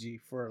BBEG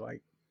for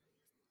like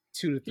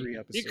 2 to 3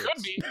 episodes. He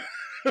could be.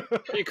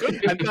 He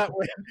could be.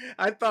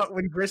 I thought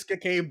when Griska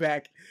came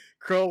back,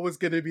 Kroll was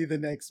gonna be the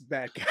next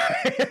bad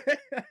guy.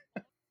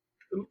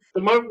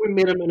 The moment we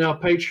met him in our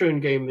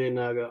Patreon game there,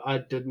 Naga, I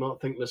did not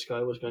think this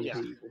guy was going to be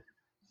evil.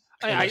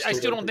 I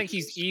still don't think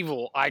he's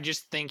evil. I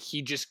just think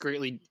he just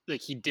greatly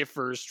he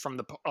differs from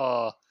the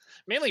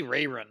mainly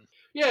Rayron.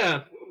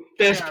 Yeah,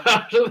 that's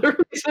part of the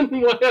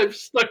reason why I've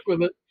stuck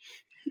with it.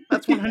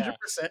 That's 100%.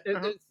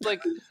 It's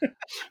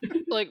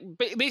like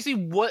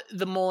basically what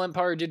the Mole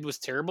Empire did was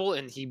terrible,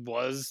 and he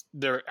was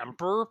their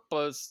emperor.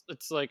 But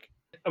it's like,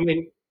 I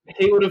mean,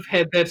 he would have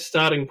had that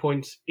starting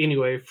point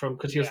anyway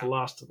because he was the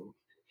last of them.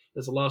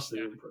 There's the last of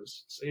the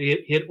emperors. So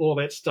he had all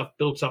that stuff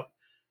built up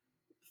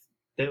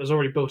that was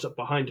already built up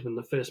behind him in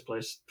the first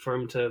place for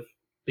him to have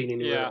been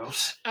anywhere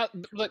else.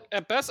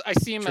 At best, I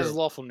see him as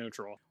lawful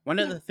neutral. One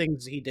of the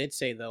things he did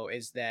say, though,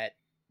 is that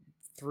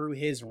through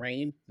his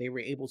reign, they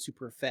were able to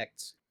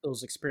perfect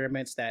those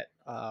experiments that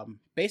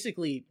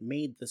basically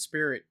made the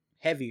spirit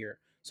heavier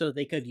so that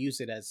they could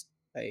use it as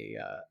a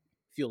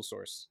fuel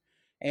source.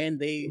 And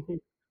they,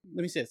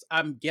 let me say this,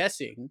 I'm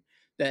guessing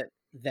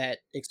that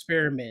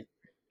experiment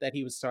that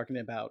he was talking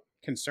about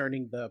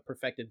concerning the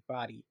perfected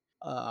body,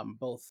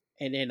 both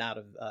in and out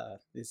of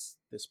this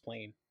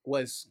plane,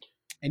 was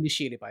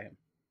initiated by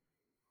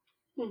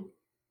him.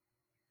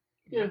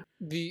 Yeah.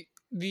 The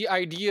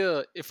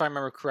idea, if I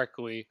remember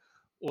correctly,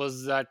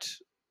 was that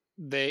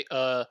they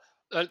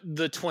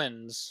the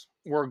twins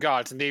were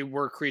gods and they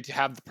were created to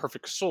have the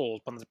perfect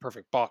souls but not the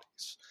perfect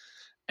bodies.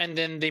 And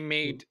then they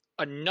made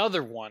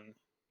another one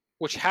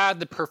which had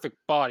the perfect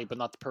body but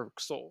not the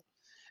perfect soul.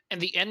 And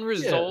the end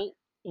result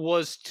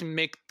was to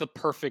make the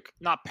perfect,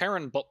 not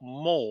parent, but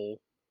mole,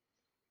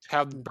 to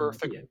have the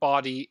perfect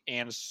body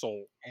and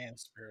soul. And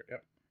spirit,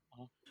 yep.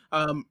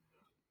 Um,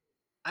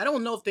 I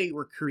don't know if they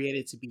were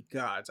created to be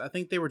gods. I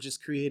think they were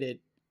just created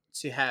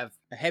to have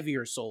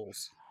heavier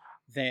souls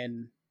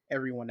than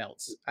everyone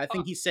else. I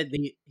think he said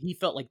he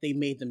felt like they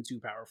made them too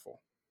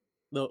powerful.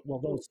 Well,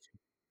 those two.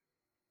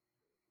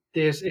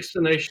 There's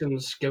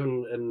explanations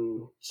given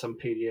in some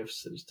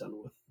PDFs that he's done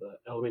with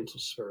elemental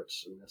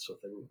spirits and that sort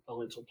of thing,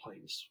 elemental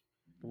planes,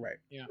 Right.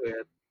 Yeah.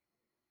 where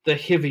the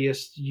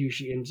heaviest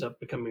usually ends up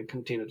becoming a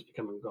contender to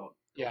becoming a god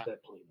Yeah. of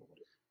that plane. Or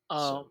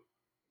whatever.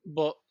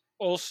 But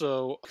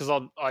also, because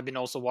I've been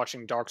also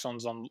watching Dark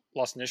Souls on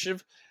Lost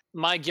Initiative,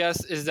 my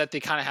guess is that they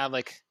kind of had,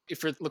 like,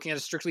 if you're looking at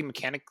it strictly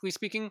mechanically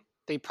speaking,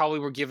 they probably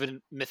were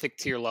given mythic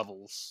tier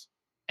levels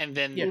and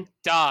then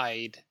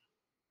died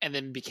and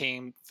then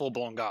became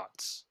full-blown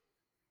gods.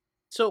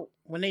 So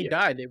when they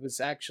died, it was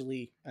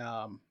actually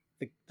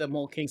the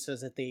Mole King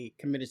says that they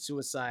committed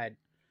suicide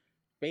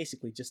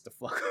basically just to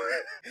fuck.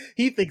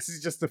 He thinks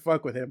it's just to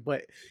fuck with him,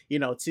 but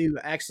to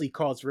actually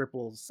cause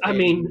ripples. I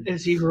mean,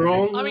 is he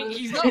wrong? I mean,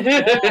 he's not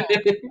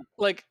wrong.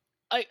 Like,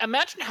 I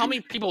imagine how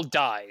many people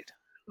died.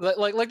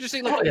 Like just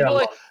say,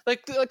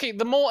 okay,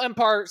 the Mole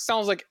Empire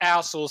sounds like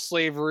asshole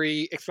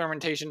slavery,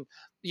 experimentation.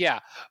 Yeah,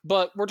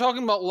 but we're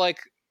talking about like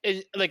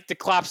the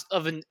collapse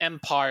of an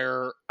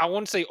empire. I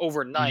wouldn't say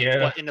overnight,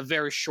 but in a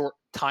very short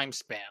time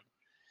span.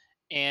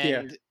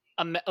 And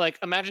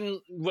imagine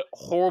what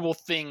horrible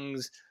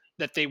things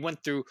that they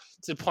went through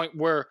to the point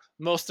where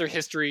most of their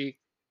history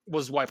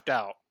was wiped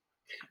out.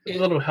 A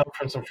little help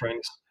from some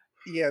friends.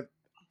 Yeah,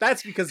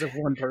 that's because of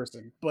one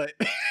person. But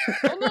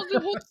well,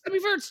 to be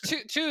fair, it's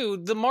two.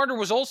 The martyr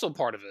was also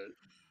part of it.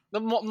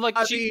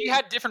 She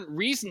had different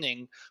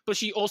reasoning, but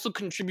she also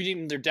contributed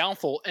in their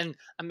downfall. And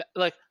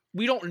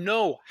we don't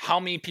know how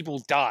many people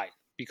died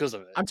because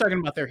of it. I'm talking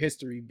about their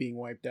history being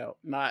wiped out,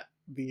 not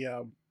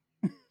the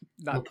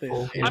not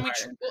the.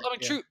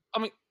 True.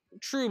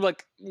 True.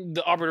 Like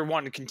the Arbiter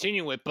wanted to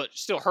continue it, but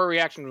still, her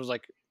reaction was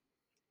like,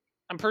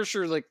 I'm pretty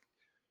sure like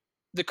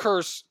the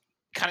curse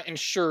kind of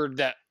ensured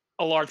that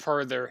a large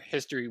part of their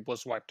history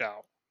was wiped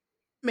out.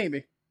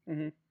 Maybe.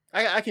 Mm-hmm.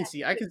 I can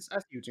see. I see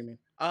what you mean.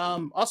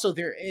 Also,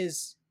 there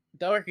is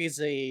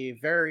a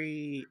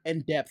very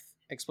in-depth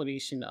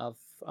explanation of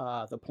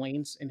the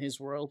planes in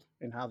his world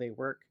and how they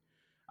work.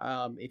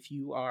 If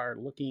you are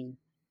looking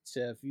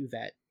to view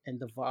that in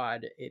the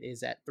VOD, it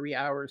is at 3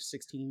 hours,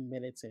 16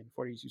 minutes, and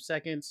 42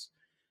 seconds.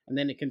 And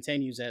then it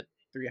continues at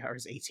 3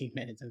 hours, 18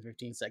 minutes, and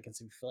 15 seconds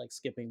if you feel like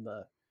skipping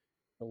the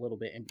little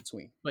bit in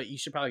between. But you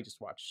should probably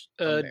just watch.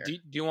 Do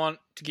you want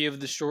to give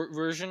the short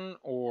version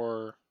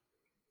or?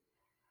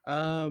 With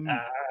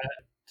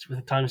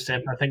a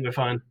timestamp, I think we're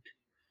fine.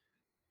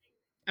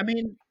 I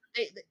mean,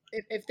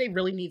 if they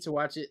really need to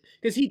watch it,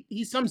 because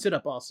he sums it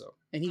up also,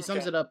 and he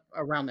sums it up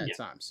around that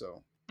time.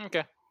 So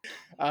okay.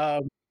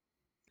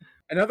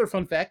 Another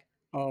fun fact: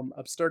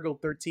 Abstergo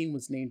 13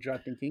 was named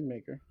dropped in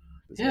Kingmaker.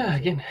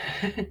 Again.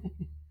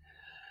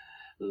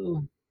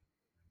 The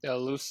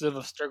elusive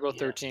Abstergo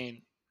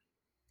 13.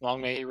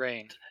 Long may he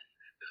reign.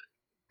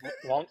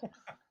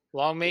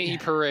 Long may he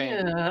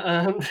parade.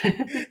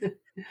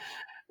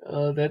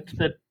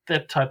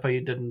 That typo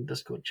you did in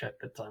Discord chat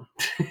that time.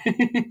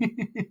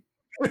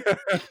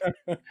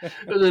 It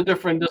was a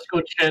different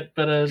Discord chat,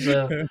 but as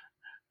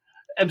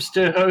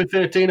Absterho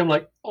 13, I'm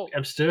like,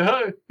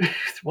 Absterho?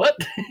 What?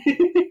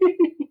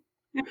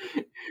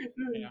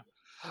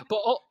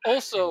 But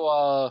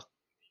also,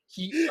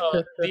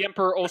 the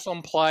Emperor also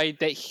implied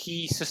that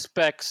he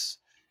suspects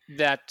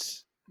that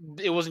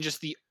it wasn't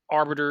just the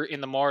Arbiter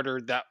and the Martyr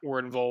that were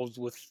involved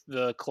with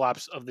the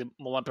collapse of the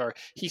Mole Empire.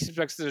 He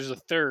suspects there's a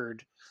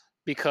third,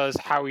 because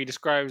how he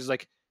describes,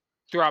 like,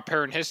 throughout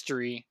Parent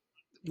history,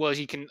 what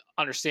he can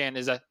understand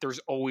is that there's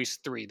always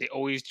three. They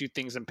always do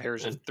things in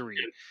pairs of three.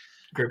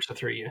 Groups of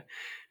three,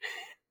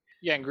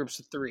 Yeah, in groups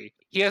of three.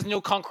 He has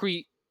no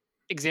concrete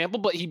example,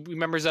 but he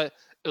remembers that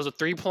it was a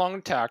three-pronged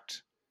attack,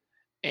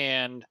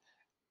 and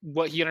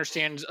what he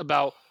understands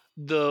about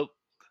the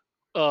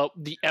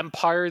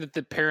empire that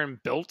the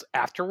Parent built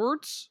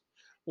afterwards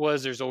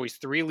was there's always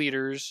three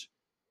leaders,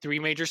 three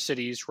major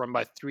cities run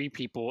by three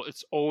people.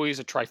 It's always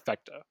a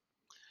trifecta.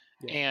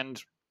 Yeah.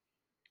 And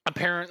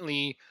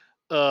apparently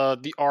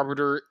the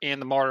Arbiter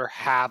and the Martyr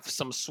have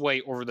some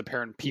sway over the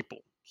Parent people.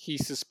 He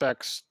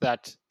suspects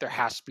that there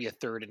has to be a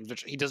third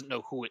individual. He doesn't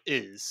know who it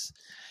is.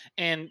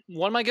 And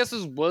one of my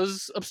guesses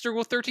was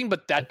Abstergo 13,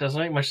 but that doesn't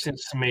make much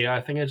sense to me. I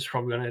think it's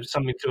probably going to have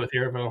something to do with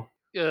Eroville.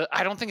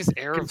 I don't think it's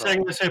Eroville.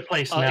 Considering it's her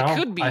place now, it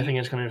could be. I think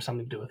it's going to have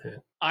something to do with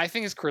her. I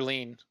think it's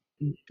Krillin,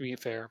 to be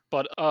fair.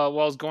 But what I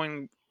was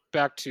going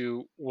back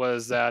to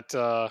was that,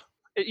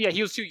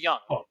 he was too young.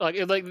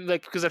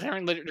 Because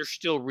apparently they're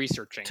still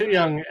researching. Too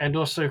young, and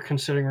also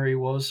considering where he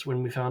was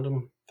when we found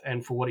him,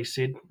 and for what he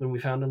said when we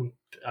found him,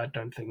 I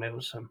don't think that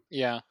was him.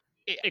 Yeah.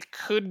 It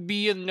could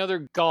be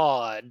another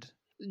god.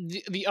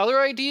 The other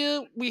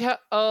idea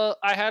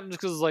I had,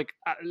 because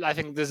I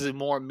think this is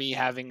more me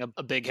having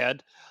a big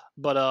head,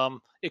 but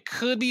it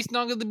could be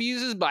Snug of the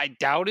Muses, but I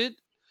doubt it,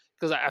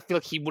 because I feel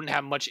like he wouldn't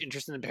have much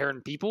interest in the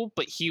Parent people,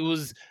 but he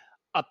was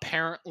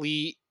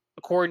apparently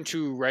according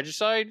to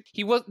Regicide,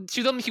 he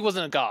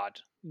wasn't a god.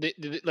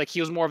 Like he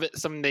was more of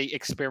something they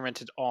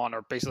experimented on,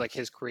 or basically like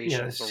his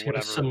creations or he whatever.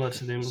 was similar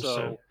to them,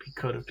 so he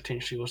could have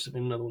potentially also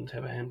been another one to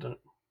have a hand on it.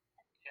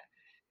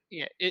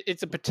 Yeah,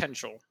 it's a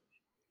potential.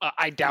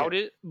 I doubt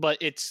it, but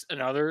it's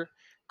another.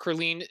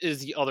 Krillin is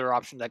the other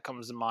option that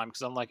comes to mind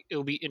because I'm like,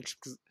 it'll be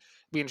interesting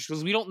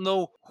because we don't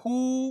know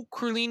who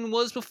Krillin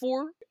was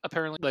before.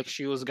 Apparently, like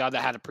she was a god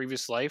that had a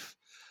previous life,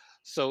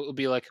 so it'll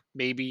be like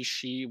maybe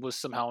she was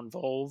somehow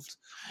involved.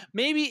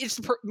 Maybe it's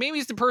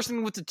the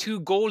person with the 2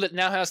 gold that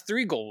now has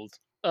 3 gold.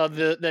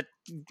 That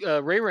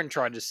Rayron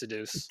tried to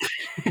seduce.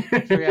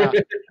 So, yeah.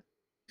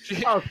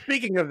 Oh,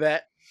 speaking of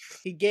that,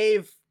 he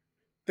gave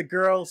the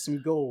girl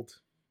some gold.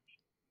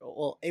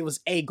 Well, it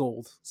was a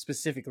gold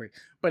specifically,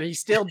 but he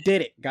still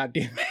did it. God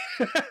damn it!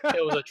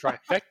 It was a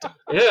trifecta.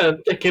 Yeah,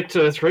 they kept to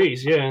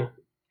 3s. Yeah.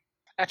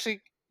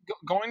 Actually,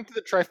 going to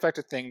the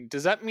trifecta thing,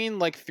 does that mean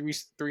like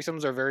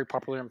threesomes are very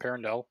popular in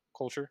Parendel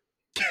culture?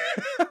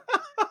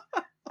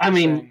 I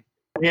mean,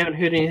 we haven't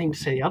heard anything to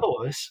say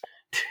otherwise.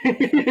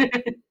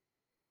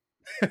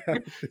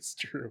 It's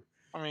true.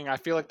 I mean, I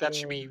feel like that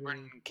should be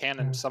written in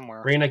canon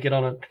somewhere. Rena, get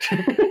on it.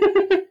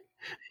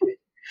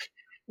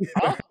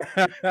 Huh?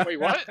 Wait,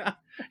 what?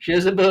 She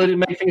has the ability to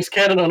make things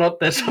canon or not.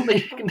 That's something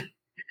you can do.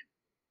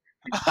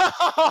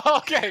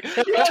 Okay.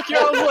 I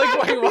was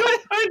like, wait,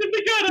 what? I didn't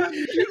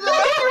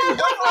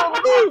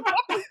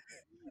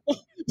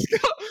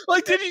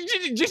Like, did you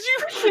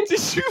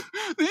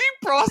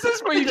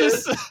process what you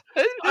just said?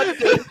 I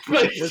did,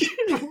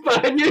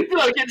 but I knew that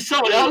I would get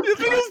someone else. I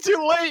think it was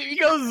too late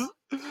because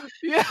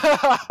yeah,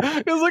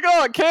 it was like,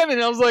 oh,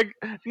 canon. I was like,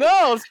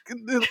 no,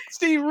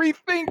 Steve,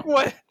 rethink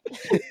what.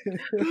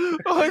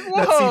 I'm like,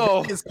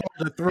 whoa, It's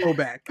called a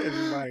throwback.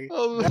 Like,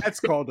 that's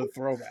called a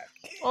throwback.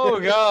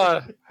 Oh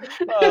god.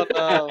 Oh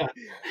no.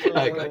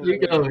 I got you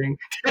going.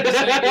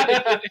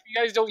 If you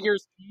guys don't hear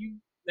Steve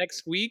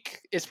next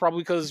week, it's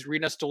probably because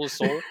Rena stole his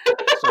soul.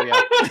 So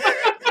yeah.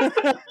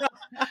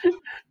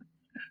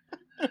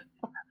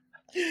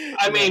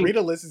 I mean, Rita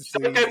listens to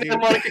gave me the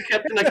moniker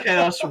Captain of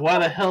Chaos. Why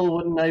the hell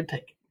wouldn't I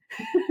take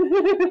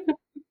it?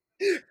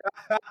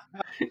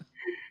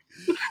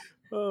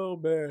 Oh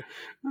man.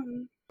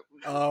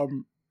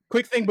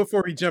 Quick thing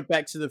before we jump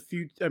back to the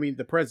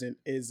the present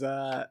is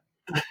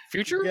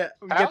Future? Yeah,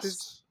 we Past? get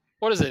this.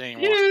 What is it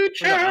anymore?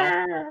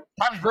 Future.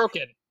 Time's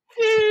broken.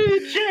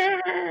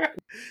 Future.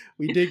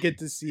 We did get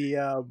to see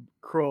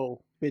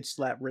Kroll bitch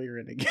slap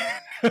Rayron again.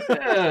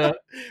 Yeah.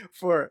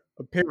 For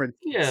appearance.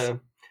 Yeah.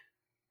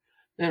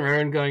 And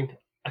Rayron going,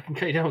 I can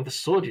cut you down with the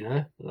sword, you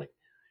know? Like,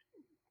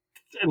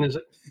 and there's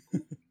like,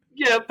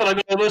 yeah, but I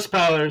got all this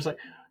power. It's like,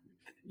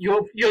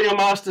 your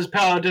master's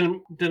power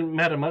didn't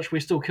matter much.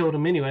 We still killed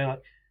him anyway.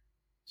 Like,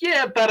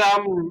 yeah, but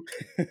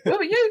where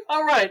were you?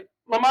 All right,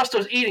 my master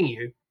was eating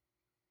you.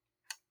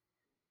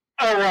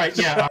 All right,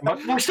 yeah,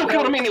 we still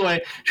killed him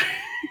anyway.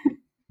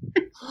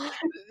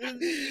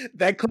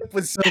 That clip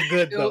was so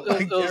good though.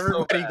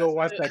 Everybody go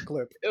watch that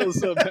clip. It was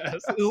so bad.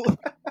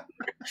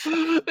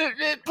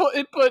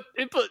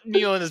 It put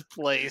Neo in his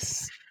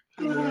place.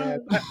 Yeah,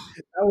 that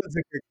was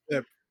a good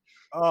clip.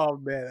 Oh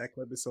man, that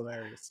clip is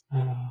hilarious.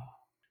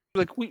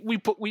 Like we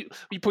put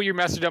your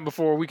master down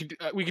before we could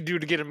do it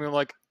to get him. And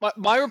like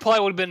my reply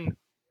would have been,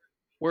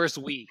 "Where's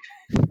we?"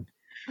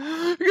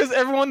 Because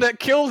everyone that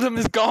killed him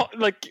is gone.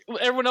 Like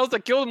everyone else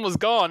that killed him was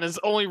gone. It's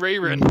only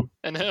Rayron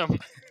and him.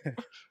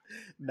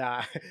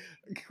 Nah,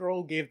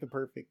 Kroll gave the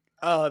perfect.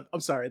 I'm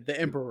sorry, the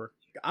Emperor.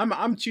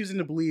 I'm choosing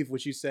to believe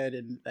what you said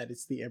and that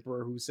it's the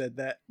Emperor who said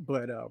that.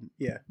 But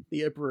yeah,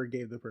 the Emperor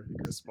gave the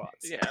perfect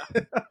response. Yeah.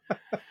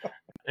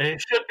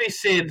 It should be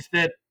said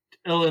that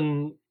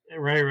Ellen,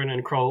 Rayron,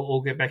 and Kroll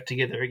all get back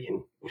together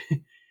again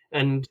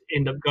and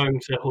end up going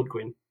to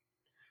Hordgwyn.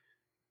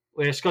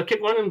 Where Scott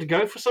kept wanting them to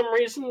go for some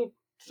reason,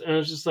 and I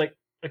was just like,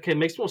 okay, it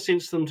makes more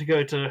sense for them to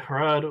go to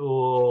Harad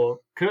or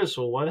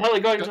Kursor. Why the hell are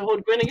they going to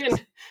Hordgwyn again?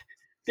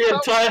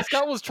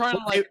 Scott was trying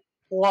to like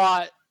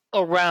plot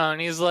around.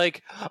 He's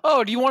like,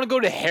 "Oh, do you want to go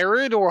to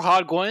Herod or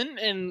Hogwen?"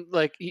 And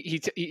like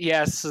he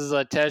asks his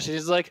Tesh, and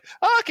he's like,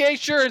 "Okay,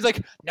 sure." He's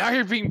like, "Now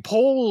you're being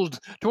pulled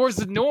towards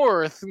the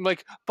north,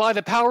 like by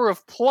the power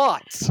of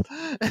plot."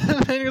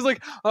 And he was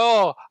like,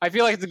 "Oh, I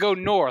feel like I have to go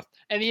north."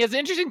 And he has an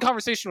interesting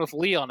conversation with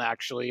Leon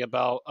actually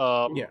about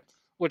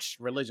which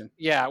religion.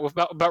 Yeah,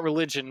 about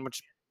religion,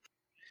 which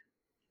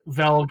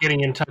Val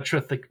getting in touch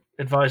with the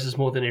advisors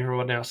more than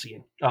everyone else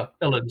again. Oh,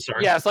 Ellen,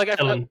 sorry. Yeah, it's like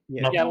Ellen.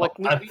 Yeah.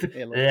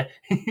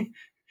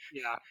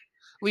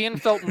 Leon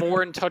felt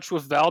more in touch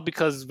with Val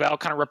because Val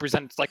kind of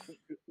represents like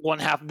one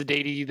half of the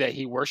deity that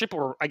he worshipped,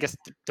 or I guess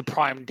the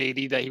prime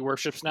deity that he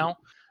worships now.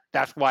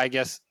 That's why I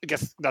guess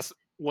that's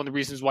one of the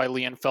reasons why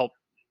Leon felt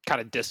kind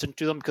of distant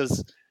to them,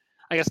 because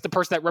I guess the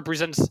person that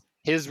represents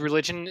his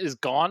religion is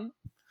gone.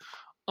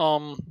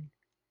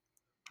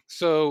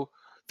 So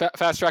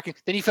fast tracking.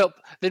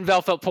 Then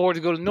Val felt forward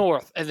to go to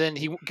north, and then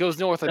he goes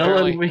north.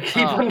 Ellen, we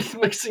keep on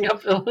mixing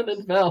up Ellen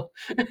and Val.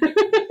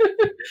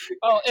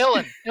 Oh,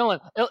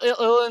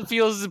 Ellen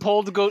feels the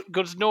pull to go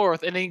to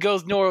north, and then he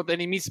goes north,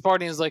 and he meets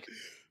Sparty, and is like,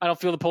 I don't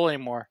feel the pull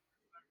anymore.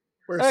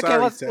 We're Okay,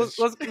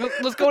 sorry,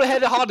 let's go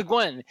ahead to Hod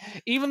Gwen.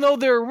 Even though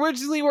they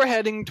originally were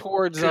heading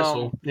towards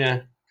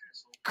yeah.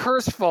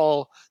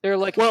 Cursefall, they're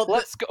like, Well,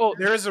 let's go.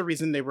 there is a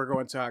reason they were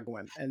going to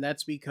Agwen, and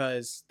that's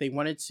because they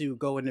wanted to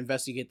go and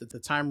investigate the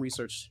time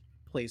research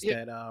place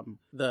Yeah.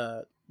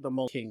 that the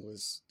Mole King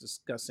was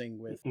discussing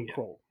with Yeah.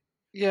 Kroll.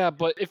 Yeah,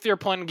 but if they're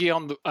planning to get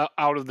on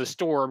out of the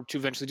storm to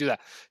eventually do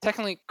that,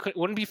 technically,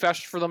 wouldn't it be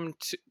faster for them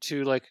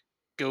to like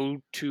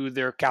go to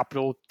their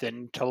capital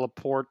then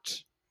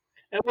teleport?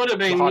 It would have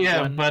been, Hod yeah,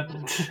 Gwen. but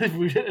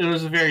it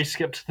was a very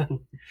skipped thing.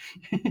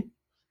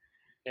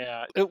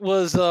 Yeah, it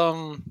was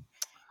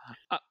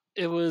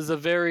it was a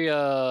very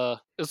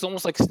it's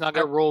almost like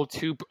Snugga rolled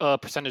two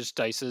percentage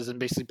dices and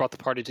basically brought the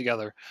party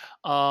together.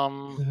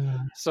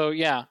 So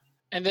yeah,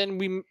 and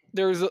then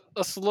there's a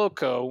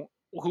Sloko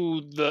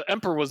who the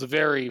Emperor was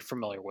very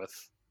familiar with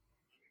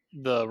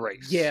the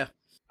race. Yeah,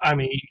 I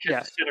mean,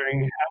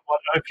 considering what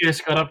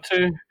Ophius got up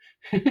to,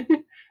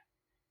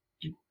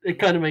 it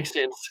kind of makes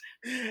sense.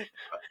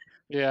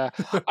 Yeah,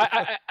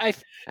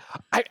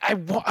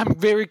 I'm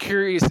very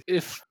curious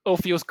if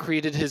Ophios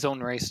created his own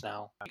race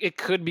now. It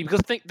could be, because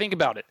think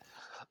about it.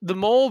 The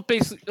mole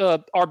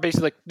are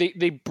basically like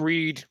they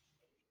breed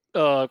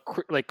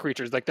like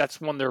creatures, like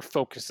that's one of their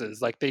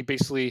focuses. Like they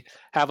basically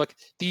have like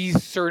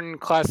these certain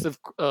class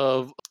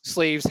of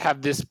slaves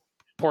have this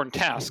important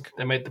task.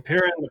 They made the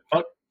Perrin, the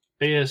Buck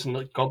Bears, and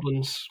the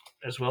Goblins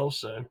as well.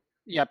 So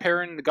yeah,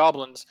 Perrin, the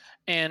Goblins,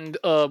 and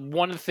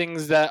one of the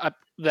things that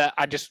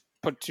I just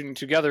put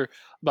together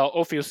about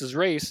Ophios's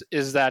race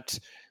is that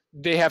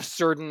they have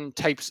certain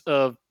types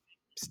of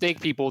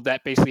snake people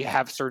that basically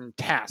have certain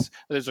tasks.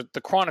 There's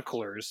the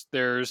chroniclers,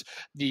 there's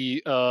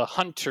the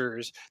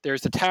hunters,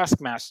 there's the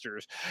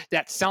taskmasters.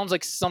 That sounds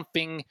like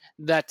something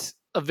that's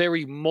a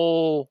very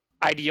mole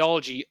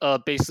ideology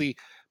of basically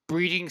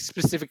breeding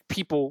specific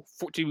people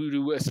to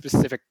do a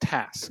specific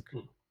task.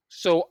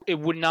 So it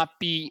would not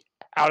be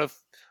out of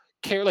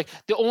care. Like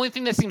the only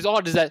thing that seems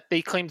odd is that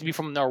they claim to be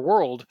from our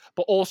world,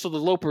 but also the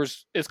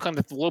Lopers is claimed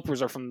that the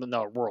Lopers are from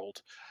our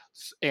world,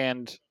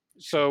 and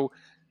so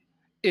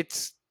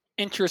it's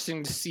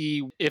interesting to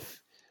see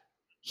if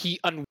he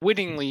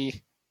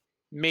unwittingly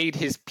made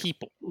his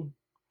people.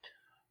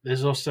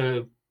 There's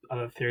also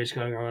other theories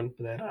going on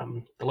that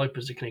the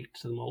Lopers are connected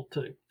to the mole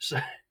too. So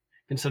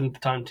considering the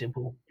time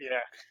temple,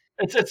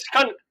 it's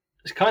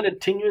kind of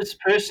tenuous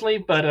personally,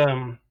 but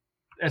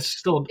it's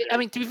still. I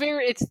mean, to be fair,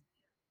 it's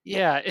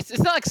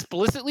not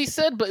explicitly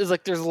said, but it's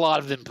like there's a lot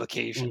of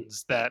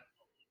implications that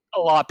a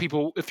lot of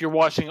people, if you're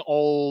watching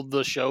all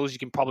the shows, you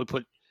can probably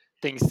put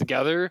things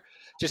together.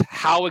 Just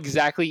how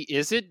exactly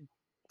is it?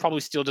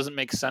 Probably still doesn't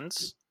make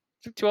sense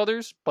to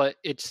others, but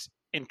it's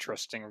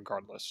interesting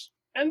regardless.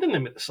 And then they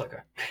met the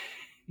sucker.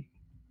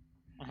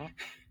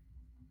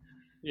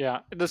 Yeah,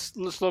 this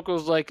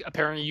loco's like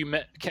apparently you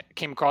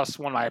came across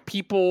one of my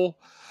people.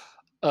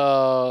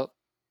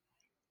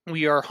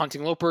 We are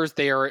hunting Lopers.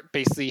 They are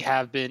basically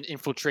have been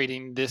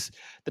infiltrating the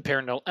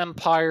Paranel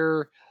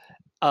Empire.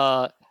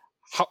 How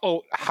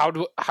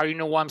do you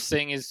know what I'm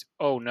saying is?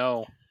 Oh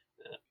no,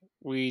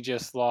 we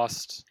just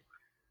lost.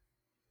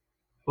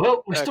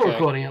 Well, we're still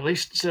recording at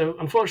least. So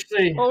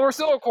unfortunately, we're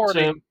still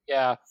recording. So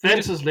yeah,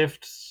 Vance has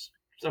left,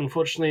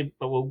 unfortunately,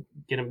 but we'll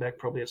get him back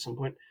probably at some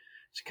point.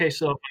 It's a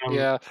case of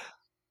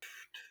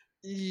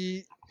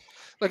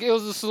like it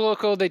was the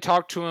Soloco. They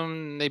talked to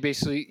him. He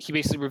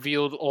basically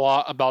revealed a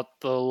lot about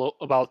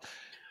about.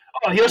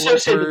 Oh, he also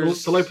said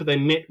the Loper they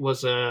met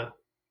was a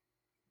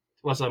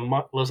lesser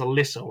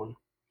one,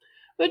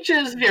 which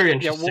is very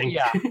interesting.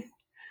 Yeah,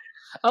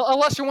 a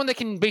lesser one that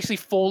can basically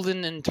fold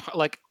in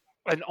like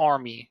an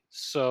army.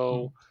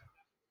 So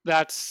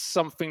that's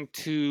something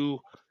to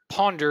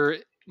ponder,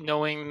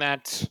 knowing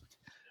that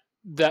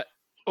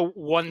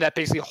one that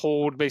basically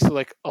hold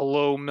like a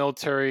low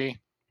military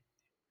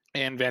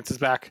and advances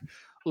back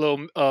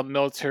low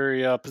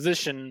military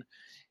position,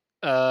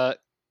 and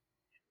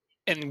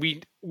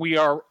we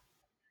are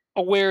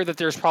aware that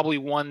there's probably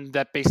one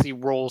that basically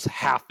rolls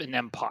half an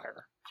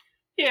empire.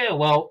 Yeah,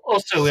 well,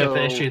 also we have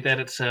the issue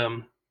that it's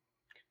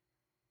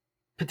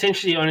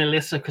potentially only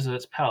lesser because of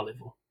its power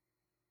level.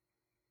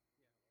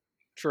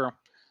 True.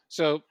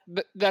 So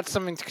that's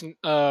something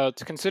to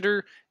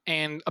consider.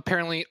 And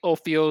apparently,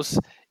 Ophios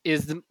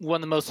is one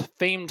of the most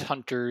famed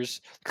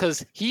hunters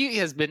because he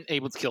has been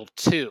able to kill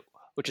 2,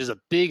 which is a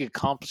big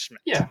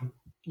accomplishment. Yeah.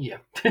 Yeah.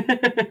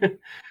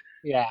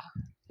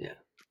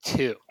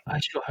 2. I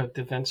sure hope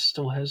the Vance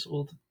still has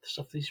all the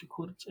stuff that he's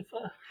recorded so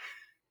far.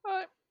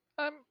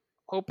 I'm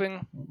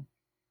hoping.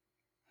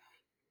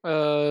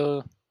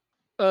 Do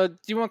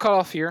you want to cut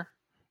off here?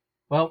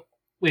 Well,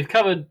 we've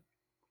covered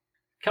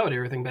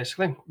everything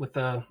basically. With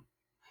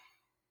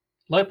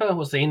Loper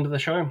was the end of the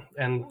show,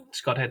 and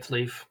Scott had to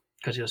leave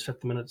because he was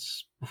 50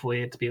 minutes before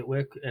he had to be at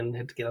work and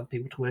had to get other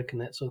people to work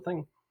and that sort of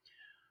thing.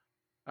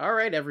 All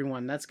right,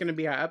 everyone, that's going to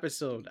be our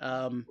episode.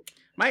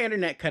 My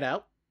internet cut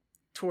out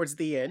towards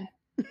the end,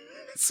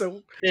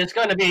 so there's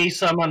going to be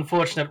some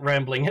unfortunate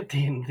rambling at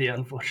the end there,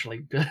 unfortunately,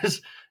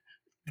 because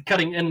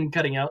cutting in and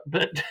cutting out,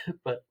 but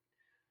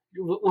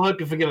We'll hope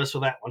you forgive us for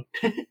that one.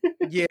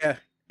 Yeah.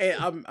 Hey,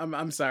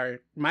 I'm sorry.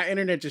 My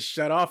internet just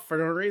shut off for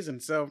no reason.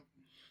 So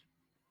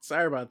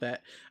sorry about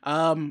that.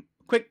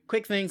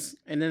 Quick things,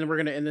 and then we're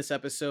gonna end this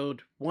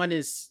episode. One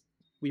is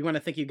we want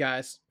to thank you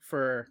guys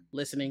for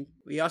listening.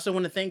 We also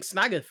want to thank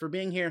Snaga for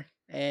being here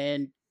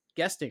and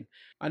guesting.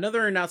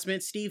 Another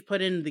announcement: Steve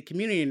put in the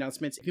community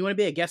announcements. If you want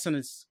to be a guest on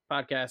this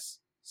podcast,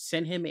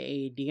 send him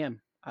a DM.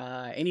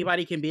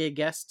 Anybody can be a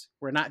guest.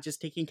 We're not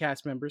just taking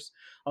cast members,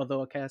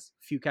 although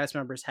few cast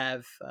members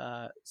have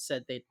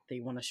said they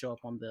want to show up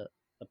on the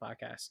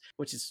podcast,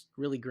 which is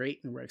really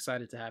great, and we're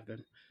excited to have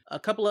them. A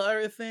couple of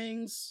other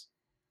things.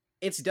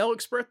 It's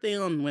Delic's birthday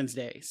on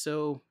Wednesday,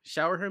 so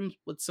shower him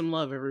with some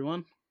love,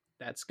 everyone.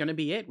 That's gonna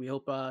be it. We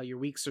hope your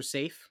weeks are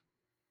safe.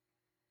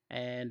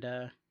 And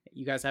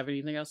you guys have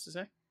anything else to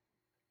say?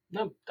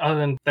 No, other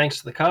than thanks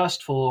to the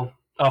cast for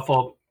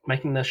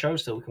making the show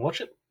so we can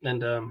watch it,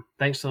 and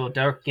thanks to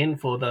Derek again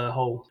for the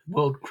whole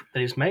world that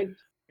he's made.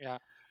 Yeah.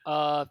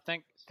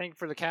 Thank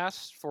for the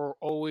cast for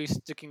always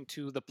sticking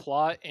to the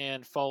plot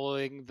and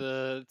following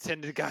the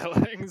tended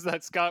guidelines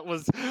that Scott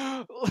was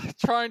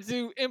trying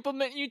to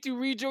implement you to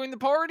rejoin the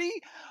party.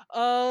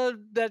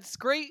 That's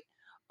great.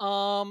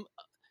 Other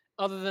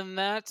than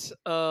that,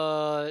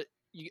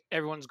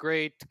 everyone's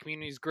great. The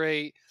community's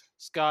great.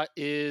 Scott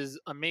is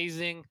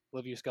amazing.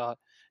 Love you, Scott.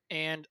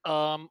 And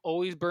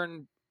always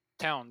burn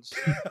towns.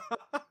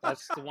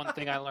 That's the one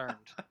thing I learned.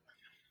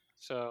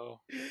 So,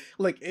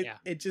 like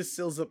it just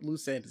seals up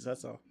loose ends.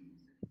 That's all.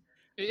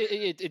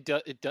 It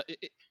does.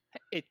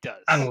 It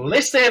does.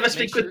 Unless they ever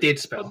speak with Dead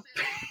Spell.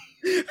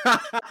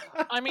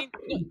 I mean,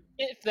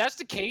 if that's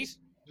the case,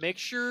 make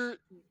sure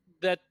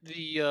that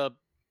the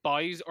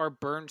bodies are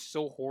burned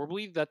so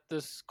horribly that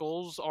the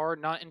skulls are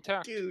not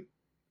intact. Dude,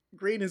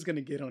 Green is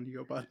gonna get on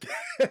you about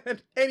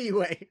that.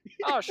 Anyway.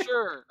 Oh,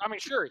 sure. I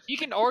mean, sure. He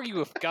can argue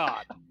with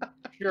God.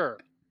 Sure.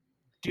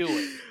 Do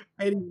it.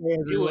 Anyway,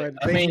 everyone.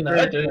 I mean,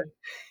 I do.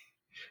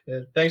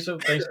 Yeah, thanks for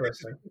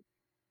listening.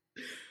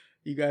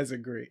 You guys are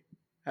great.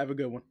 Have a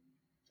good one.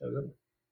 Have a good one.